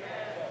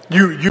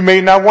 You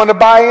may not want to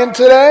buy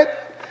into that.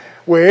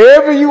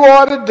 Wherever you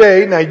are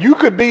today, now you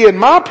could be in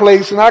my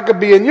place and I could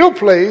be in your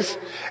place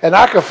and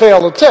I could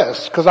fail a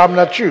test because I'm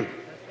not you.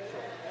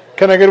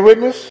 Can I get a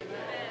witness?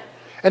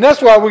 And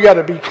that's why we got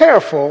to be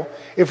careful.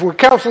 If we're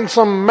counseling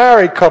some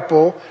married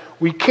couple,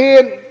 we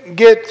can't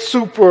get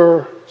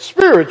super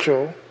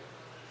spiritual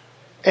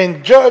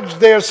and judge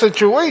their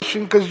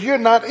situation because you're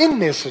not in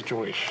their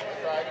situation.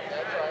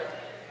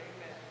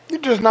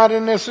 You're just not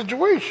in their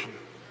situation.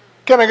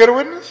 Can I get a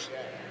witness?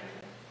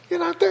 You're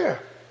not there.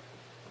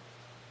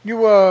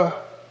 I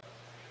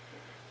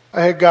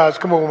had guys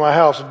come over to my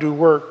house to do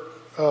work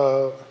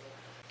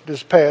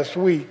this past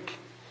week.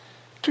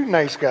 Two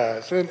nice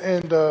guys,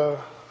 and a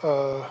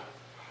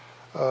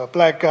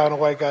black guy and a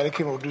white guy. They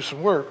came over to do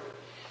some work,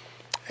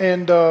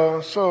 and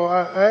so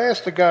I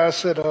asked the guy. I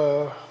said,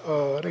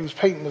 he was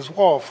painting this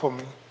wall for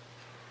me,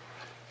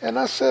 and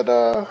I said,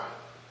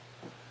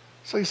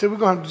 so he said, we're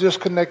going to have to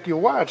disconnect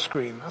your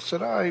widescreen. I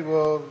said, all right,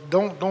 well,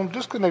 don't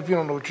disconnect if you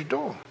don't know what you're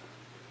doing.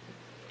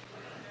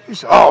 He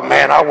said, oh,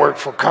 man, I worked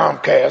for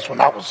Comcast when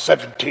I was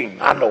 17.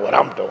 I know what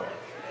I'm doing.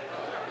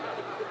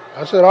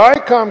 I said, all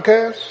right,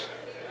 Comcast.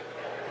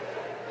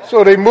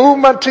 So they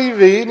moved my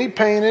TV, and he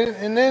painted it,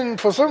 and then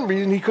for some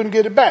reason he couldn't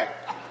get it back.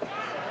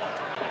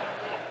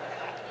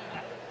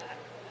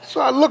 So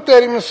I looked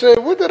at him and said,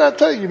 what did I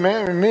tell you,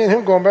 man? And me and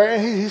him going back,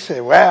 and he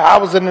said, well, I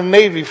was in the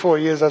Navy 4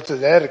 years. I said,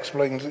 that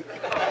explains it.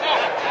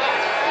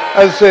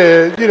 I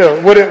said,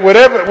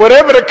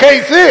 whatever the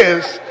case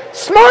is,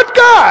 smart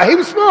guy. He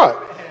was smart.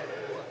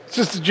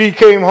 Sister G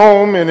came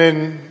home, and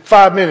in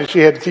 5 minutes, she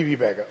had the TV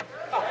back up.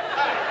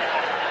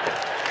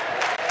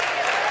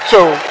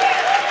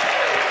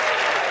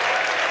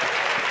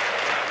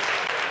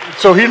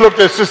 So he looked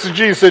at Sister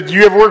G and said, do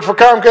you ever work for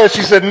Comcast?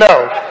 She said,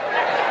 no.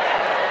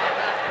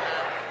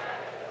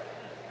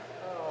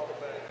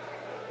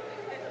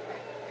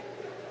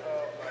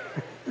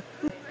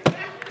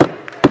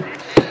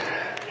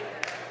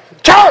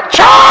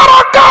 Child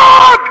of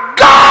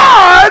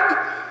God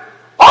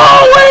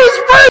always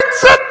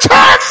brings a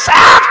test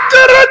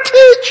after the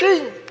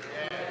teaching.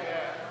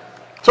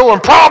 So when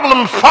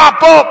problems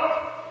pop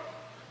up,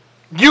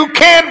 you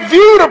can't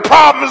view the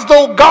problem as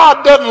though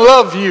God doesn't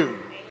love you.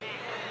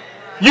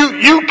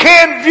 You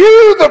can't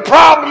view the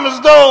problem as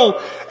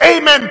though,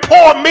 amen,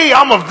 poor me,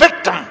 I'm a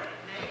victim.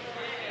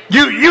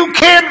 You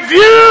can't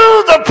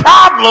view the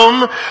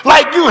problem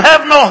like you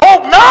have no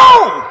hope.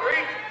 No!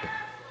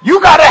 You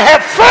got to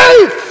have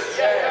faith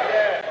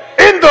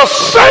in the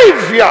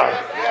Savior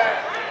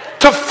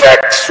to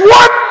fix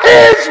what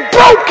is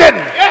broken.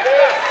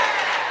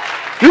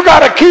 You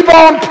got to keep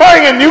on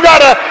praying. You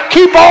got to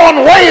keep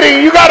on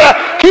waiting. You got to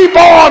keep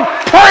on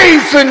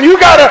praising. You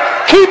got to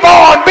keep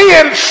on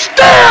being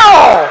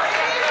still.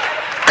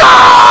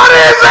 God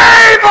is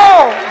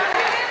able.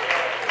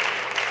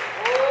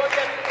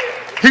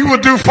 will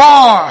do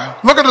far.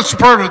 Look at the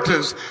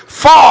superlatives.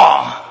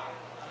 Far,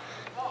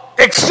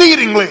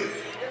 exceedingly,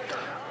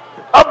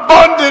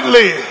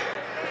 abundantly,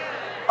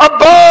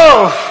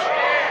 above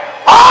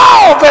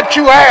all that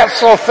you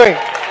ask or think,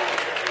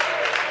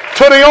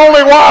 to the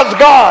only wise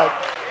God.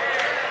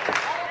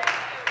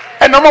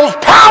 And the most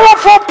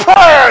powerful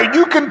prayer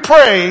you can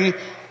pray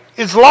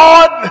is,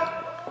 Lord,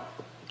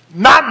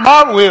 not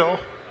my will,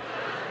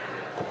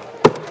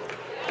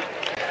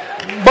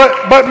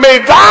 but may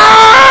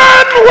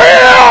thine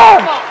will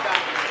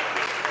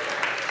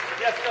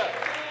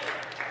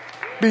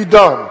be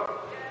done.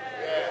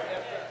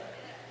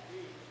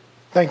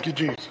 Thank you,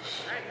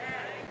 Jesus.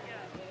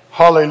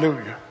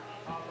 Hallelujah.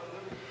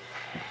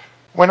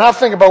 When I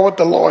think about what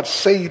the Lord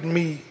saved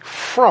me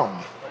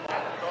from,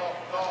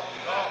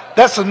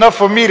 that's enough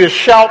for me to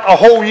shout a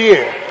whole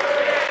year.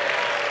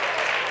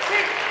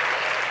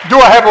 Do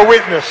I have a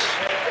witness?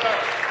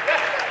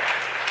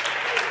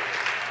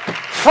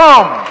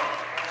 From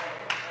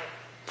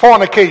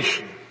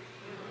fornication.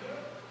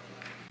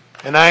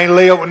 And I ain't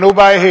lay up with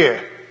nobody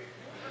here.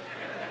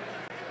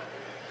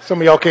 Some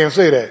of y'all can't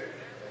say that.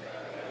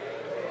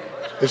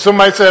 If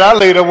somebody said I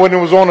laid up when it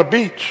was on the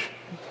beach.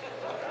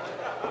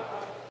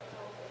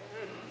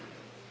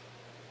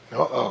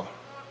 Uh-oh.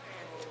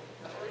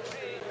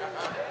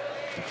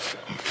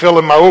 I'm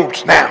filling my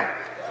oats now.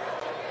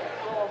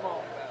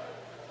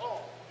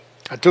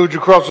 I told you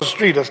across the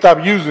street, I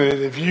stopped using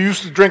it. If you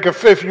used to drink a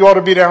fifth, you ought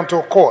to be down to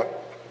a quart.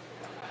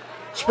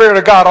 Spirit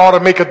of God ought to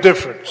make a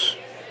difference.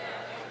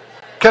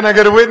 Can I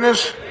get a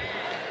witness?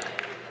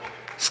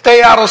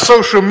 Stay out of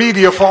social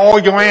media for all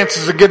your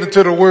answers and get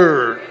into the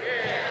Word.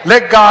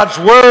 Let God's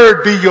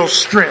Word be your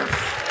strength.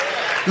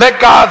 Let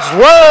God's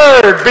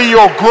Word be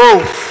your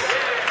growth.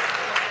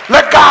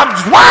 Let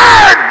God's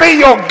Word be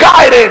your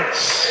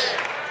guidance.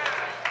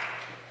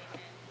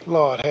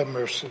 Lord, have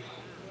mercy.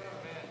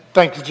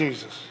 Thank you,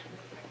 Jesus.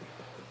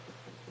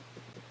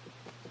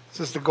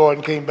 Sister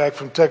Gordon came back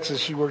from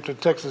Texas. She worked at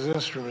Texas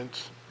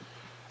Instruments.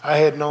 I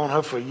had known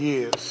her for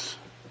years.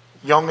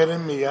 Younger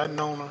than me, I'd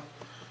known her.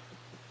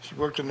 She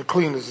worked in the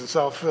cleaners in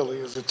South Philly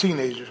as a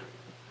teenager.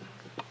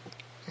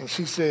 And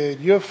she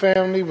said, your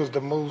family was the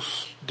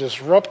most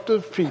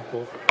disruptive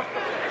people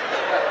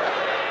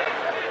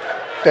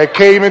that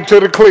came into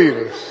the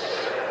cleaners.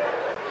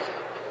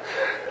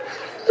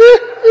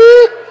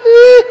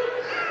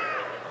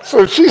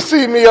 So she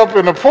see me up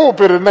in the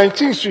pulpit at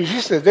 19th Street. She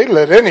said, they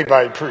let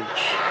anybody preach.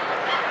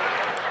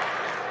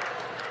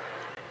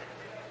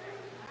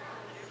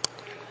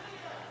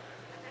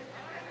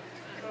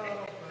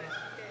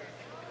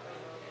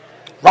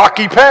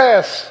 Rocky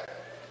Pass.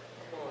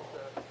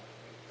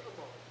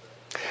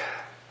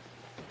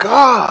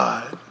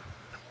 God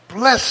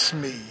bless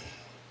me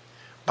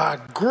by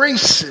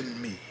gracing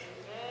me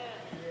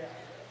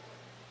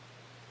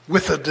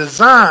with a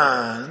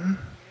design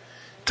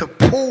to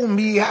pull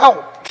me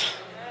out,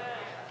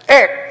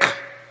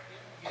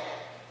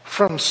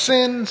 from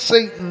sin,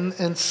 Satan,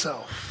 and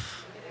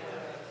self.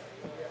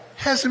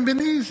 Hasn't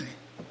been easy.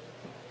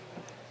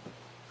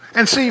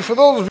 And see, for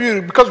those of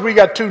you, because we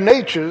got two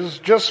natures,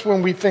 just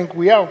when we think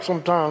we out,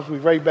 sometimes we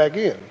right back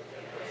in.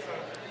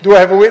 Do I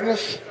have a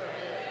witness?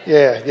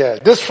 Yeah.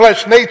 This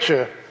flesh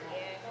nature,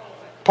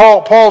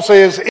 Paul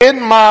says,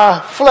 in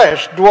my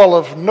flesh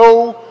dwelleth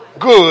no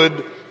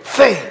good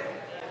thing.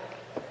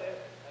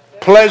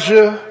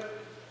 Pleasure,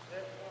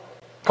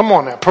 come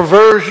on now,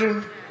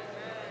 perversion,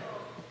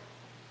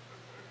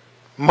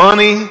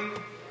 money,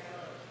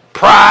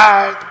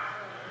 pride,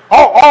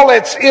 all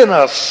that's in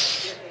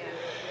us.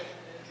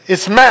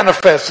 It's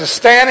manifest. It's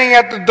standing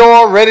at the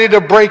door ready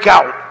to break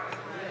out.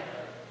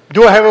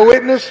 Do I have a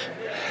witness?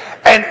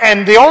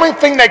 And the only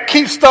thing that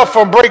keeps stuff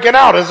from breaking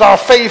out is our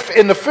faith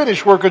in the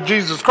finished work of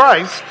Jesus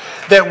Christ,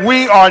 that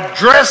we are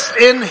dressed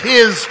in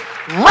his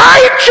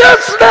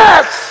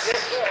righteousness.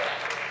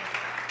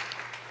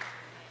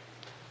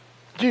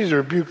 Jesus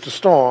rebuked the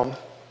storm.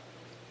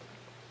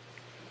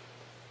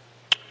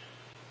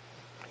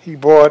 He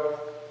brought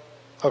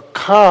a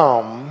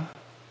calm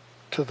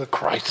to the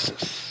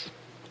crisis.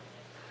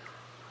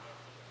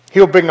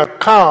 He'll bring a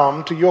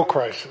calm to your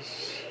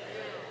crisis.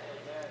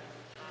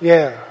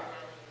 Yeah.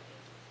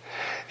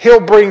 He'll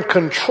bring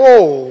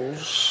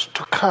controls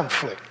to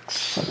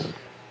conflicts.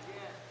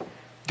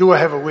 Do I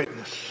have a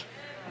witness?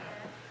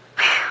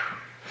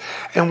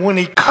 And when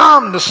he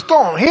calmed the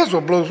storm, here's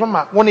what blows my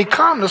mind. When he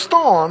calmed the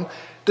storm,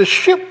 the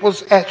ship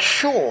was at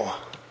shore.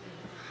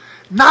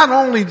 Not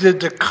only did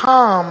the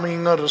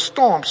calming of the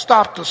storm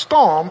stop the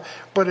storm,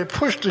 but it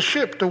pushed the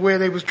ship to where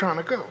they was trying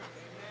to go.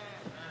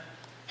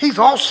 He's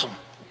awesome.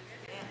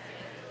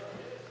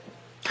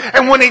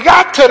 And when he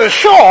got to the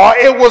shore,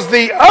 it was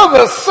the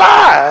other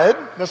side.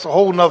 That's a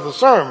whole nother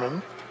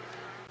sermon.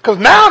 Because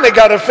now they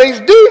got to face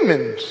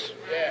demons.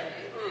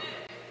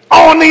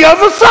 On the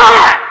other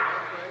side.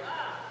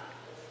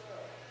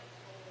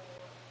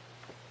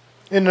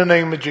 In the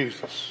name of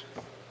Jesus.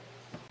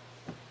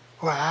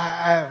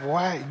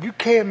 Why? You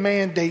can't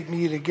mandate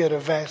me to get a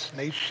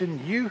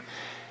vaccination.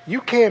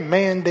 You can't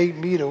mandate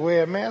me to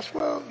wear a mask.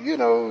 Well,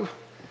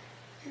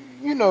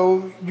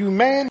 you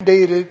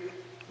mandated,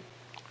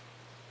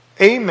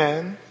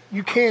 amen,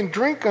 you can't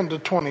drink under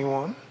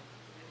 21.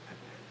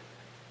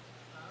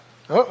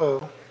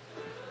 Uh-oh.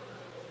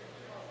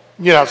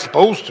 You're not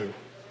supposed to.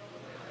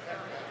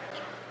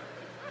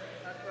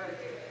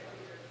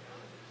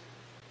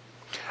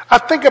 I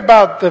think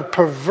about the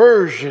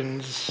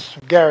perversions,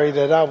 Gary,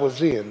 that I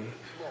was in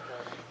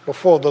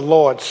before the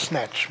Lord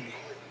snatched me.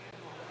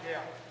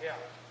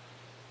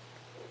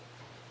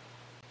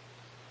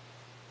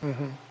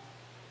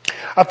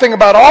 I think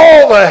about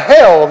all the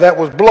hell that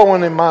was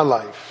blowing in my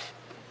life.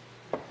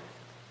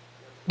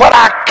 But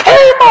I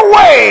came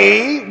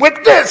away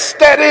with this,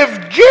 that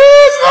if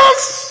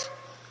Jesus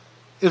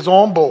is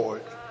on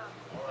board,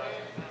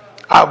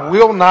 I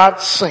will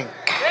not sink.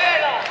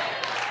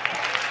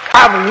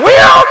 I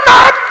will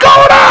not go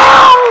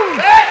down.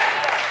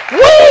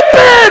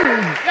 Weeping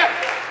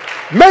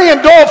may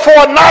endure for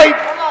a night,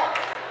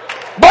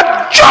 but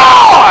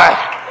joy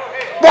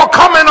will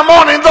come in the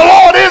morning. The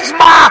Lord is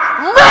my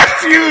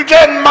refuge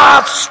and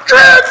my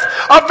strength,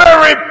 a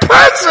very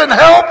present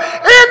help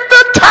in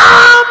the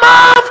time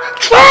of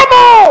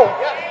trouble.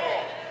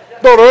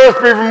 Though the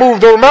earth be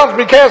removed, though the mountains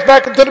be cast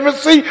back into the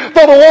Mississippi,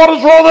 though the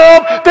waters roll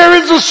up, there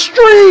is a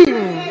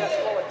stream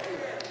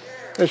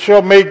that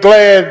shall make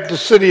glad the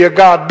city of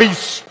God. Be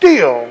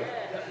still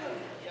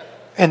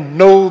and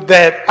know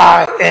that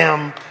I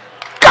am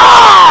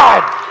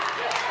God.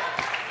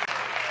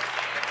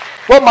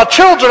 Well, my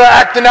children are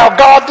acting out.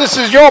 God, this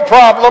is your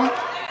problem.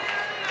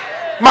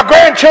 My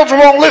grandchildren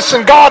won't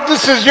listen. God,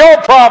 this is your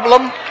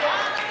problem.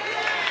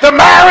 The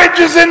marriage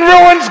is in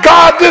ruins.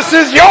 God, this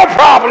is your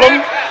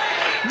problem.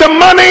 The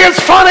money is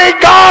funny.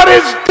 God,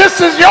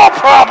 this is your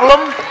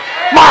problem.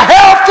 My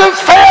health is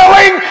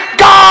failing.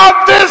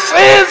 God, this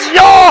is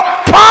your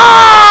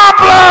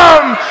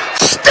problem.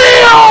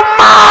 Still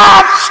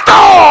my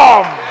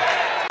storm.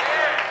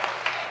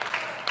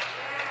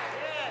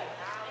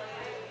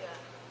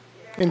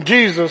 And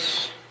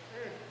Jesus,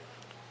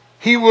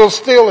 he will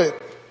still it.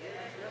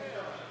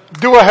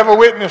 Do I have a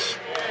witness?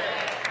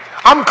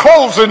 I'm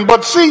closing,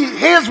 but see,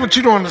 here's what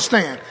you don't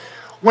understand.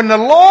 When the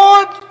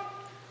Lord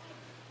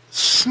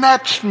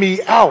snatched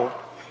me out,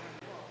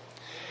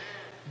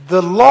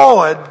 the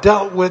Lord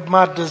dealt with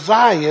my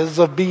desires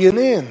of being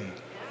in.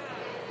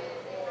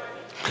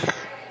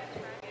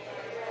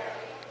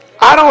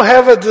 I don't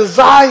have a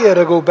desire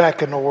to go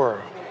back in the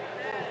world.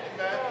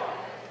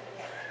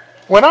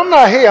 When I'm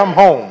not here, I'm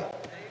home.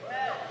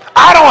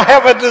 I don't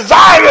have a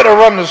desire to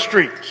run the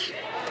streets.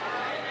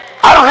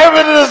 I don't have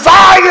a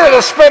desire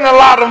to spend a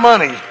lot of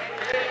money.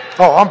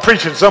 Oh, I'm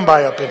preaching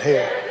somebody up in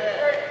here.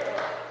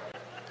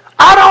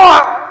 I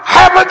don't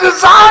have a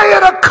desire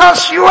to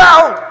cuss you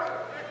out.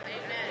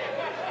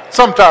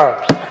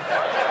 Sometimes.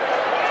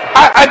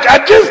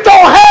 I just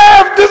don't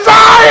have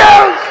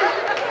desires.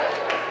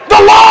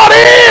 The Lord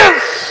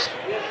is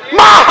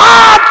my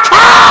high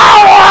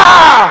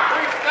tower.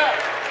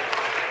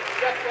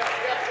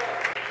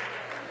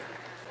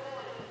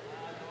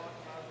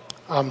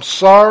 I'm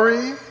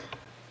sorry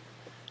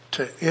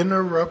to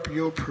interrupt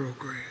your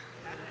program,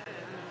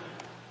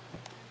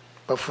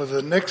 but for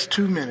the next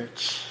 2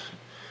 minutes,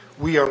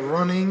 we are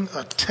running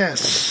a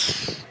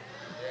test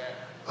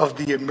of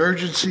the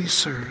emergency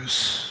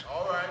service.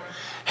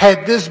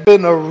 Had this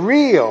been a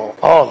real,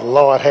 oh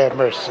Lord have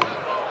mercy.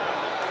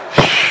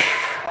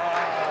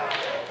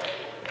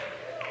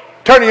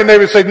 Turn to your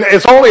neighbor and say,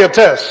 it's only a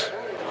test.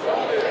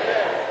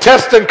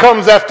 Testing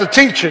comes after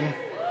teaching.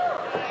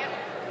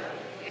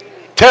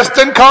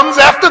 Testing comes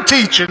after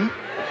teaching.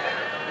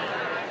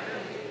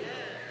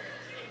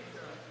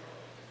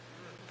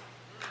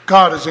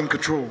 God is in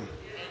control.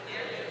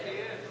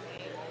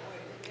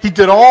 He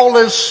did all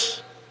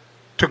this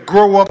to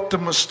grow up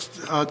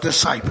the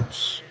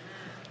disciples,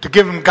 to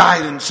give them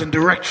guidance and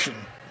direction,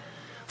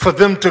 for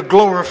them to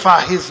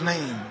glorify his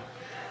name.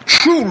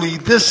 Truly,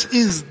 this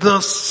is the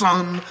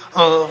Son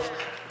of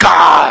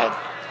God.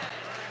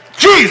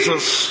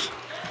 Jesus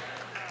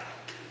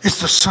is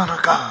the Son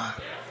of God.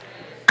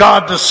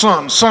 God the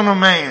Son, Son of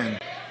Man,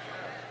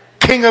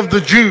 King of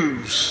the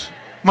Jews,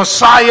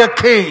 Messiah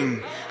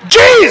King.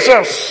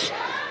 Jesus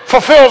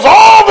fulfills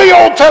all the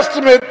Old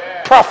Testament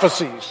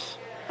prophecies.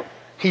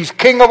 He's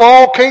King of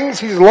all kings.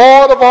 He's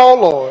Lord of all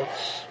lords.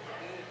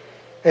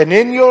 And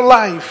in your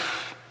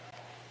life,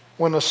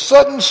 when a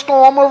sudden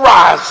storm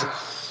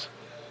arises,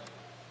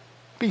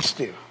 be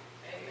still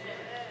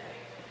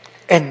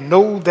and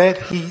know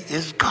that he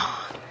is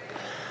God.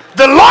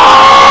 The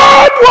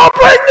Lord will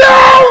bring you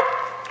out.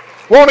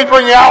 Won't he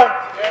bring you out?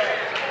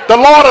 The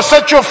Lord will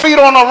set your feet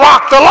on a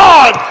rock. The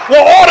Lord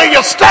will order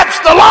your steps.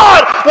 The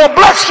Lord will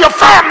bless your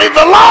family.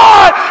 The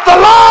Lord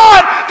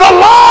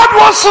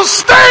will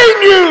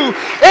sustain you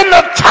in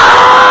the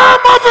time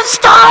of the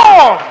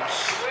storms.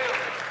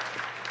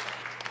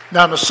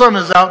 Now the sun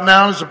is out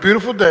now. It's a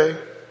beautiful day.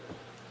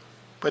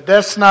 But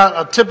that's not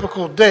a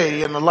typical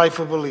day in the life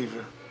of a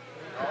believer.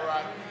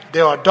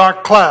 There are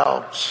dark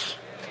clouds.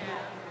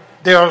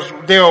 There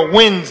are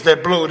winds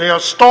that blow. There are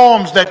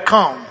storms that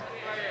come.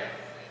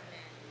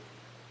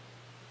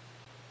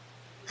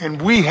 And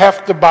we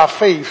have to, by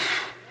faith,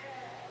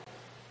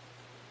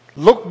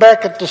 look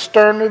back at the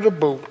stern of the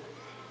boat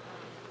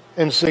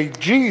and say,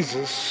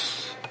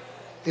 Jesus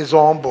is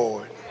on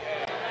board.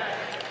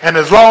 And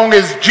as long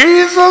as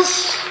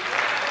Jesus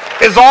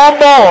is on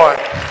board,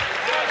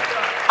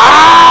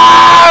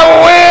 I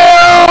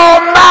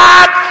will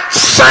not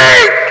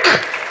sink.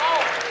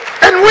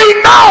 And we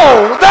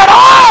know that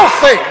all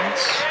things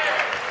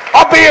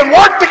are being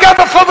worked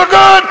together for the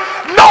good.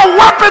 No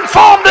weapon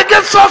formed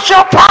against us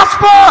shall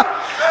prosper.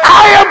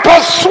 I am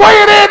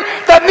persuaded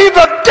that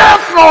neither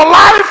death, nor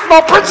life, nor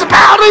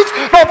principalities,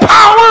 nor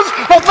powers,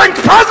 nor things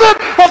present,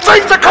 nor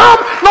things to come,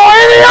 nor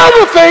any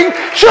other thing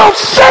shall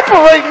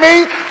separate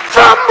me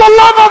from the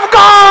love of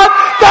God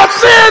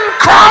that's in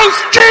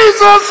Christ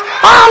Jesus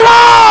our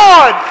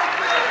Lord.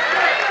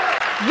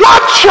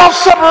 What shall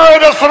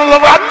separate us from the love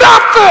of God?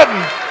 Nothing.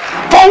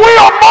 For we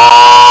are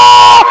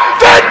more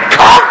than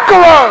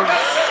conquerors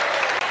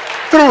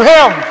through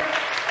Him.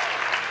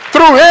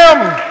 Through Him.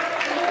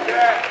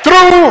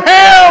 Through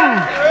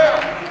Him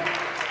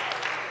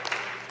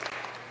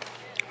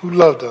who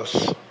loved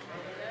us.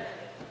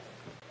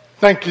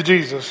 Thank you,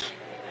 Jesus.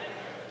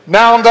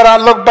 Now that I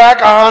look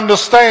back, I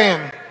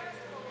understand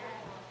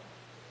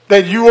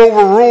that you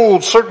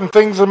overruled certain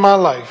things in my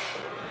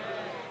life.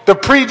 The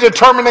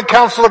predetermined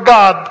counsel of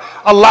God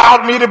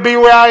allowed me to be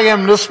where I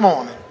am this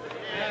morning.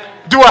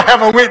 Do I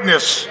have a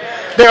witness?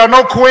 There are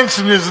no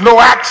coincidences, no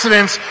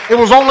accidents. It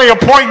was only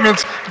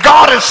appointments.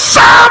 God is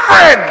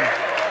sovereign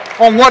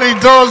on what He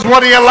does,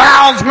 what He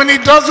allows, when He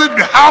does it,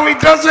 how He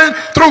does it,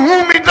 through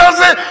whom He does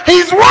it.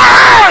 He's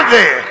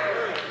worthy.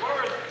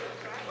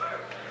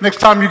 Next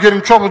time you get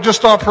in trouble, just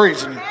start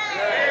praising Him.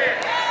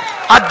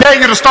 I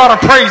dare you to start a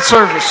praise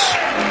service.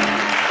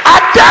 I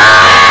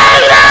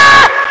dare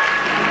you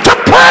to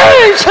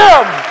praise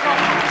Him.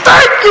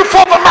 Thank you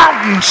for the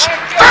mountains.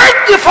 Thank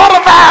you for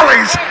the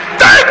valleys.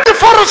 Thank you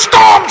for the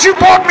storms you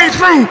brought me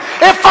through.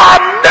 If I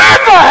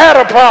never had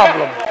a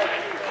problem,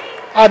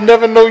 I'd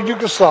never know you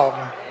could solve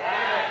them.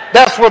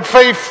 That's what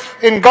faith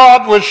in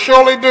God will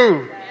surely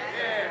do.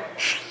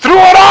 Through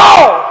it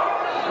all,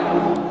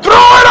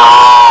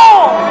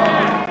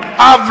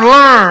 I've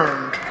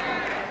learned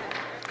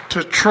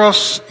to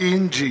trust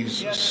in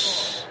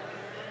Jesus.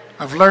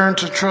 I've learned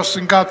to trust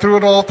in God. Through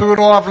it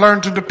all, I've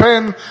learned to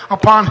depend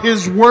upon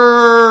His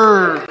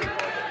word.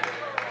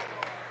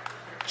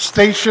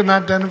 Station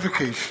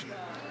identification.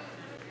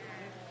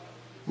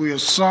 We are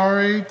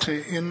sorry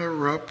to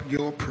interrupt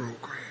your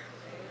program.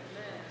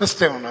 Let's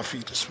stay on our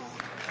feet this morning.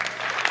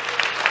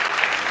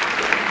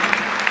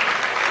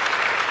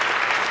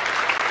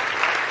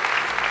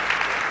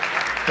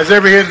 As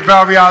every head is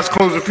bowed, every eyes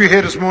closed, if you're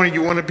here this morning,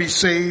 you want to be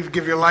saved,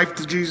 give your life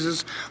to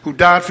Jesus, who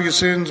died for your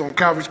sins on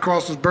Calvary's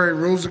cross, was buried,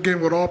 rose again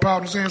with all power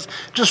in His hands,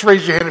 just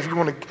raise your hand if you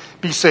want to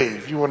be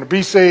saved. You want to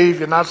be saved,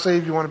 you're not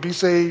saved, you want to be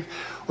saved,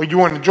 or you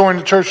want to join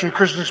the church and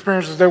Christian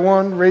experience. Is there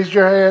one? Raise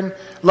your hand.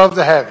 Love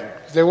to have you.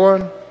 Is there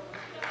one?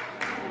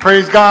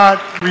 Praise God.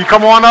 Will you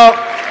come on up?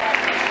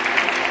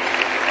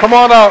 Come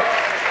on up.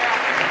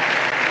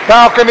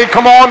 Balcony,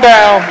 come on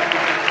down.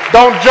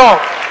 Don't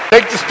jump.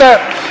 Take the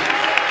steps.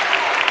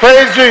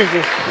 Praise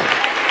Jesus.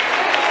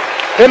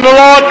 Isn't the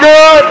Lord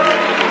good?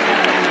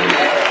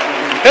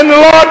 Isn't the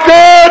Lord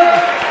good?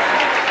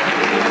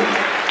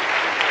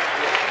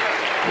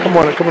 Come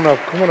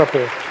on up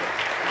here.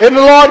 Isn't the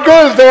Lord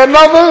good? Is there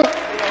another?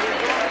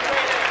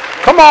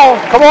 Come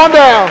on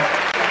down.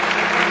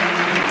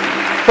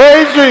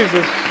 Praise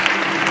Jesus.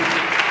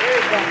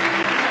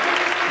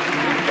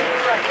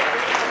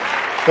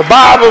 The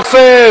Bible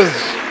says,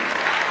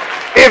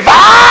 if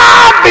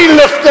I be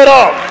lifted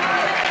up,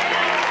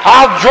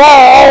 I'll draw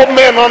all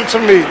men unto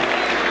me.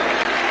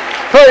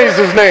 Praise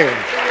His name.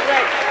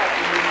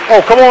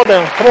 Oh, come on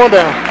down. Come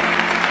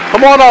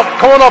on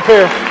up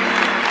here.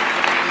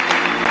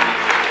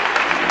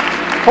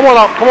 Come on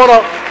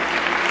up.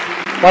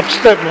 Watch your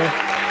step, man.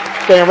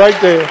 Stand right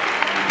there.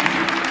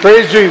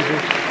 Praise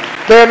Jesus.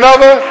 There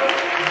another?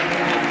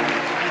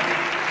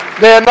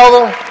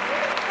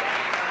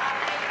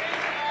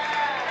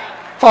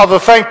 Father,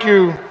 thank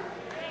you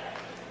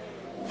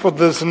for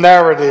this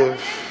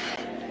narrative,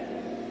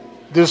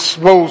 this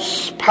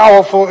most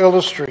powerful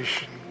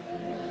illustration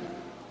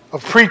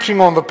of preaching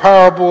on the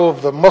parable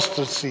of the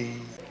mustard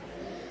seed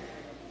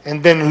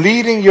and then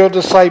leading your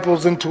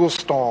disciples into a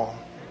storm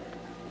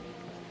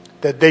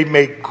that they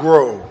may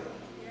grow,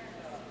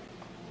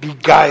 be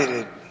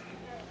guided,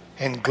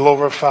 and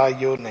glorify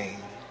your name.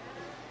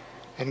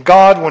 And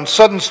God, when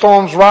sudden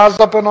storms rise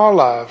up in our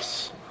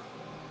lives,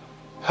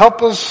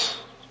 help us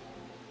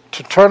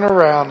to turn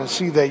around and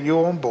see that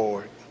you're on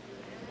board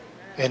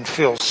and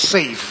feel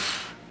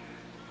safe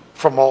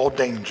from all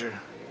danger.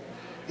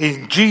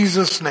 In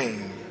Jesus'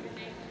 name,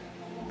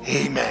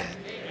 amen.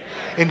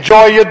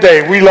 Enjoy your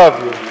day. We love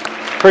you.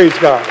 Praise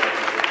God.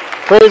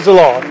 Praise the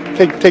Lord.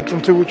 Take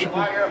them to what you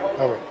can.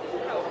 All right.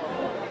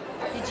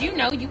 Did you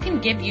know you can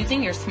give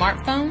using your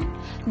smartphone?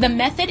 The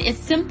method is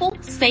simple,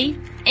 safe,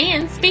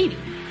 and speedy.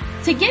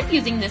 To give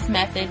using this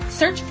method,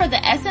 search for the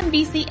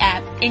SMBC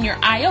app in your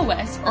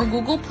iOS or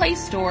Google Play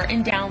Store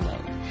and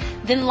download.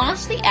 Then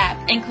launch the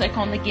app and click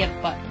on the Give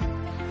button.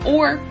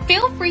 Or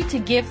feel free to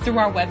give through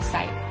our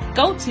website.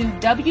 Go to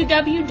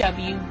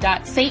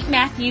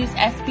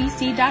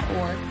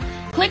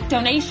www.stmatthewsfbc.org, click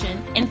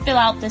Donation, and fill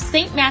out the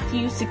St.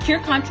 Matthews Secure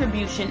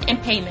Contribution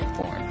and Payment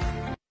form.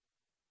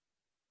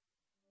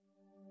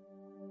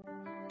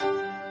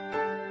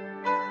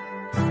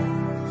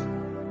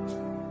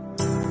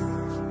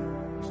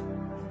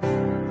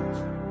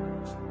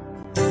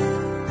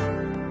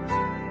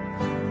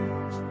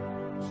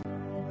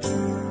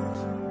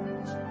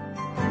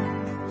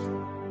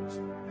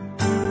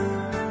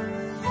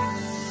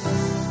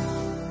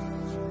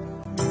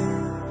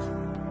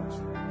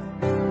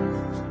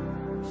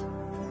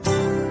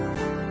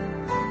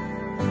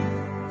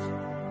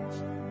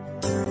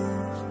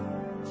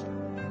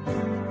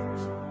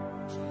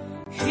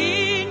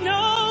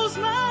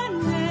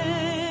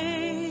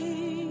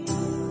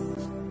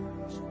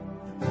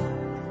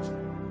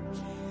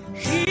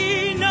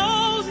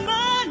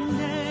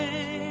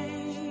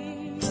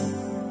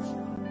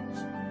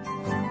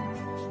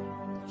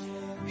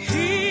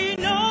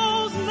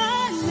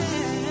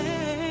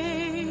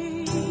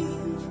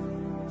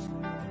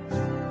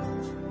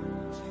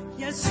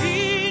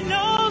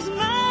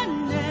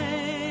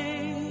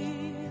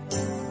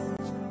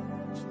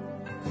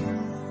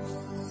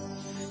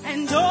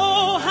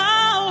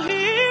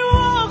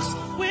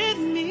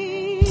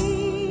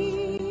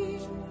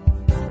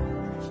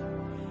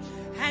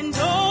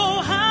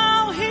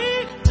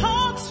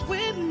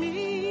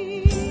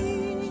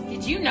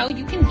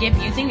 You can give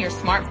using your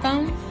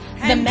smartphone?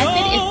 The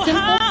method is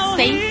simple,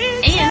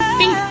 safe, and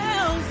speedy.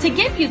 To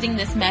give using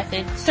this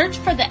method, search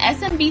for the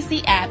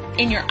SMBC app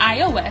in your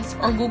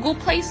iOS or Google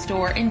Play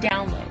Store and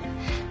download.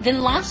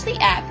 Then launch the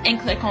app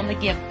and click on the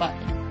Give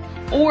button.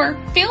 Or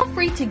feel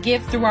free to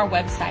give through our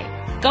website.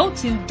 Go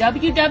to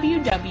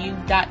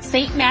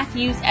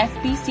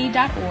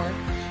www.stmatthewsfbc.org,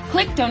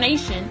 click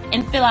Donation,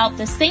 and fill out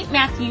the St.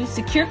 Matthews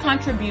Secure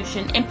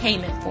Contribution and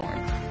Payment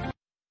form.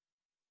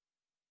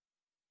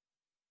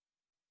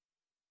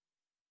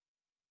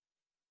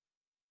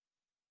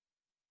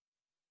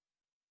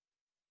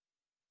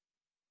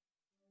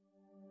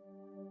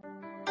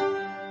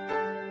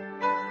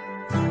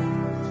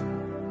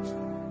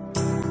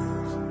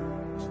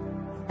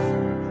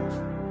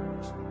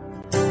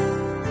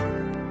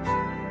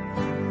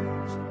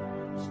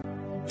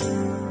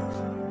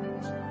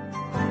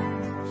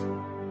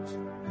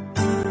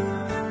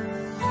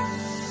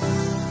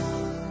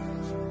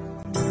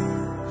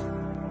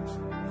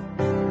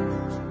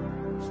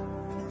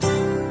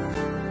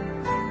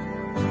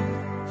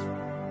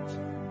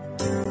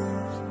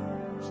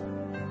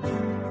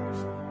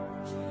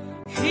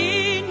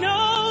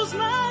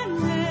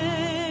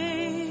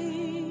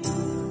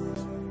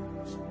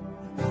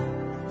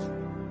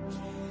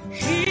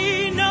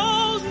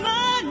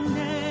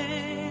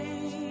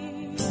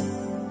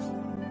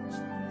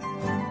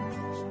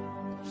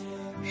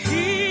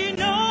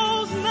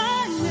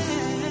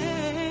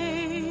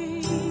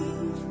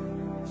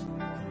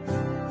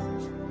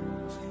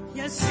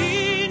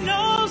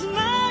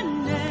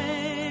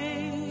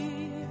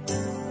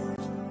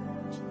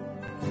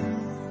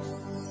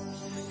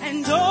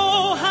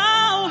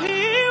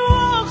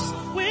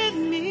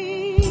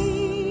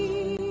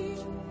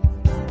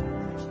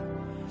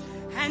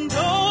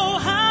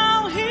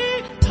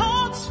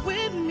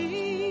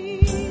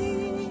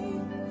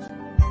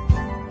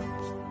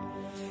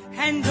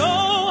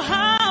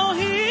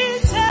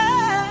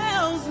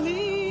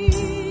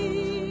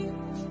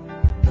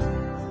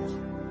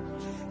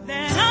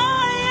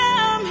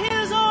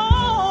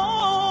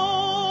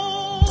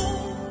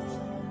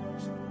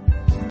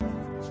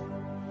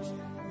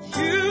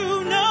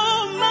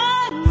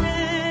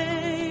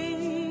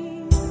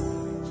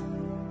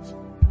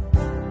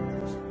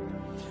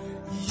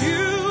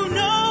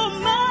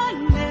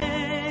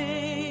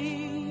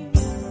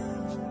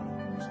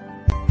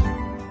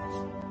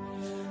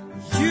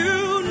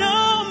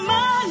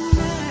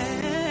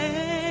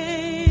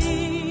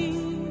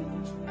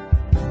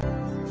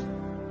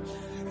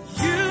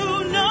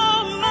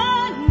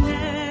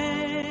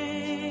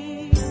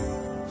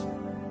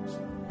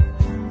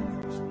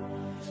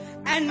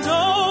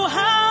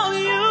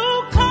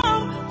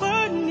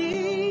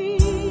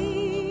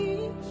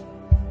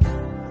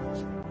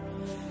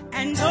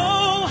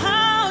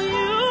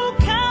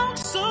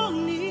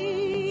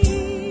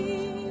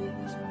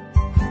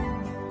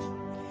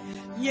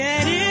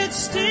 Yet it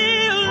still